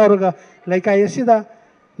सिंग यावरगा लैकाय असिदा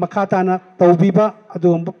मखा ताना तौबिबा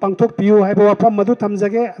अदुगुम्बा पांथोकपियु हाइबा वाफम मदु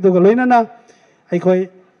थमजगे अदुगा लोइनाना अखोइ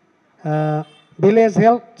village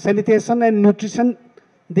health sanitation and nutrition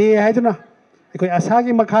day हाइदुना अखोइ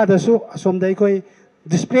आसागी मखादसु असोमदा अखोइ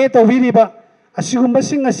display तौबिरिबा असिगुम्बा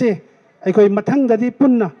सिंग असे अखोइ मथंगददी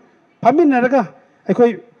पुन्ना फमिनरगा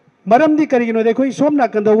अखोइ मरमदी करिगिनो देखोइ सोम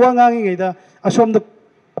नाकंदा वा ngangigeida असोमदा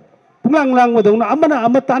पुंगलांग लांगबदौना अमना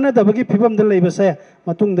अमा तानादबगी फिबमदा लेबसे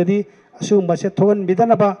मतुंगददी असुगुम्बासे थोगन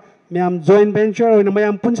बिदनबा म्याम जॉइंट वेंचर ओइना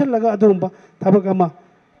म्याम पुनसलगा अदुगुम्बा थबक अमा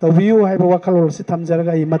तौबियु हाइबा वाखलोलसे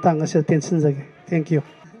थमजरगा ई मतंग असे टेंशन जगे थैंक यू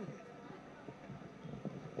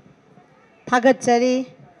थागतचरी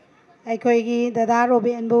अखोइगी दादा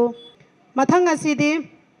रोबेनबु मथंग असिदी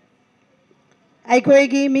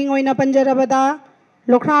अखोइगी मिंग ओइना पंजरबदा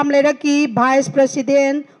लोखराम लेरकी वाइस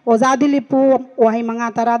प्रेसिडेंट ओजा दिलीपू ओहाई मंगा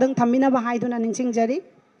तरादंग थमिनबा हाइदुना निंसिंगजरी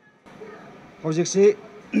हौजिकसी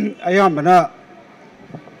अयामबना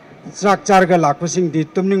चाक चारगा लाखपसिंगदि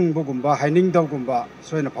तुमनिंगबगुम्बा हाइनिंगदवगुम्बा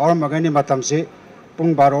सोइना फावरमगनि मतमसे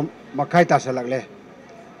पुंग 12 मखाइ तासलगले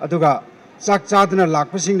अदुगा चाक चादना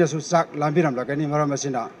लाखपसिंगदसु चाक लांबिरमलगनि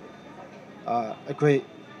मरमसिना अखोइ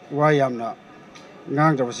वायामना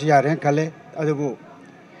ngangjabasi yare kale adubu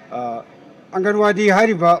anganwadi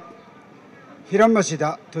hariba hiram asida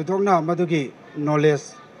thudokna madugi knowledge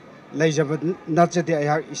leijaba nachate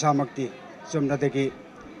ayha isamakti chumnadagi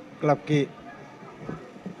club ki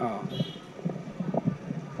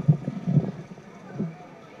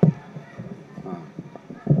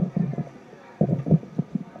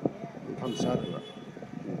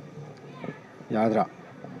yadra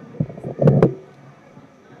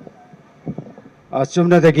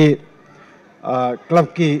चुमनदगी club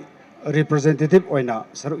की representative ओइना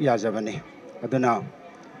सरुक याजबनी अदुना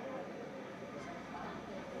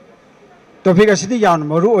topic असिदी यान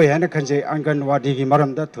मरु ओय हना खंजे अंगनवाड़ी की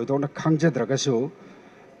मरमदा थुदोना खंगजद्रगसु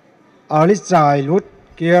early childhood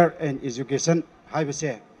care and education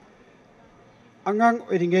हाइबसे अंगांग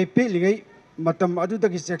ओइरिंगै पेलिंगै मतम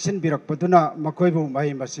अदुदगी सेक्शन बिरकपदुना मखोइबु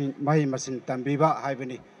माहि मसिन तंबीबा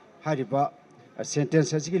हाइबनी हारिबा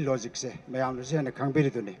सेंटेंस की लॉजिक से मैम से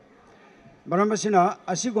खाबीरीदुनी मरम असिना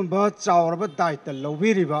असिगुम्बा चावरबा दायित्व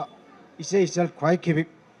लौबीरिबा इसे इचल ख्वाइ खिबिक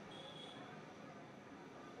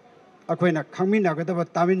अखोइना खंगमिनागदबा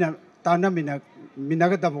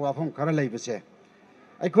तानमिनागदबा वाफम खरा लैबसे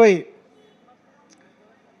अखोइ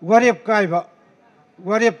वारेप काइबा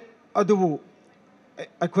वारेप अदुबु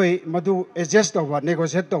अखोइ मदु एडजस्ट तौबा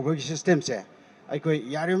नेगोशिएट तौबगी सिस्टम से अखोइ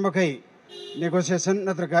यारिमखै नेगोशिएशन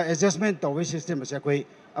नत्रगा एडजस्टमेंट तौबगी सिस्टम से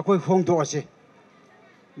अखोइ होंदोअसे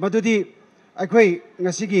मदुदी अखोइ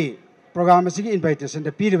ngasiगी programme असिगी invitation the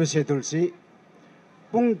पीरिबा schedule C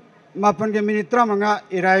Pung 8 minute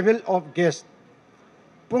 35 arrival of guest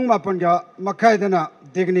pung mapan ga makai dana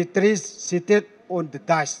dignitaries seated on the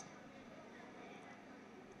dais.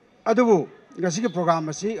 Adubu gasi program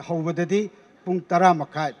masi hawbadadi pung tara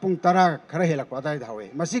makai pung tara khara helak padai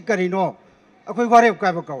dhawe masi karino akoi warep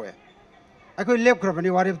kai ba kawe akoi lep khrabani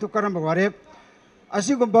warep tu karam warep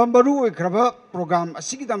asi ko bambaru oi khraba program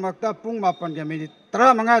asi ki damakta pung mapan ga minute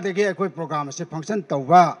tara manga dege akoi program se function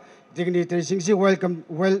tawba dignitary singsi welcome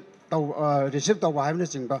well taw receive tawba haibna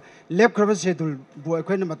singba lep khraba schedule bu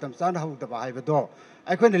akoi na matam san hawda ba haibado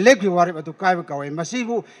akoi na lep ki warep atu kai ba kawe masi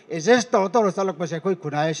bu adjust taw salak pa se akoi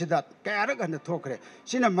khunai sida kayara ga na thokre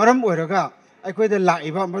sina maram oiraga akoi da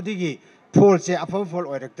laiba madigi fall se afam fall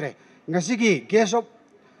oiraktre ngasi gi guest of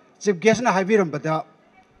chief guest na haibiram bada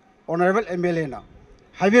honorable MLA na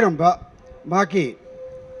haibiram ba maki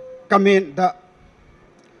comment da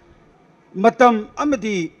matam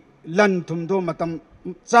amadi lan thumdo matam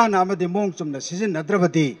chana amadi mong chumna season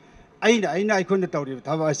nadrabadi aina aikon tawri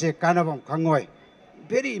thaba ase kanabam khangoi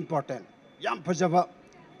very important yam phajaba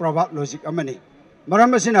probab logic amani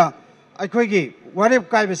maram asina aikoi gi warep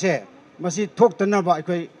kai base masi thok tanaba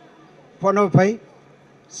aikoi phono phai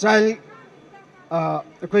child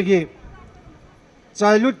aikoi gi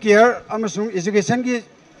childhood care amasung education gi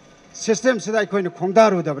system sida aikoi na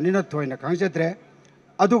khongdaru da bani na thoina khangjetre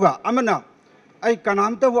aduga amana ai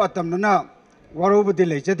kanamta bu atamna warobudi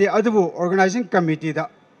leijade adubu organizing committee da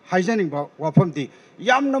haijaning ba wafam di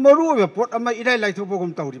yam na maru be pot ama irai laithu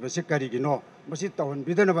bogum tawri ba se kari gino masi tawon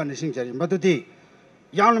bidana ba nising jari madudi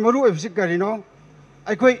yam na maru be se kari no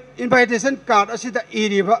aikoi invitation card asida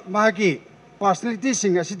iriba magi personality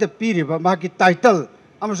sing asida piriba magi title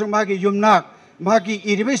amasung magi yumnak magi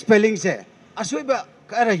iriba spelling se asoiba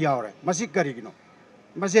kara yaure masi kari gino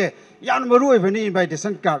mase yan maru bani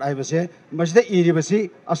invitation card ai base masida iriba si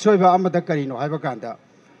asoiba amada kari no haiba kanda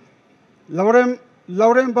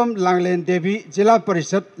Lauren Bam Langlen Devi Jila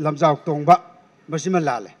Parishad Lamjau Tongba Masima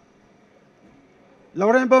Lale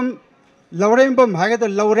Lauren Bam Hagada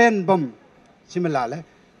Lauren Bam Similale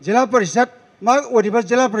Jila Parishad Mag Odiba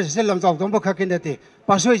Jila Parishad Lamjau Tongba Kakinati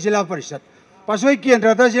Pasoi Jila Parishad Pasoi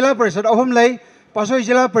Kiendrata Jila Parishad Ohum Lay Pasoi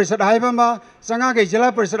Jila Parishad Haibama Sangage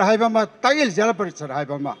Jila Parishad Haibama Tagil Jila Parishad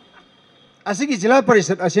Haibama Asiki Jila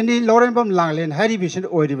Parishad Asini Lauren Bam Langlen Hari Vision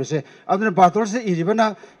Odibase Abdul Batos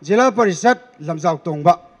Iribana Jila Parishad Lamjau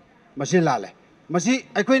Tongba Masi Lale Masi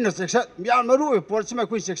Aquin section Yamaru Portsma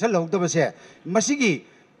Queen section of the Base Masigi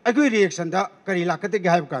Aqui reaction da Karila Kate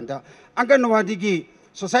Gaibkanda Anganwadigi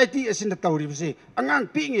Society is in the Tauribse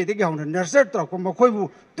Angang Ping it again Nurser Makobu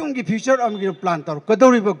Tungi future Amgir plant or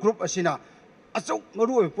Kadoriba group Asina Aso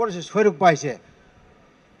Maru Portis Feruk Paise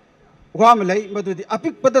Guamalay, but the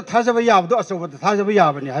Apik but the Tazavaya, the Aso with the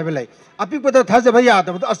Tazavaya, and Havelay. Apik but the Tazavaya,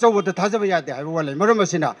 the Aso with the Tazavaya, the Havelay,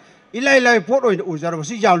 Maramasina, Eli Port in Uzar,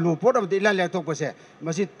 Sijalu, Port of the Ilalia Topose,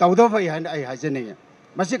 Masi Taudova and I Hazenia.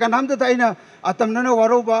 Masikanam the Dina, Atamana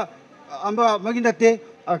Waroba, Amba Maginate,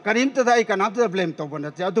 Karim to the Ikan after the blame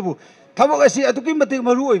Topana, Tabu. Tabasi, Atukim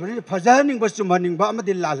Maru, Pazaning was to Manning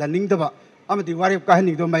Bamadilla, Ningdaba, Amadi Warif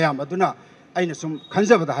Kahani, Mayama, Duna, I know some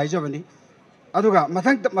conservative the Hijavani. Aduga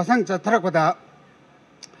matang tarakada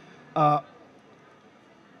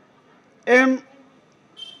M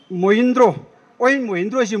Moindro Oin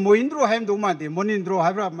Moindro is Moindro Ham do Mandi Monindro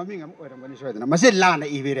Habra Maming or Maniswedana Masilana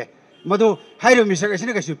Ivire Madu Hiro Misaka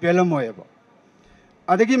Supela Moebo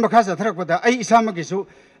Adagi Makasa Tarakada I Samakisu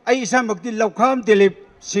I Samakti Lokam Dilip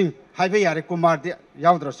Sing Havea Kumar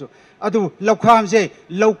Yaudrasu Adu Lokam say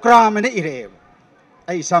Lokram and Ire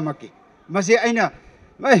I Samaki Masi Aina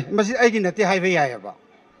Masi Aginati Highway Ayaba.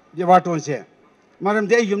 The Waton say, Madam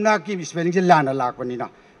de Yumnaki spelling the Lana Lakonina.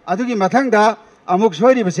 Aduki Matanga, Amuk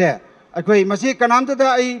Swedi Base. I quay Masi Kanamta,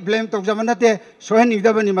 I blame Tokzamanate, Sohani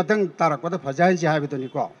Davani Matang Tarakota Pazansi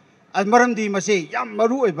Habitonico. As Madam de Masi, Yam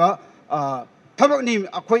Marueba, Tabaknim,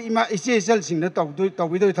 Aquaima, Isel sing the top with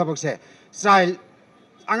the Tabak say, Sile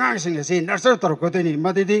Angangsing a say, Nurser Torcotini,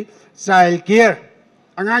 Madidi, Sile Care.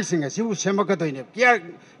 Angangsing a Siu Semakatoni, Care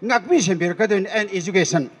Nakmission Birkaton and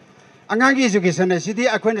education. Angangi education, a city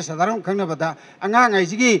acquaintance around Kanabata, Angang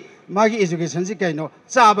Izigi, Magi education Zikano,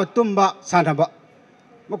 Saba Tumba Sanaba.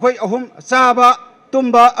 Makoi Ohum, Saba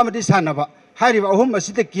Tumba Amadi Sanaba. Hari Ohum, a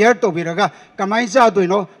city care to Viraga, Kamaisa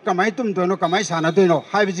Duino, Kamaitum Duino, Kamaisana Duino,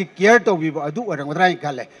 Havi care to Viva, do and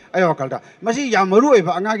Rankale, Ayokalda. Masi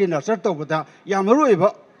Yamarueva, Angagi Naserto,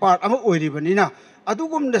 Yamarueva, part of Uribanina.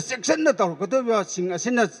 Adugum the section that Torcoto sing a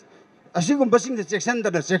sinner, a single passing the section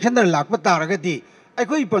that the section that lack but Taragati. I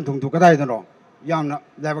could put to Kadano, Yamna,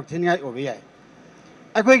 Lavactinia over.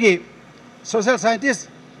 I could give social scientists,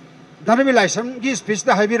 Danavilism, give speech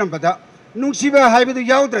the Hibiram Bada, Nuxiva Hibi the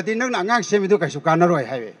Yautra, the Nangang Semiduka Sukanaro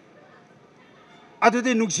Highway.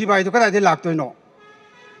 ꯑꯗꯨꯗꯤ ꯅꯨꯡꯁꯤꯕ ꯍꯥꯏꯗꯣ ꯀꯗꯥꯏꯗ ꯂꯥꯛꯇꯣꯏꯅꯣ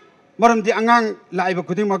ꯃꯔꯝꯗꯤ ꯑꯉꯥꯡ ꯂꯥꯛꯏꯕ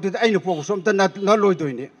ꯈꯨꯗꯤꯡꯃꯛꯇꯨꯗ ꯑꯩꯅ ꯄꯣꯛꯄꯁꯨ ꯑꯝꯇ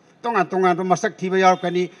ꯂꯣꯏꯗꯣꯏꯅꯤ ꯇꯣꯉꯥꯟ ꯇꯣꯉꯥꯟꯕ ꯃꯁꯛ ꯊꯤꯕ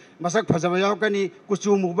ꯌꯥꯎꯔꯛꯀꯅꯤ ꯃꯁꯛ ꯐꯖꯕ ꯌꯥꯎꯔꯛꯀani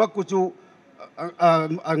ꯀꯨꯆꯨ ꯃꯨꯕ ꯀꯨꯆꯨ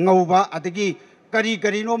ꯉꯧꯕ ꯑꯗꯒꯤ ꯀꯔꯤ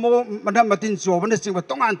ꯀꯔꯤꯅꯣ ꯃꯅꯝ ꯃꯇꯤꯟ ꯆꯣꯕꯅꯆꯤꯡꯕ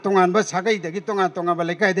ꯇꯣꯉꯥꯟ ꯇꯣꯉꯥꯟꯕ ꯁꯥꯒꯩꯗꯒꯤ ꯇꯣꯉꯥꯟ ꯇꯣꯉꯥꯟꯕ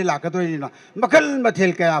ꯂꯩꯀꯥꯏꯗꯒꯤ ꯂꯥꯛꯀꯗꯣꯏꯅꯤꯅ ꯃꯈꯜ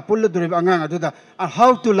ꯃꯊꯦꯜ ꯀꯌꯥ ꯄꯨꯜꯂꯗꯣꯔꯤꯕ ꯑꯉꯥꯡ ꯑꯗꯨꯗ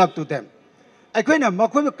how to love to them ꯑꯩꯈꯣꯏꯅ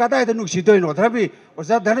ꯃꯈꯣꯏꯕꯨ ꯀꯗꯥꯏꯗ ꯅꯨꯡꯁꯤꯗꯣꯏꯅꯣ ꯙꯔꯕꯤ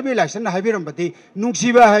ꯑꯣꯖꯥ ꯙꯔꯕꯤ ꯂꯥꯏꯁꯟꯅ ꯍꯥꯏꯕꯤꯔꯝꯕꯗꯤ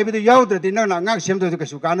ꯅꯨꯡꯁꯤꯕ ꯍꯥꯏꯕꯗꯨ ꯌꯥꯎꯗ꯭ꯔꯗꯤ ꯅꯪꯅ ꯑꯉꯥꯡ ꯁꯦꯝꯗꯣꯏꯗꯨ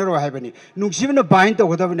ꯀꯩꯁꯨ ꯀꯥꯟꯅꯔꯣꯏ ꯍꯥꯏꯕꯅꯤ ꯅꯨꯡꯁꯤꯕꯅ ꯕꯥꯏꯟ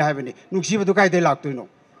ꯇꯧꯒꯗꯕꯅꯤ ꯍꯥꯏꯕꯅꯤ ꯅꯨꯡꯁꯤꯕꯗꯨ ꯀꯥꯏꯗꯒꯤ ꯂꯥꯛꯇꯣꯏꯅꯣ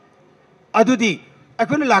ꯑꯗꯨꯗꯤ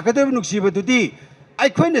ꯑꯩꯈꯣꯏꯅ ꯂꯥꯛꯀꯗꯧꯔꯤꯕ ꯅꯨꯡꯁꯤꯕꯗꯨꯗꯤ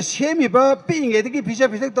ꯑꯩꯈꯣꯏꯅ ꯁꯦꯝꯃꯤꯕ ꯄꯤꯛꯏꯉꯩꯗꯒꯤ ꯄꯤꯖ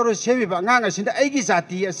ꯄꯤꯊꯛ ꯇꯧꯔ ꯁꯦꯝꯃꯤꯕ ꯑꯉꯥꯡ ꯑꯁꯤꯅ ꯑꯩꯒꯤ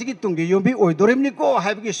ꯖꯥꯇꯤ ꯑꯁꯤꯒꯤ ꯇꯨꯡꯒꯤ ꯌꯨꯝꯕꯤ ꯑꯣꯏꯗꯣꯔꯤꯕꯅꯤꯀꯣ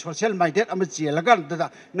ꯍꯥꯏꯕꯒꯤ ꯁꯣꯁꯤꯌꯦꯜ ꯃꯥꯏꯟꯗꯦꯠ ꯑꯃ ꯆꯦꯜꯂꯀꯥꯟꯗꯨꯗ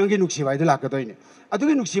ꯅꯪꯒꯤ ꯅꯨꯡꯁꯤꯕ ꯍꯥꯏꯗꯨ ꯂꯥꯛꯀꯗꯣꯏꯅꯤ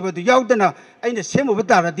ꯑꯗꯨꯒꯤ ꯅꯨꯡꯁꯤꯕꯗꯨ ꯌꯥꯎꯗꯅ ꯑꯩꯅ ꯁꯦꯝꯃꯨꯕ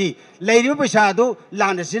ꯇꯥꯔꯗꯤ ꯂꯩꯔꯤꯕ ꯄꯩꯁꯥ ꯑꯗꯨ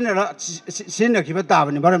ꯂꯥꯟꯅ ꯁꯤꯖꯤꯟꯅꯈꯤꯕ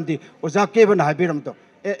ꯇꯥꯕꯅꯤ ꯃꯔꯝꯗꯤ ꯑꯣꯖꯥ ꯀꯦꯕꯅ ꯍꯥꯏꯕꯤꯔꯝꯕꯗꯣ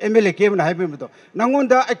MLA ꯀꯦꯕꯅ ꯍꯥꯏꯕꯤꯔꯝꯕꯗꯣ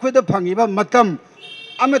ꯅꯪꯉꯣꯟꯗ ꯑꯩꯈꯣꯏꯗ ꯐꯪꯉꯤꯕ ꯃꯇꯝ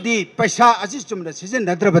ꯑꯃꯗꯤ ꯄꯩꯁꯥ ꯑꯁꯤ ꯆꯨꯝꯅ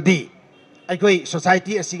ꯁꯤꯖꯤꯟꯅꯗ꯭ꯔꯕꯗꯤ ꯑꯩꯈꯣꯏ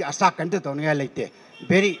ꯁꯣꯁꯥꯏꯇꯤ ꯑꯁꯤꯒꯤ ꯑꯁꯥ ꯀꯟꯇ ꯇꯧꯅꯤꯡꯉꯥꯏ ꯂꯩꯇꯦ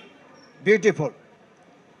very beautiful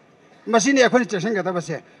ꯃꯁꯤꯅꯤ ꯑꯩꯈꯣꯏꯅ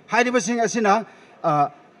ꯆꯦꯛꯁꯤꯟꯒꯗꯕꯁꯦ ꯍꯥꯏꯔꯤꯕꯁꯤꯡ ꯑꯁꯤꯅ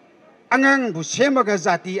ꯑꯉꯥꯡꯕꯨ ꯁꯦꯝꯃꯒ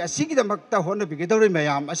ꯖꯥꯇꯤ ꯑꯁꯤꯒꯤꯗꯃꯛꯇ ꯍꯣꯠꯅꯕꯤꯒꯗꯧꯔꯤꯕ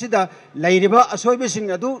ꯃꯌꯥꯝ ꯑꯁꯤꯗ ꯂꯩꯔꯤꯕ ꯑꯁꯣꯏꯕꯁꯤꯡ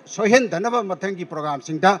ꯑꯗꯨ ꯁꯣꯏꯍꯟꯗꯅꯕ ꯃꯊꯪꯒꯤ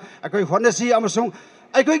ꯄ꯭ꯔꯣꯒ꯭ꯔꯥꯝꯁꯤꯡꯗ ꯑꯩꯈꯣꯏ ꯍꯣꯠꯅꯁꯤ ꯑꯃꯁꯨꯡ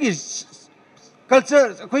ꯑꯩꯈꯣꯏꯒꯤ ꯀꯜꯆꯔ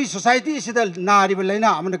ꯑꯩꯈꯣꯏ ꯁꯣꯁꯥꯏꯇꯤ ꯑꯁꯤꯗ ꯅꯥꯔꯤꯕ ꯂꯩꯅꯥ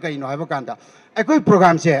ꯑꯃꯅ ꯀꯩꯅꯣ ꯍꯥꯏꯕ ꯀꯥꯟꯗ ꯑꯩꯈꯣꯏ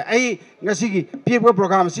ꯄ꯭ꯔꯣꯒ꯭ꯔꯥꯝꯁꯦ ꯑꯩ ꯉꯁꯤꯒꯤ ꯄꯤꯔꯤꯕ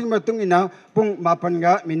ꯄ꯭ꯔꯣꯒ꯭ꯔꯥꯝ ꯑꯁꯤꯒꯤ ꯃꯇꯨꯡ ꯏꯟꯅ ꯄꯨꯡ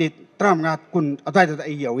 7:35 10 ꯑꯗꯨꯋꯥꯏꯗ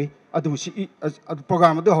ꯑꯩ ꯌꯧꯏ ꯑꯗꯨꯕꯨ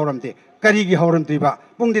ꯄ꯭ꯔꯣꯒ꯭ꯔꯥꯝ ꯑꯗꯨ ꯍꯧꯔꯝꯗꯦ ꯀꯔꯤꯒꯤ ꯍꯧꯔꯝꯗ꯭ꯔꯤꯕ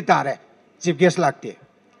ꯄꯨꯡꯗꯤ ꯇꯥꯔꯦ ꯆꯤꯐ ꯒꯦꯁ ꯂꯥꯛꯇꯦ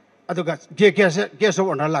ꯑꯗꯨꯒ ꯒꯦꯁ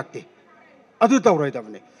ꯑꯣꯐ ꯑꯣꯅꯔ ꯂꯥꯛꯇꯦ ꯑꯗꯨ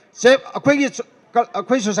ꯇꯧꯔꯣꯏꯗꯕꯅꯤ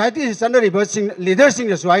ꯑꯩꯈꯣꯏ ꯁꯣꯁꯥꯏꯇꯤꯁꯤ ꯆꯠꯅꯔꯤꯕꯁꯤꯡ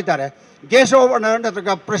ꯂꯤꯗꯔꯁꯤꯡꯅꯁꯨ ꯍꯥꯏꯇꯥꯔꯦ ꯒꯦꯁ ꯑꯣꯐ ꯑꯣꯅꯔ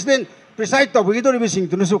ꯅꯠꯇ꯭ꯔꯒ ꯄ꯭ꯔꯁꯤꯗꯦꯟ ꯄ꯭ꯔꯤꯁꯥꯏꯠ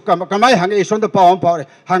ꯇꯧꯕꯤꯒꯗꯧꯔꯤꯕꯁꯤꯡꯗꯨꯅꯁꯨ ꯀꯃꯥꯏꯅ ꯍꯪꯉꯛꯏ ꯁꯣꯝꯗ ꯄꯥꯎ ꯑꯃ ꯐꯥꯎꯔꯦ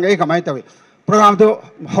ꯍꯪꯉꯛꯏ ꯀꯃꯥꯏꯅ ꯇꯧꯏ ꯄ꯭ꯔꯣꯒ꯭ꯔꯥꯝꯗꯣ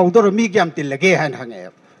ꯍꯧꯗꯧꯔ ꯃꯤ ꯀꯌꯥꯝ ꯇꯤꯜꯂꯒꯦ ꯍꯥꯏꯅ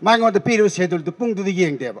ꯍꯪꯉꯛꯑꯦꯕ ꯃꯥꯉꯣꯟꯗ ꯄꯤꯔꯤꯕ ꯁꯦꯗꯨꯜꯗꯨ ꯄꯨꯡꯗꯨꯗꯤ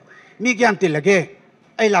ꯌꯦꯡꯗꯦꯕ ꯃꯤ ꯀꯌꯥꯝ ꯇꯤꯜꯂꯒꯦ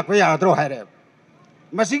ꯑꯩ ꯂꯥꯛꯄ ꯌꯥꯔꯗ꯭ꯔꯣ ꯍꯥꯏꯔꯦꯕ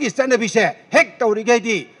ꯃꯁꯤꯒꯤ ꯆꯠꯅꯕꯤꯁꯦ ꯍꯦꯛ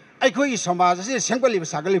ꯇꯧꯔꯤꯉꯩꯗꯤ ꯑꯩꯈꯣꯏꯒꯤ ꯁꯃꯥꯖ ꯑꯁꯤ ꯁꯦꯝꯒꯠꯂꯤꯕ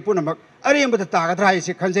ꯁꯥꯒꯠꯂꯤꯕ ꯄꯨꯝꯅꯃꯛ ꯑꯔꯦꯝꯕꯗ ꯇꯥꯒꯗ꯭ꯔꯥ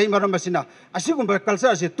ꯍꯥꯏꯁꯤ ꯈꯟꯖꯩ ꯃꯔꯝ ꯑꯁꯤꯅ ꯑꯁꯤꯒꯨꯝꯕ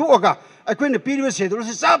ꯀꯜꯆꯔ ꯑꯁꯤ ꯇꯣꯛꯑꯒ ꯑꯩꯈꯣꯏꯅ ꯄꯤꯔꯤꯕ ꯁꯦꯗꯨꯜ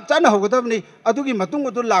ꯑꯁꯤ ꯆꯞ ꯆꯥꯅ ꯍꯧꯒꯗꯕꯅꯤ ꯑꯗꯨꯒꯤ ꯃꯇꯨꯡ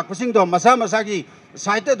ꯑꯗꯨ ꯂꯥꯛꯄꯁꯤꯡꯗꯣ ꯃꯁꯥ ꯃꯁꯥꯒꯤ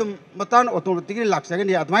ꯁꯥꯏꯠꯇ ꯑꯗꯨꯝ ꯃꯇꯥꯡ ꯑꯣꯇꯣꯃꯦꯇꯤꯛꯂꯤ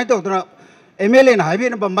ꯂꯥꯛꯆꯒꯅꯤ ꯑꯗꯨꯃꯥꯏꯅ ꯇꯧꯗꯅ MLAꯅ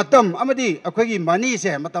ꯍꯥꯏꯕꯤꯔꯝꯕ ꯃꯇꯝ ꯑꯃꯗꯤ ꯑꯩꯈꯣꯏꯒꯤ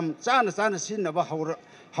ꯃꯅꯤꯁꯦ ꯃꯇꯝ ꯆꯥꯅ ꯁꯤꯖꯤꯟꯅꯕ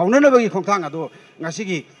ꯍꯧꯅꯅꯕꯒꯤ ꯈꯣꯡꯊꯥꯡ ꯑꯗꯨ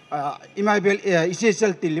ꯉꯁꯤꯒꯤ ꯏꯃꯥ ꯏꯆꯦ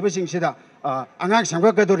ꯏꯆꯜ ꯇꯤꯜꯂꯤꯕꯁꯤꯡꯁꯤꯗ ꯑꯉꯥꯡ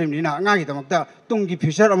ꯁꯦꯝꯒꯠꯀꯗꯧꯔꯤꯕꯅꯤꯅ ꯑꯉꯥꯡꯒꯤꯗꯃꯛꯇ ꯇꯨꯡꯒꯤ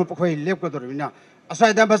ꯐ꯭ꯌꯨꯆꯔ ꯑꯃ ꯑꯩꯈꯣꯏ ꯂꯦꯞꯀꯗꯧꯔꯤꯕꯅꯤ나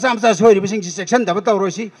ꯑꯁ꯭ꯋꯥꯏꯗ ꯃꯆꯥ ꯃꯆꯥ ꯁꯣꯏꯔꯤꯕꯁꯤꯡꯁꯤ ꯆꯦꯛꯁꯤꯟꯗꯕ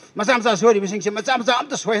ꯇꯧꯔꯣꯏꯁꯤ ꯃꯆꯥ ꯃꯆꯥ ꯁꯣꯏꯔꯤꯕꯁꯤꯡꯁꯤ ꯃꯆꯥ ꯃꯆꯥ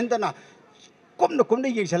ꯑꯝꯇ ꯁꯣꯏꯍꯟꯗꯅ ꯀꯨꯞꯅ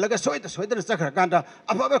ꯌꯦꯡꯁꯤꯜꯂꯒ ꯁꯣꯏꯗꯅ ꯆꯠꯈ꯭ꯔꯀꯥꯟꯗ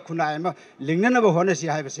ꯑꯐꯕ ꯈꯨꯟꯅꯥꯏ ꯑꯃ ꯂꯤꯡꯅꯅꯕ ꯍꯣꯠꯅꯁꯤ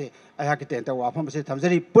ꯍꯥꯏꯕꯁꯤ ꯑꯩꯍꯥꯛꯀꯤ ꯇꯦꯟꯇ ꯋꯥꯐꯝ ꯑꯁꯤ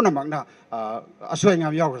ꯊꯝꯖꯔꯤ ꯄꯨꯝꯅꯃꯛꯅ ꯑꯁꯣꯏ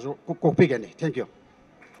ꯑꯉꯥꯝ ꯌꯥꯎꯔꯁꯨ ꯀꯣꯛꯄꯤꯒꯅꯤ ꯊꯦꯡꯛ ꯌꯨ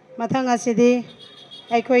ꯃꯊꯪ ꯑꯁꯤꯗꯤ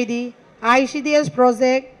ꯑꯩꯈꯣꯏꯗꯤ ICDS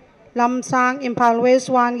ꯄ꯭ꯔꯣꯖꯦꯛ ꯂꯝꯁꯥꯡ ꯏꯝꯐꯥꯜ ꯋꯦꯁ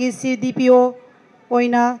 1ꯒꯤ CDPO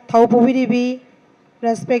ꯑꯣꯏꯅ ꯊꯧ ꯄꯨꯕꯤꯔꯤꯕꯤ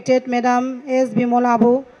ꯔꯦꯁꯄꯦꯛꯇꯦꯠ ꯃꯦꯗꯥꯝ S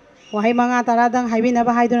ꯕꯤꯃꯣꯂꯥꯕꯨ ꯋꯥꯍꯩ 5-10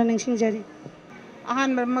 ꯍꯥꯏꯕꯤꯅꯕ ꯍꯥꯏꯗꯨꯅ ꯅꯤꯡꯁꯤꯡꯖꯔꯤ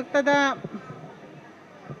ꯑꯍꯥꯟꯕꯃꯛꯇꯗ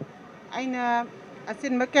ꯑꯩꯅ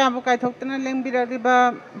ꯑꯆꯤꯟꯕ ꯀꯌꯥꯕꯨ ꯀꯥꯏꯊꯣꯛꯇꯨꯅ ꯂꯦꯡꯕꯤꯔꯛꯂꯤꯕ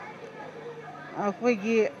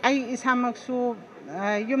ꯑꯩꯈꯣꯏꯒꯤ ꯑꯩ ꯏꯁꯥꯃꯛꯁꯨ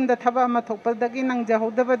ꯌꯨꯝꯗ ꯊꯕꯛ ꯑꯃ ꯊꯣꯛꯄꯗꯒꯤ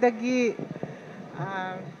ꯅꯪꯖꯍꯧꯗꯕꯗꯒꯤ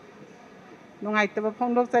ꯅꯨꯡꯉꯥꯏꯇꯕ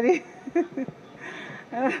ꯐꯣꯡꯗꯣꯛꯆꯔꯤ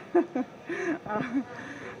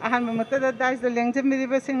ꯑꯍꯥꯟꯕꯃꯛꯇꯗ ꯗꯥꯏꯁꯇ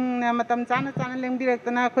ꯂꯦꯡꯖꯟꯕꯤꯔꯤꯕꯁꯤꯡꯅ ꯃꯇꯝ ꯆꯥꯅ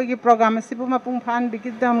ꯂꯦꯡꯕꯤꯔꯛꯇꯅ ꯑꯩꯈꯣꯏꯒꯤ ꯄ꯭ꯔꯣꯒ꯭ꯔꯥꯝ ꯑꯁꯤꯕꯨ ꯃꯄꯨꯡ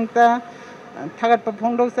ꯐꯥꯍꯟꯕꯒꯤꯗꯃꯛꯇ ꯊꯥꯒꯠꯄ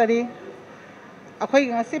ꯐꯣꯡꯗꯣꯛꯆꯔꯤ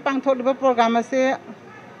ꯑꯩꯈꯣꯏꯒꯤ ꯉꯁꯤ ꯄꯥꯡꯊꯣꯛꯂꯤꯕ ꯄ꯭ꯔꯣꯒ꯭ꯔꯥꯝ ꯑꯁꯤ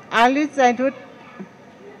Early Childhood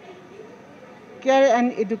Care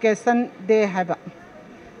and Education Day haiba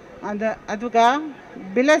aduga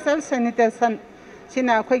village health sanitation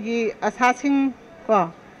sina akhoi asasing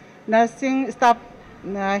ko nursing staff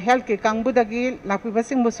health ki kangbudagi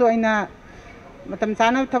lakpibasing busu aina matam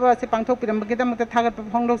chana thaba se pangthok pirambagi damakta thagat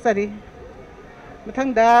phongdok sari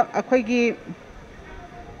mathangda akhoi gi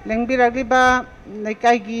lengbiragiba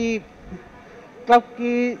naikai gi club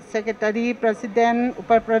ki secretary president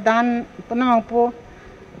upar pradhan punamangpo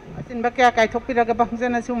असिन बक्या कायथोकपिरगा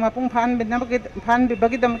बंगजना सु मापुंग फान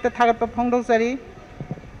बिबगी दमत थागत फंगदोक सरी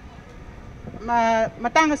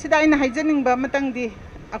मतंग सिदा इन हाइजनिंग बा मतंगदी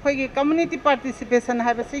अखोगी community participation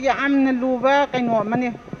हाबसिगी आमन लुबा canoe मने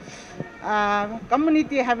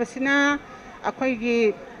community हाबसिना अखोगी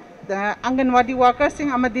anganwadi workers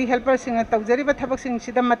सिंग अमदी helper सिंग तौजरिबा थबक सिंग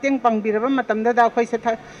सिदा मतेंग पांगबिरबा मतमदा दा अखोई से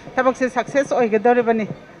थबक से सक्सेस ओइगदोरिबनी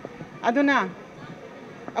अदुना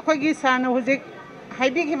अखोगी साना हुजिक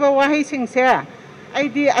हाइबिगिबा वाही सिंगसे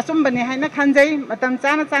आइदी असुमबने हाइना खनजै मतम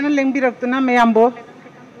चाना लेंबिरक्तुना मयामबो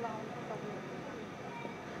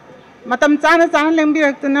मतम चाना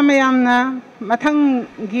लेंबिरक्तुना मयामना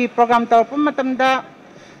मथंगी programme तौरप मतमदा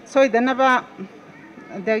सोइदनबा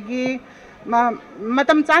दगी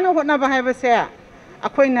matam chana hotna ba hai ba se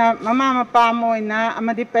akoina mama mapa moina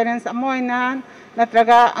amadi parents amoina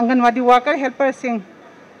natraga anganwadi worker helper sing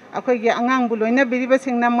akoi gi angang bu loina biriba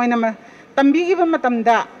singna moina tambi gi ba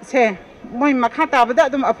matamda se moi makha tabada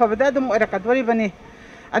dum afabada dum orakadori bani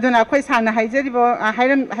aduna akoi sana haijari ba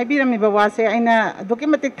haibirami ba wase aina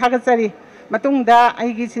documentic thagatsari matungda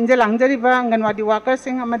aigi sinje langjari ba anganwadi worker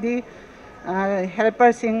sing amadi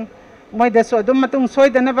helper sing moi da so dum matung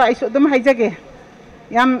soidana ba iso dum haijage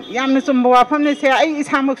yam na sumba wafam ne se ai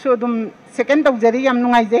isamak so dum second tawjari yam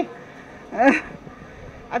nungai je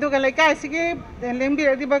aduga laikai sigi lengbi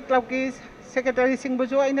adi ba club ki secretary sing bu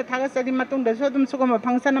so aina thaga sari matung da so dum sugoma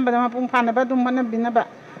function ba ma pung phana ba dum mana binaba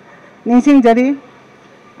ningsing jari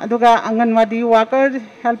aduga anganwadi worker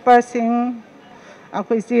helper sing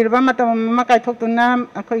akoi sirba matam ma kai thok tuna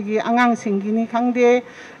akoi gi angang singi ni khangde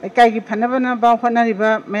kai gi phana bana ba khona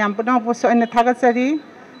riba mayam puna pu so aina thaga sari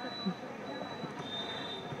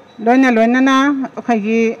loina na akoi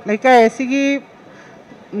gi laikai sigi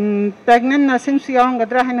pregnant nursing siyang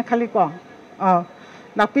gadra haina khali ko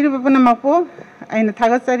lakpir bapuna makpo aina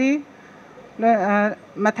thaga sari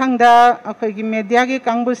mathangda akoi gi media gi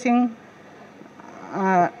kangbu sing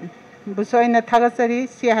buso aina thaga sari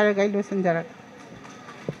si hara gai lo sanjara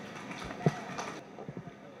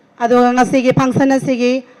aduga ngasigi function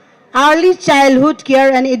asigi early childhood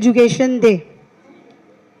care and education day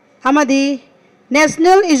amadi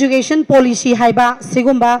national education policy haiba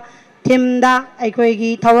sigumba thimda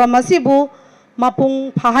aikoigi thauramasibu mapung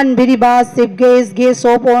phahan biriba chief guest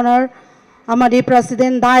of honor amadi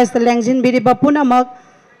president dais lengjin biriba punamak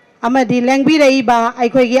amadi lengbi reiba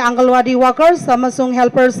aikoigi angalwadi workers amasung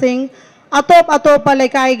helpers sing atop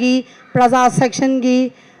lekai gi praja section gi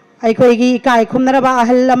aikoigi kai khumnaraba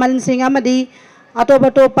ahal laman sing amadi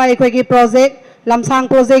atop aikoigi project lamsang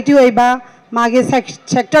project yu aiba magi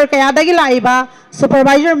sector kaya dagi laiba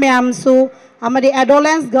supervisor ma'am su amadi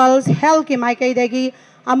adolescent girls health ki maikai dagi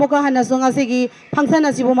amuka hanasung asigi function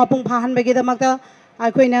asibu mapung phahan begi damakta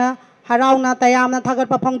aikoina harauna tayamna thagat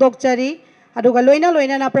pa phangdok chari aduga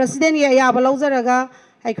loina na president ya ya balaujaraga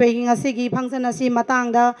aikoigi ngasigi function asi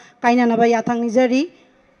matangda kaina na ba yathang nijari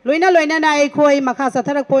loina na aikoi makha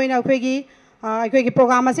satharak poina aikoigi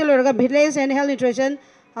program asi loraga village and health nutrition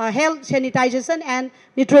health sanitization and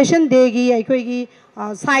nutrition day gi aikoigi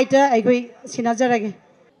site aikoi sinajarage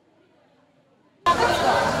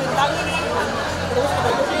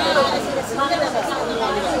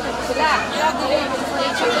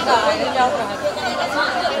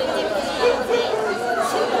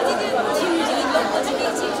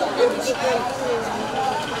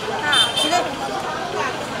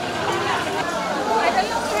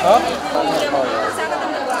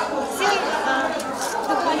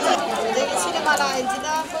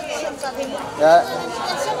Ya.